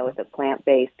 So it's a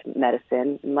plant-based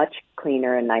medicine, much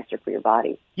cleaner and nicer for your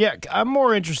body. Yeah, I'm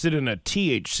more interested in a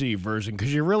THC version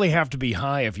because you really have to be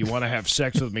high if you want to have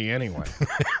sex with me anyway.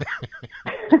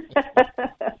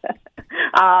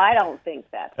 I don't think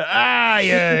that.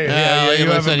 Yeah. You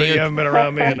haven't been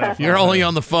around me enough. You're only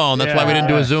on the phone. That's why we didn't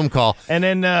do a Zoom call. And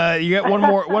then you got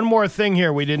one more thing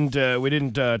here we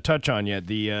didn't touch on yet.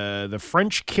 The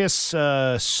French Kiss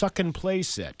suck and play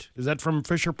set. Is that from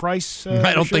Fisher Price?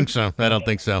 I don't think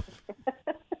so.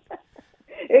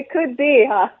 could be,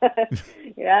 huh?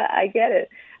 Yeah, I get it.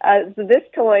 So this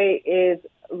toy is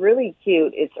really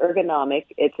cute. It's ergonomic.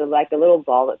 It's like a little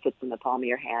ball that fits in the palm of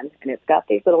your hand, and it's got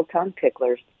these little tongue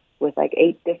ticklers with like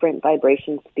 8 different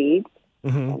vibration speeds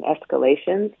and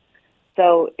escalations.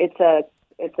 So it's a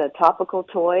topical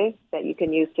toy that you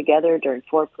can use together during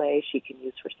foreplay. She can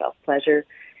use for self-pleasure,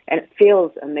 and it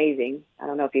feels amazing. I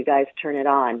don't know if you guys turn it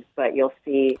on, but you'll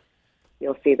see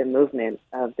the movement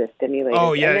of the stimulator.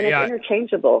 Oh, yeah, and then yeah. it's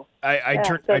interchangeable.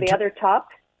 The other top,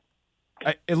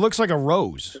 it looks like a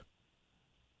rose.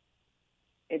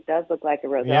 it does look like a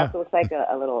rose. Yeah. It also looks like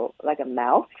a little, like a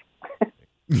mouth.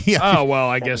 Yeah. Oh, well,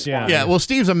 I guess, yeah. Yeah, well,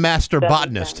 Steve's a master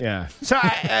botanist. Yeah. So,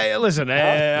 listen,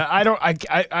 I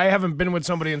haven't been with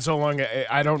somebody in so long,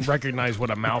 I don't recognize what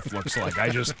a mouth looks like. I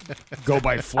just go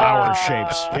by flower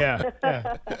shapes. Yeah.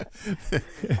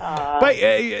 But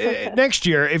next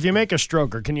year, if you make a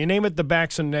stroker, can you name it the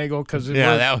Bax and Nagle? Because I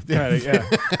don't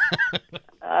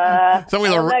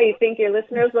know. You think your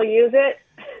listeners will use it?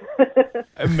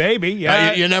 Maybe,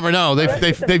 yeah. You never know.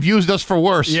 They've used us for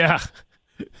worse. Yeah.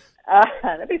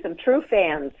 There'll be some true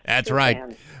fans. That's true right.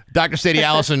 fans. Dr. Sadie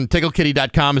Allison,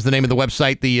 TickleKitty.com is the name of the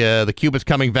website. The Cupid's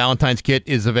Coming Valentine's Kit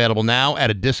is available now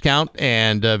at a discount,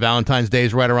 and Valentine's Day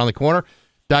is right around the corner.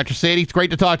 Dr. Sadie, it's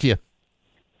great to talk to you.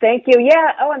 Thank you.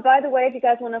 Yeah. Oh, and by the way, if you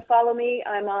guys want to follow me,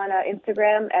 I'm on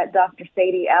Instagram at Dr.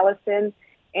 Sadie Allison,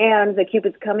 and the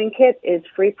Cupid's Coming Kit is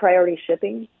free priority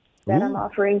shipping that I'm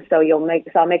offering. So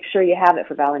I'll make sure you have it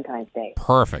for Valentine's Day.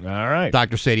 Perfect. All right.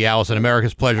 Dr. Sadie Allison,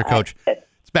 America's Pleasure Coach.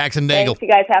 It's Bax and Nagle. Thanks, you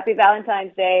guys. Happy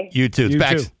Valentine's Day. You too. It's You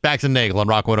Bax, too. Bax and Nagle on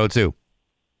Rock 102.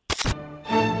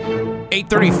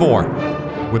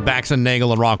 8:34 with Bax and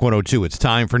Nagle on Rock 102. It's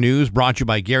time for news brought to you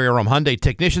by Gary Rome Hyundai.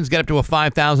 Technicians get up to a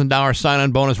 $5,000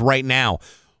 sign-on bonus right now.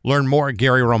 Learn more at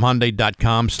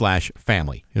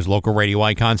GaryRomeHyundai.com/family. His local radio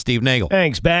icon, Steve Nagle.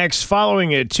 Thanks, Bax.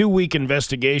 Following a 2-week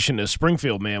investigation, a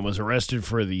Springfield man was arrested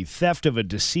for the theft of a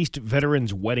deceased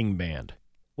veteran's wedding band.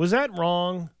 Was that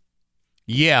wrong?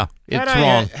 Yeah, it's Had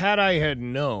wrong. Had I had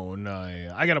known,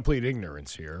 I got to plead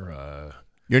ignorance here.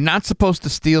 You're not supposed to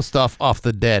steal stuff off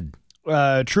the dead.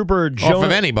 Trooper Off of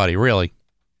Jonah, anybody, really.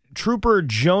 Trooper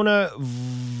Jonah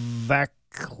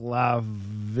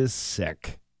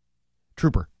Vaklavisek.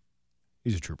 Trooper.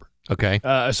 He's a trooper. Okay.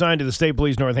 Assigned to the State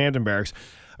Police Northampton Barracks,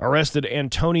 arrested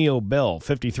Antonio Bell,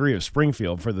 53, of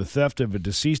Springfield, for the theft of a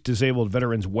deceased disabled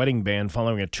veteran's wedding band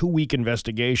following a 2-week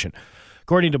investigation.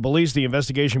 According to police, the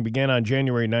investigation began on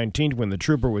January 19th when the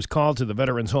trooper was called to the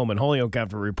veteran's home in Holyoke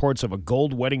after reports of a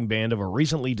gold wedding band of a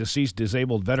recently deceased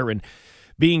disabled veteran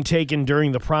being taken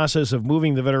during the process of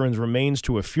moving the veteran's remains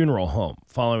to a funeral home.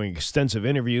 Following extensive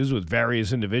interviews with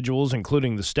various individuals,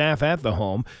 including the staff at the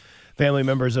home, family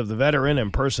members of the veteran,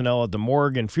 and personnel at the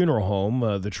morgue and funeral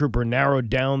home, the trooper narrowed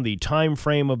down the time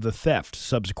frame of the theft.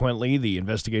 Subsequently, the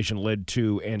investigation led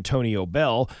to Antonio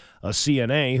Bell, a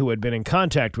CNA who had been in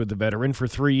contact with the veteran for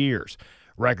 3 years.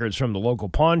 Records from the local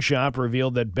pawn shop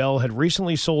revealed that Bell had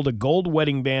recently sold a gold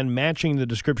wedding band matching the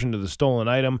description of the stolen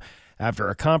item. After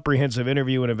a comprehensive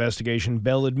interview and investigation,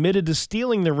 Bell admitted to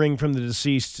stealing the ring from the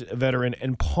deceased veteran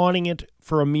and pawning it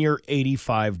for a mere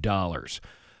 $85.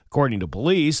 According to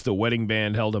police, the wedding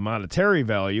band held a monetary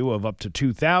value of up to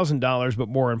 $2,000, but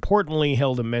more importantly,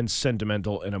 held immense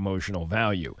sentimental and emotional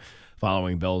value.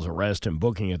 Following Bell's arrest and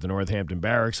booking at the Northampton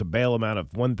Barracks, a bail amount of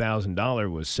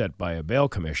 $1,000 was set by a bail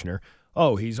commissioner.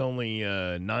 Oh, he's only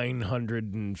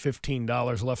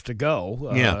 $915 left to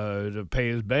go to pay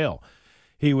his bail.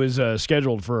 He was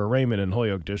scheduled for arraignment in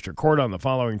Holyoke District Court on the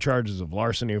following charges of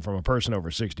larceny from a person over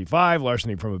 65,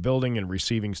 larceny from a building, and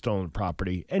receiving stolen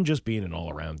property, and just being an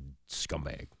all-around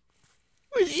scumbag.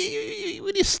 What are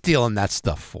you stealing that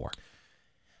stuff for?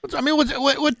 I mean,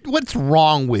 what's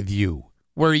wrong with you?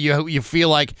 Where you feel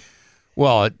like,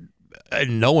 well,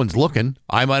 no one's looking.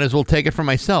 I might as well take it for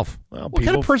myself. Well, what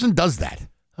kind of person does that?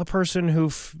 A person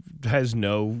who has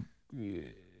no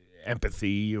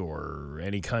empathy or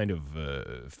any kind of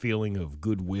feeling of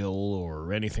goodwill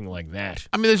or anything like that.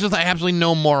 I mean, there's just absolutely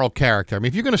no moral character. I mean,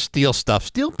 if you're going to steal stuff,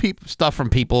 stuff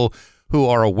from people who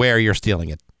are aware you're stealing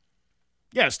it.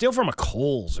 Yeah, steal from a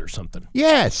Kohl's or something.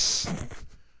 Yes.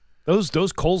 Those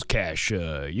Kohl's cash,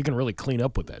 you can really clean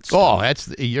up with that stuff. Oh,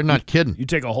 you're not kidding. You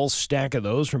take a whole stack of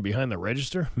those from behind the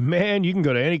register, man, you can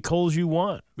go to any Kohl's you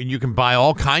want. I mean, you can buy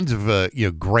all kinds of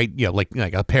great,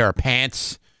 like a pair of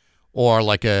pants, or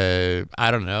like some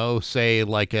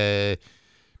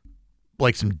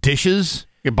dishes.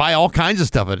 You buy all kinds of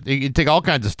stuff. You take all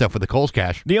kinds of stuff with the Kohl's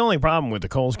cash. The only problem with the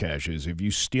Kohl's cash is if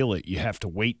you steal it, you have to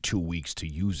wait 2 weeks to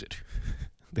use it.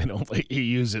 They don't let you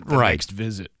use it the next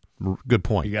visit. Good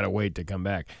point. You got to wait to come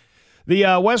back.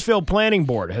 The Westfield Planning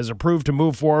Board has approved to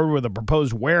move forward with a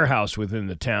proposed warehouse within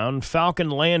the town. Falcon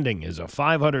Landing is a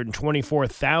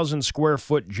 524,000 square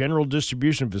foot general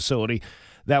distribution facility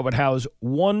that would house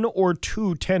 1 or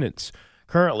 2 tenants.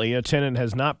 Currently, a tenant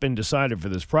has not been decided for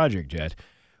this project yet.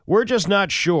 We're just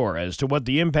not sure as to what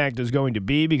the impact is going to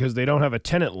be because they don't have a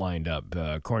tenant lined up,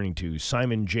 according to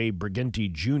Simon J.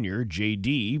 Briganti Jr.,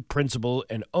 JD, principal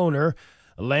and owner,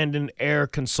 Landon Air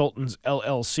Consultants,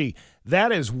 LLC.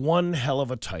 That is one hell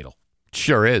of a title.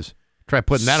 Sure is. Try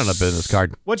putting that on a business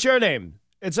card. What's your name?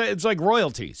 It's like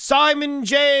royalty. Simon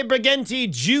J. Briganti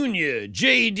Jr.,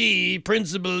 JD,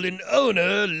 principal and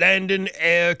owner, Landon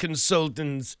Air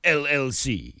Consultants,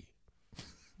 LLC.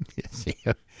 Yes,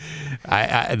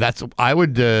 I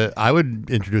would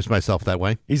introduce myself that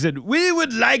way. He said, "We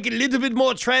would like a little bit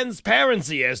more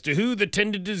transparency as to who the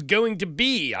tenant is going to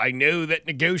be. I know that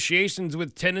negotiations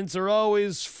with tenants are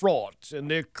always fraught, and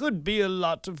there could be a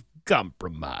lot of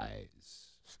compromise."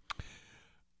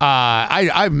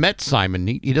 I've met Simon.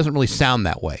 He doesn't really sound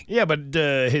that way. Yeah, but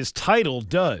his title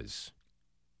does.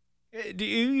 Do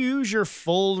you use your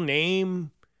full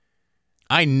name?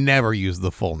 I never use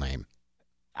the full name.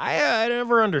 I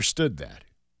never understood that.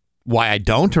 Why I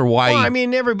don't, or why? Well, I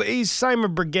mean, he's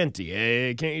Simon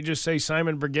Briganti. Can't you just say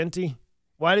Simon Briganti?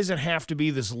 Why does it have to be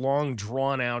this long,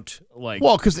 drawn-out, like...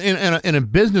 Well, because in a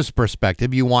business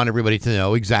perspective, you want everybody to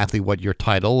know exactly what your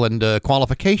title and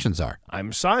qualifications are.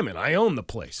 I'm Simon. I own the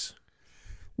place.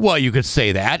 Well, you could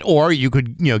say that, or you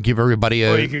could, give everybody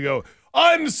a... Or you could go,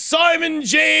 I'm Simon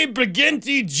J.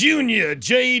 Briganti Jr.,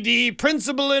 JD,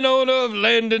 principal and owner of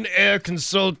Landon Air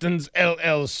Consultants,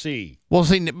 LLC. Well,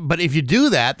 see, but if you do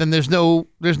that, then there's no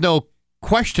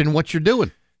question what you're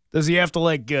doing. Does he have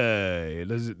to,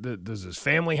 does his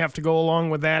family have to go along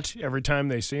with that every time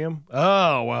they see him?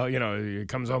 Oh, well, he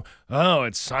comes home. Oh,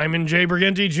 it's Simon J.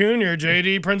 Briganti Jr.,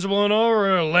 JD, principal and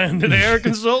owner of Landon Air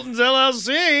Consultants,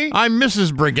 LLC. I'm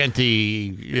Mrs.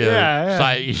 Briganti.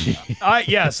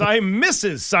 Yes, I'm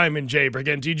Mrs. Simon J.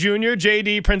 Briganti Jr.,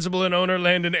 JD, principal and owner,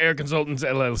 Landon Air Consultants,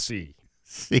 LLC.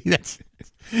 See,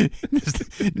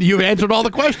 you've answered all the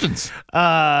questions.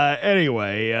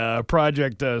 Anyway,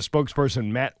 project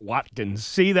spokesperson Matt Watkins.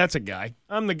 See, that's a guy.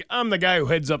 I'm the guy who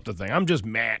heads up the thing. I'm just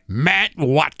Matt. Matt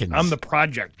Watkins. I'm the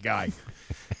project guy.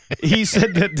 He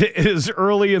said that it is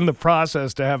early in the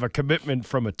process to have a commitment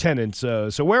from a tenant. So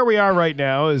where we are right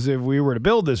now is if we were to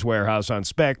build this warehouse on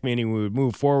spec, meaning we would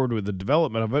move forward with the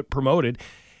development of it, promote it.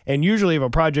 And usually if a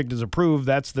project is approved,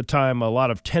 that's the time a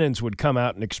lot of tenants would come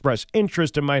out and express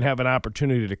interest and might have an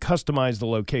opportunity to customize the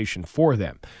location for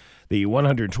them. The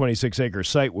 126-acre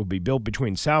site will be built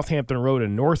between Southampton Road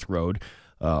and North Road,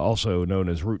 also known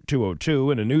as Route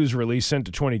 202. In a news release sent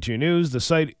to 22 News, the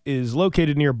site is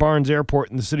located near Barnes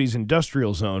Airport in the city's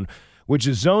industrial zone, which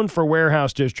is zoned for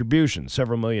warehouse distribution.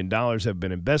 Several $1 million have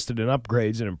been invested in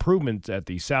upgrades and improvements at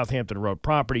the Southampton Road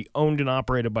property, owned and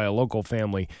operated by a local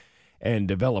family and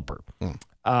developer.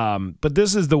 But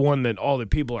this is the one that all the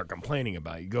people are complaining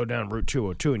about. You go down Route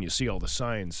 202 and you see all the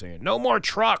signs saying, no more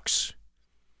trucks.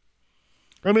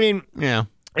 I mean, yeah,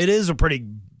 it is a pretty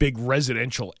big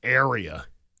residential area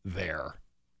there,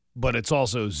 but it's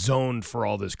also zoned for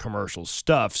all this commercial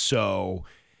stuff, so...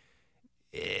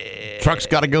 trucks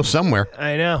got to go somewhere.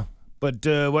 I know. But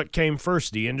what came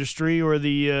first, the industry or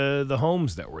the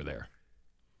homes that were there?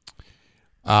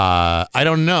 I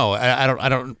don't know. I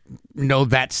don't know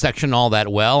that section all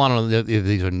that well. I don't know if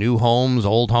these are new homes,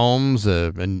 old homes,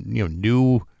 and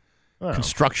new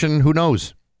construction. Who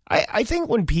knows? I think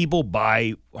when people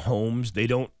buy homes, they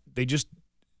just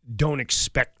don't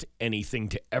expect anything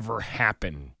to ever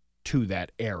happen to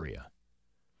that area.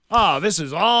 Oh, this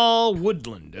is all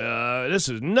woodland.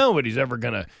 Nobody's ever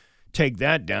gonna take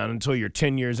that down until you're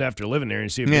 10 years after living there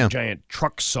and see a big giant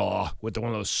truck saw with one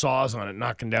of those saws on it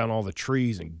knocking down all the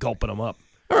trees and gulping them up.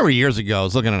 I remember years ago I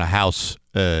was looking at a house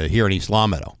here in East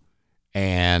Longmeadow,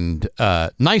 and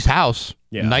nice house,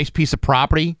 nice piece of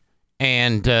property,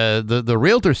 and the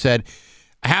realtor said,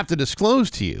 I have to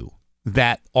disclose to you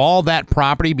that all that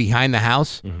property behind the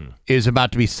house is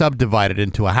about to be subdivided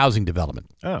into a housing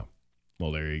development. Oh,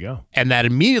 well, there you go. And that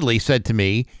immediately said to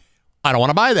me, I don't want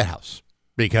to buy that house,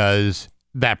 because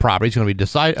that property is going to be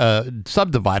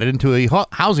subdivided into a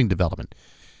housing development.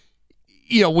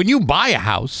 When you buy a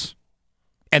house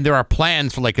and there are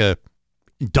plans for like a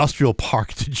industrial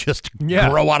park to just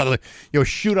grow out of the,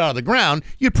 shoot out of the ground,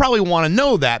 you'd probably want to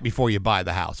know that before you buy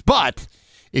the house. But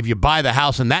if you buy the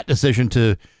house and that decision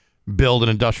to build an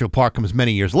industrial park comes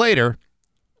many years later,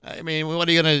 I mean, what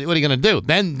are you gonna do?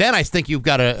 Then I think you've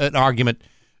got an argument,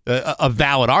 a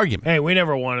valid argument. Hey, we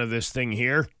never wanted this thing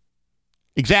here.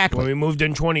 Exactly. When we moved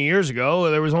in 20 years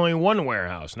ago, there was only one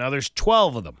warehouse. Now there's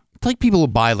 12 of them. It's like people who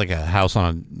buy like a house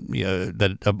on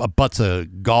that abuts a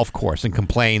golf course and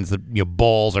complains that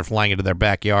balls are flying into their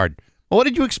backyard. Well, what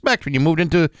did you expect when you moved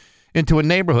into a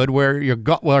neighborhood where your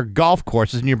golf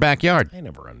course is in your backyard? I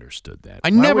never understood that.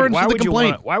 I never understood the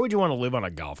complaint. Why would you want to live on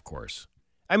a golf course?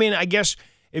 I mean, I guess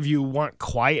if you want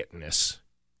quietness,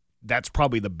 that's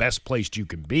probably the best place you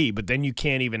can be. But then you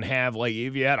can't even have, like,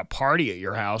 if you had a party at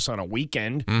your house on a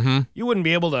weekend, you wouldn't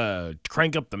be able to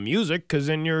crank up the music because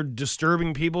then you're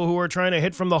disturbing people who are trying to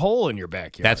hit from the hole in your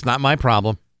backyard. That's not my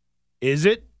problem. Is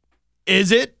it?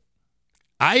 Is it?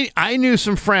 I knew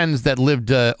some friends that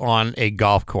lived on a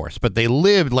golf course, but they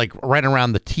lived like right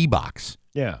around the tee box.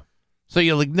 Yeah. So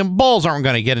like the balls aren't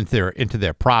going to get into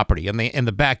their property, and in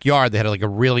the backyard they had like a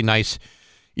really nice,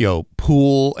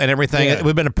 pool and everything. Yeah. It would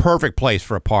have been a perfect place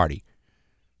for a party,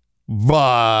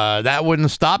 but that wouldn't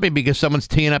stop me because someone's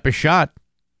teeing up a shot.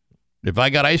 If I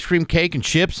got ice cream, cake, and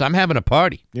chips, I'm having a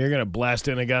party. You're gonna blast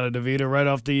in a Gata DeVita right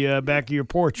off the back of your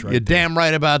porch, right? You're damn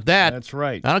right about that. That's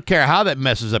right. I don't care how that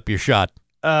messes up your shot.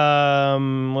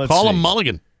 Let's Call see. him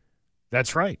Mulligan.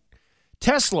 That's right.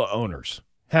 Tesla owners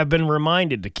have been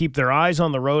reminded to keep their eyes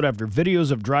on the road after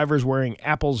videos of drivers wearing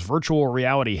Apple's virtual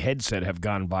reality headset have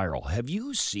gone viral. Have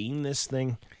you seen this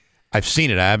thing? I've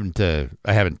seen it. I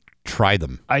haven't tried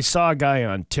them. I saw a guy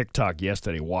on TikTok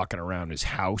yesterday walking around his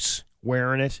house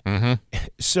wearing it.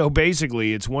 So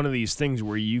basically, it's one of these things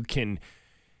where you can,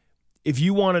 if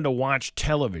you wanted to watch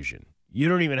television, you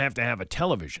don't even have to have a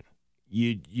television.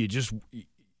 You just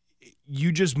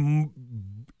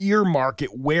earmark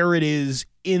it where it is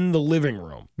in the living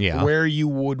room, where you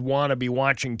would want to be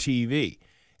watching TV.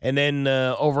 And then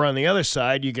over on the other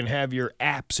side, you can have your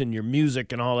apps and your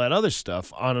music and all that other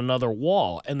stuff on another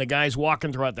wall. And the guy's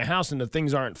walking throughout the house, and the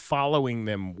things aren't following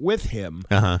them with him.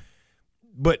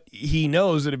 But he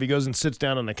knows that if he goes and sits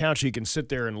down on the couch, he can sit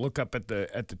there and look up at the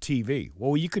TV.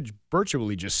 Well, you could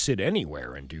virtually just sit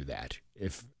anywhere and do that.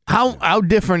 How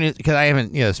different is, because I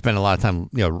haven't spent a lot of time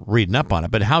reading up on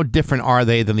it, but how different are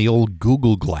they than the old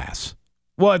Google Glass?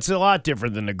 Well, it's a lot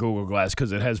different than the Google Glass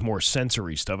because it has more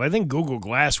sensory stuff. I think Google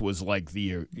Glass was like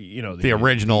the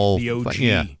original, the OG,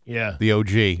 the OG,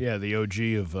 the OG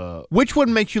of. Which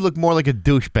one makes you look more like a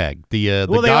douchebag? The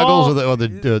goggles or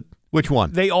the which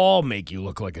one? They all make you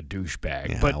look like a douchebag.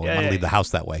 Yeah, but I want to leave the house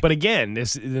that way. But again,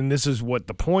 this is what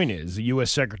the point is. The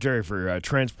U.S. Secretary for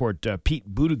Transport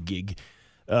Pete Buttigieg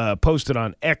posted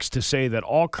on X to say that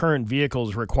all current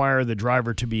vehicles require the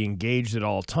driver to be engaged at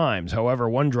all times. However,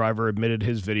 one driver admitted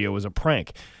his video was a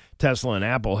prank. Tesla and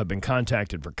Apple have been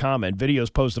contacted for comment.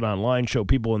 Videos posted online show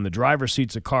people in the driver's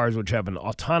seats of cars which have an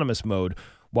autonomous mode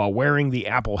while wearing the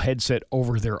Apple headset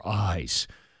over their eyes.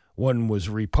 One was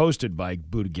reposted by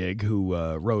Buttigieg, who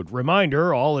wrote,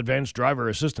 "Reminder, all advanced driver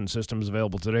assistance systems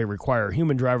available today require a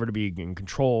human driver to be in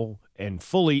control and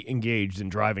fully engaged in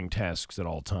driving tasks at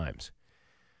all times."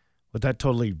 But that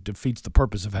totally defeats the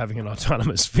purpose of having an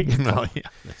autonomous vehicle. Well, yeah,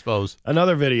 I suppose.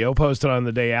 Another video posted on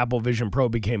the day Apple Vision Pro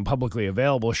became publicly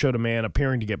available showed a man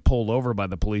appearing to get pulled over by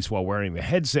the police while wearing the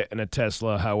headset in a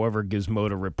Tesla. However,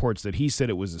 Gizmodo reports that he said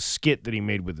it was a skit that he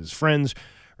made with his friends,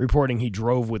 reporting he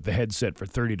drove with the headset for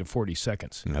 30 to 40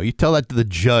 seconds. No, you tell that to the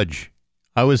judge.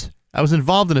 I was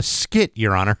involved in a skit,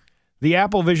 Your Honor. The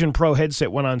Apple Vision Pro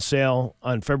headset went on sale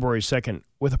on February 2nd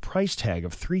with a price tag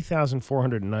of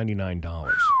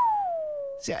 $3,499.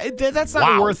 See, that's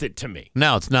not worth it to me.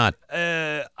 No, it's not.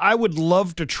 I would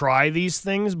love to try these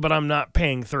things, but I'm not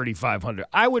paying $3,500.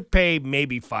 I would pay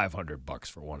maybe $500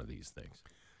 for one of these things.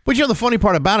 But the funny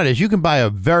part about it is you can buy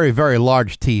a very, very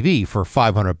large TV for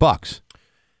 $500.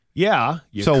 Yeah,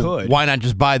 you so could. Why not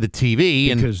just buy the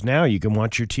TV? Because now you can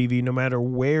watch your TV no matter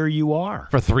where you are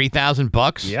for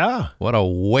 $3,000. Yeah, what a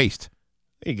waste.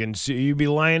 You can see you be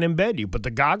lying in bed. You put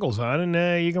the goggles on,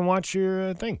 and you can watch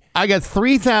your thing. I got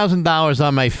 $3,000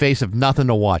 on my face of nothing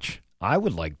to watch. I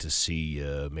would like to see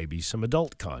maybe some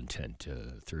adult content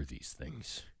through these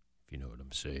things, if you know what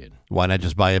I'm saying. Why not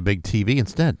just buy a big TV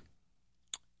instead?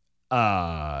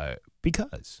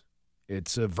 Because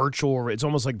it's a virtual. It's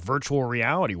almost like virtual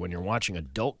reality when you're watching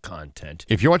adult content.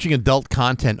 If you're watching adult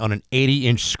content on an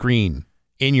 80-inch screen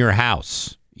in your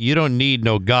house, you don't need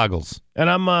no goggles. And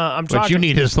I'm talking. What you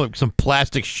need is like some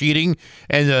plastic sheeting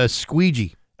and a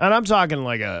squeegee. And I'm talking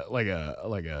like a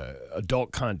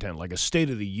adult content, like a State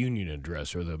of the Union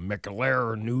address or the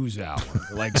McLaren News Hour,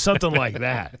 like something like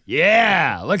that.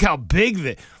 Yeah, look how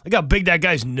big that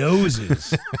guy's nose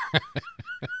is.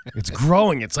 It's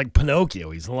growing. It's like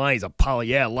Pinocchio. He's lying. He's a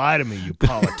Yeah, lie to me, you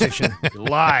politician.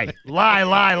 Lie.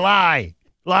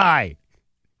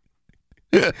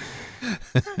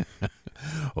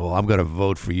 Oh, I'm going to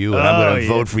vote for you, and I'm going to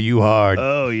vote for you hard.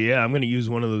 Oh, yeah. I'm going to use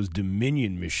one of those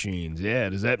Dominion machines. Yeah.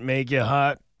 Does that make you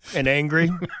hot and angry?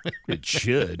 It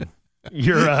should.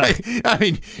 You're I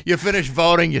mean, you finish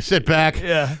voting, you sit back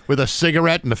with a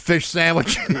cigarette and a fish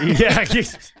sandwich. Yeah.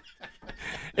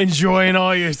 Enjoying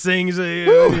all your things.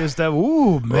 Your stuff.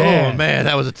 Ooh, man. Oh, man,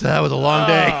 that was a long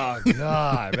day. Oh,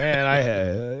 God,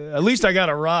 man. At least I got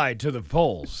a ride to the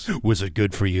polls. Was it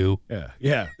good for you?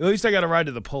 Yeah. At least I got a ride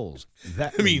to the polls.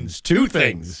 That means two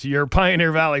things. Your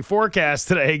Pioneer Valley forecast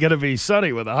today going to be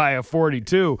sunny with a high of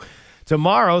 42.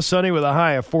 Tomorrow, sunny with a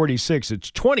high of 46.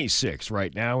 It's 26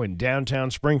 right now in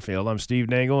downtown Springfield. I'm Steve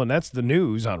Nagle, and that's the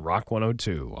news on Rock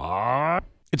 102.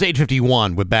 It's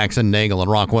 8:51 with Bax and Nagle on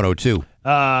Rock 102.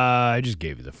 I just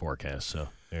gave you the forecast, so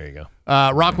there you go.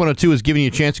 Rock 102 is giving you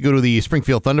a chance to go to the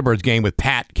Springfield Thunderbirds game with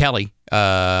Pat Kelly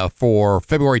for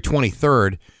February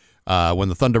 23rd when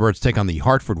the Thunderbirds take on the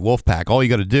Hartford Wolfpack. All you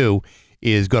got to do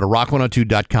is go to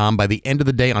rock102.com by the end of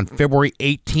the day on February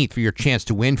 18th for your chance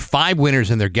to win. 5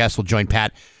 winners and their guests will join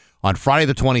Pat on Friday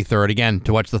the 23rd, again,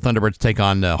 to watch the Thunderbirds take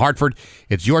on Hartford.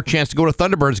 It's your chance to go to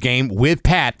Thunderbirds game with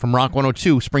Pat from Rock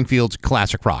 102, Springfield's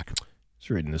Classic Rock. I was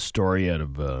reading this story out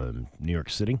of New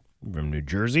York City from New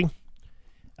Jersey.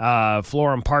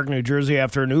 Florham Park, New Jersey.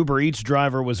 After an Uber Eats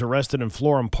driver was arrested in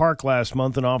Florham Park last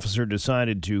month, an officer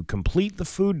decided to complete the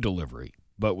food delivery,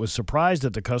 but was surprised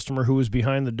at the customer who was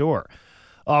behind the door.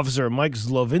 Officer Mike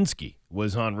Zlovinsky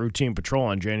was on routine patrol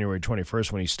on January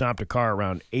 21st when he stopped a car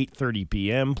around 8:30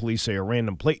 p.m. Police say a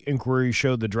random plate inquiry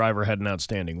showed the driver had an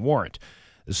outstanding warrant.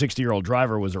 The 60-year-old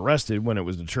driver was arrested when it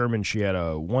was determined she had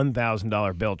a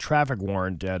 $1,000 bail traffic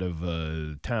warrant out of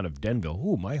the town of Denville.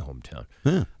 Ooh, my hometown.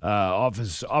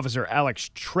 Officer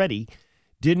Alex Treddy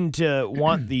didn't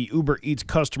want the Uber Eats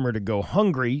customer to go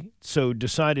hungry, so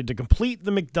decided to complete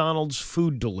the McDonald's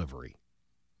food delivery.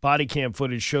 Body cam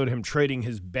footage showed him trading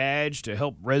his badge to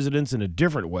help residents in a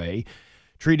different way.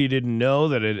 Treaty didn't know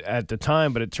that at the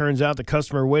time, but it turns out the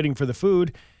customer waiting for the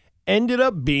food ended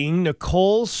up being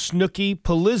Nicole Snooky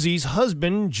Palizzi's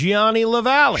husband, Gianni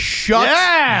LaValle.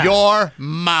 Shut your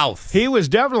mouth. He was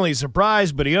definitely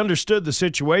surprised, but he understood the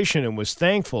situation and was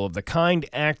thankful of the kind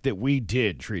act that we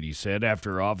did, Treaty said.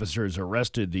 After officers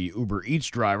arrested the Uber Eats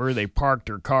driver, they parked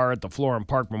her car at the Florham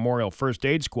Park Memorial First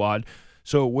Aid Squad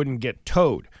so it wouldn't get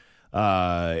towed.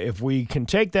 If we can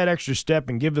take that extra step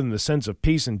and give them the sense of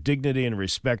peace and dignity and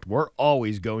respect, we're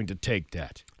always going to take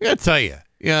that. I gotta tell you,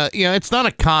 it's not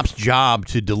a cop's job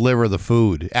to deliver the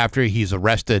food after he's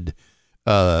arrested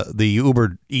the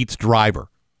Uber Eats driver.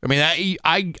 I mean,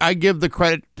 I give the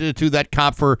credit to that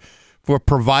cop for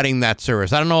providing that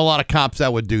service. I don't know a lot of cops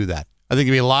that would do that. I think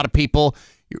there'd be a lot of people.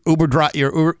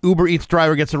 Your Uber Eats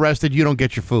driver gets arrested, you don't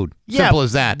get your food. Simple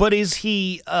as that. But is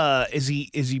he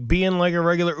being like a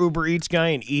regular Uber Eats guy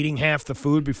and eating half the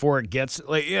food before it gets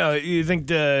you think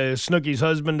the Snooky's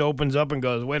husband opens up and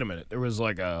goes, wait a minute, there was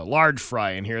like a large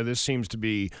fry in here. This seems to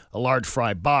be a large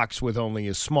fry box with only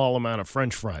a small amount of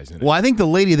French fries in it. Well, I think the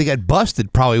lady that got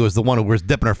busted probably was the one who was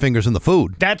dipping her fingers in the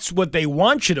food. That's what they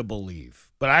want you to believe.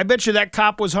 But I bet you that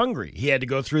cop was hungry. He had to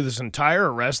go through this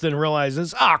entire arrest and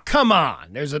realizes, come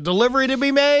on, there's a delivery to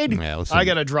be made. Yeah, listen, I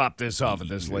got to drop this off at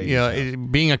this lady.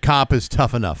 Being a cop is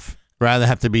tough enough. Rather than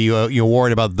have to be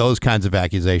worried about those kinds of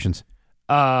accusations.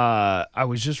 I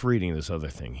was just reading this other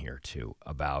thing here, too,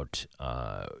 about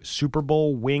Super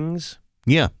Bowl wings.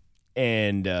 Yeah.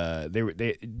 And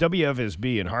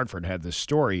WFSB in Hartford had this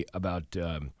story about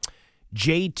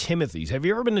J. Timothy's. Have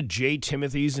you ever been to J.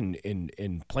 Timothy's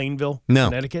in Plainville,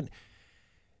 Connecticut?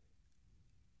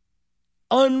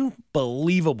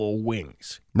 Unbelievable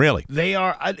wings. Really? They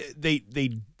are. I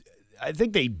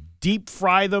think they deep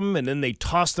fry them and then they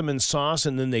toss them in sauce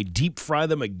and then they deep fry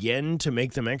them again to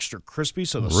make them extra crispy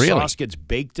so the sauce gets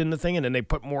baked in the thing and then they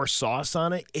put more sauce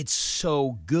on it. It's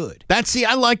so good.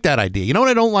 I like that idea. You know what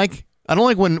I don't like? I don't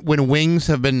like when wings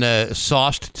have been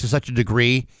sauced to such a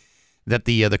degree that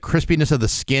the crispiness of the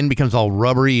skin becomes all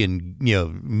rubbery and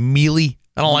mealy.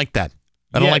 I don't like that.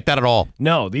 I don't like that at all.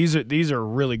 No, these are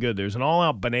really good. There's an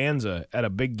all-out bonanza at a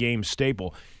big game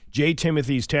staple. J.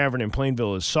 Timothy's Tavern in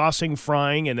Plainville is saucing,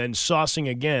 frying, and then saucing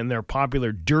again their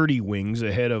popular dirty wings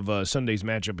ahead of Sunday's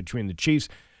matchup between the Chiefs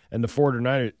and the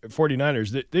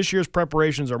 49ers. This year's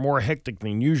preparations are more hectic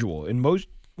than usual. In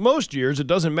most years, it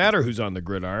doesn't matter who's on the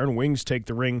gridiron. Wings take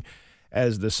the ring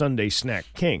as the Sunday snack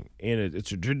king. And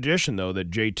it's a tradition, though,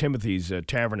 that J. Timothy's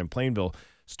Tavern in Plainville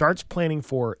starts planning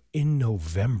for in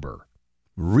November.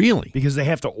 Really? Because they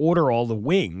have to order all the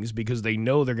wings because they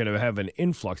know they're going to have an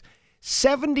influx.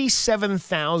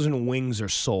 77,000 wings are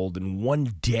sold in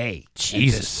one day.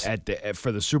 Jesus.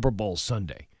 For the Super Bowl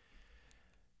Sunday.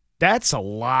 That's a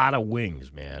lot of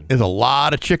wings, man. There's a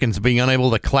lot of chickens being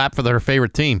unable to clap for their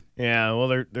favorite team. Yeah,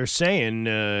 well, they're saying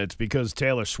it's because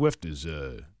Taylor Swift is,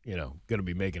 going to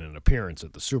be making an appearance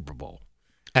at the Super Bowl.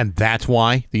 And that's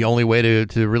why the only way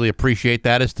to really appreciate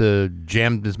that is to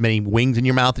jam as many wings in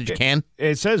your mouth as you can.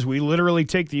 It says we literally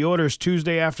take the orders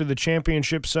Tuesday after the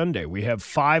championship Sunday. We have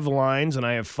 5 lines, and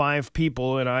I have 5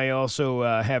 people, and I also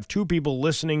have 2 people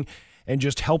listening and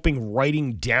just helping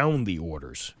writing down the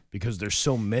orders because there's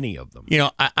so many of them.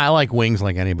 I like wings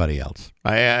like anybody else.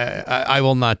 I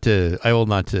will not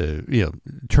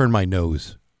turn my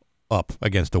nose up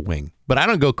against a wing. But I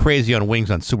don't go crazy on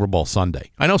wings on Super Bowl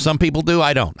Sunday. I know some people do.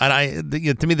 I don't. And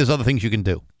to me, there's other things you can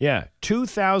do. Yeah,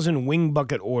 2,000 wing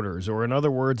bucket orders, or in other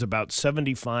words, about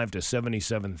 75 to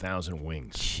 77,000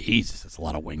 wings. Jesus, that's a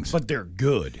lot of wings. But they're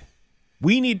good.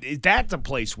 That's a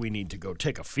place we need to go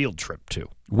take a field trip to.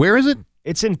 Where is it?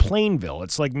 It's in Plainville.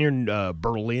 It's like near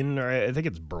Berlin, or I think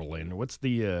it's Berlin.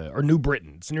 Or New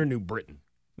Britain. It's near New Britain.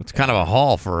 It's kind of a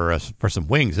haul for some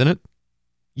wings, isn't it?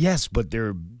 Yes, but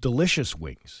they're delicious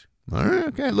wings. All right,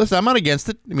 okay. Listen, I'm not against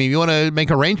it. I mean, if you want to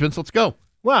make arrangements, let's go.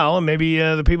 Well, maybe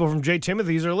the people from J.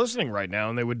 Timothy's are listening right now,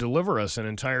 and they would deliver us an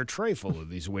entire tray full of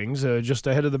these wings just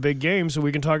ahead of the big game so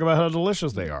we can talk about how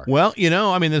delicious they are. Well,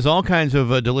 there's all kinds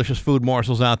of delicious food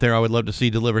morsels out there I would love to see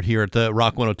delivered here at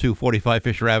Rock 102, 45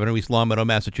 Fisher Avenue, East Longmeadow,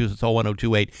 Massachusetts,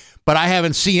 01028. But I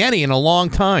haven't seen any in a long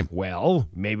time. Well,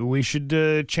 maybe we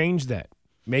should change that.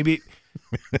 Maybe...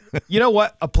 You know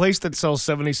what? A place that sells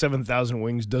 77,000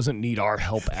 wings doesn't need our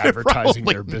help advertising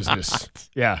their business. Not.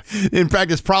 Yeah. In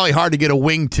fact, it's probably hard to get a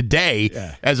wing today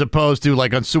as opposed to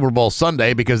like on Super Bowl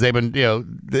Sunday because they've been,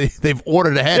 they've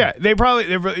ordered ahead. Yeah,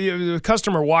 the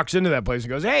customer walks into that place and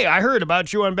goes, "Hey, I heard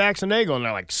about you on Bax and Nagle," and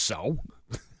they're like, "So?"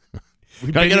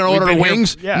 Can I get an order of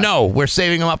wings? Yeah. No, we're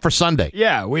saving them up for Sunday.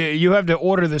 Yeah, you have to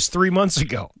order this 3 months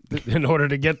ago in order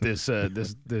to get this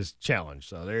this challenge.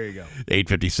 So there you go.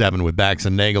 8:57 with Bax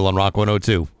and Nagle on Rock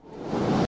 102.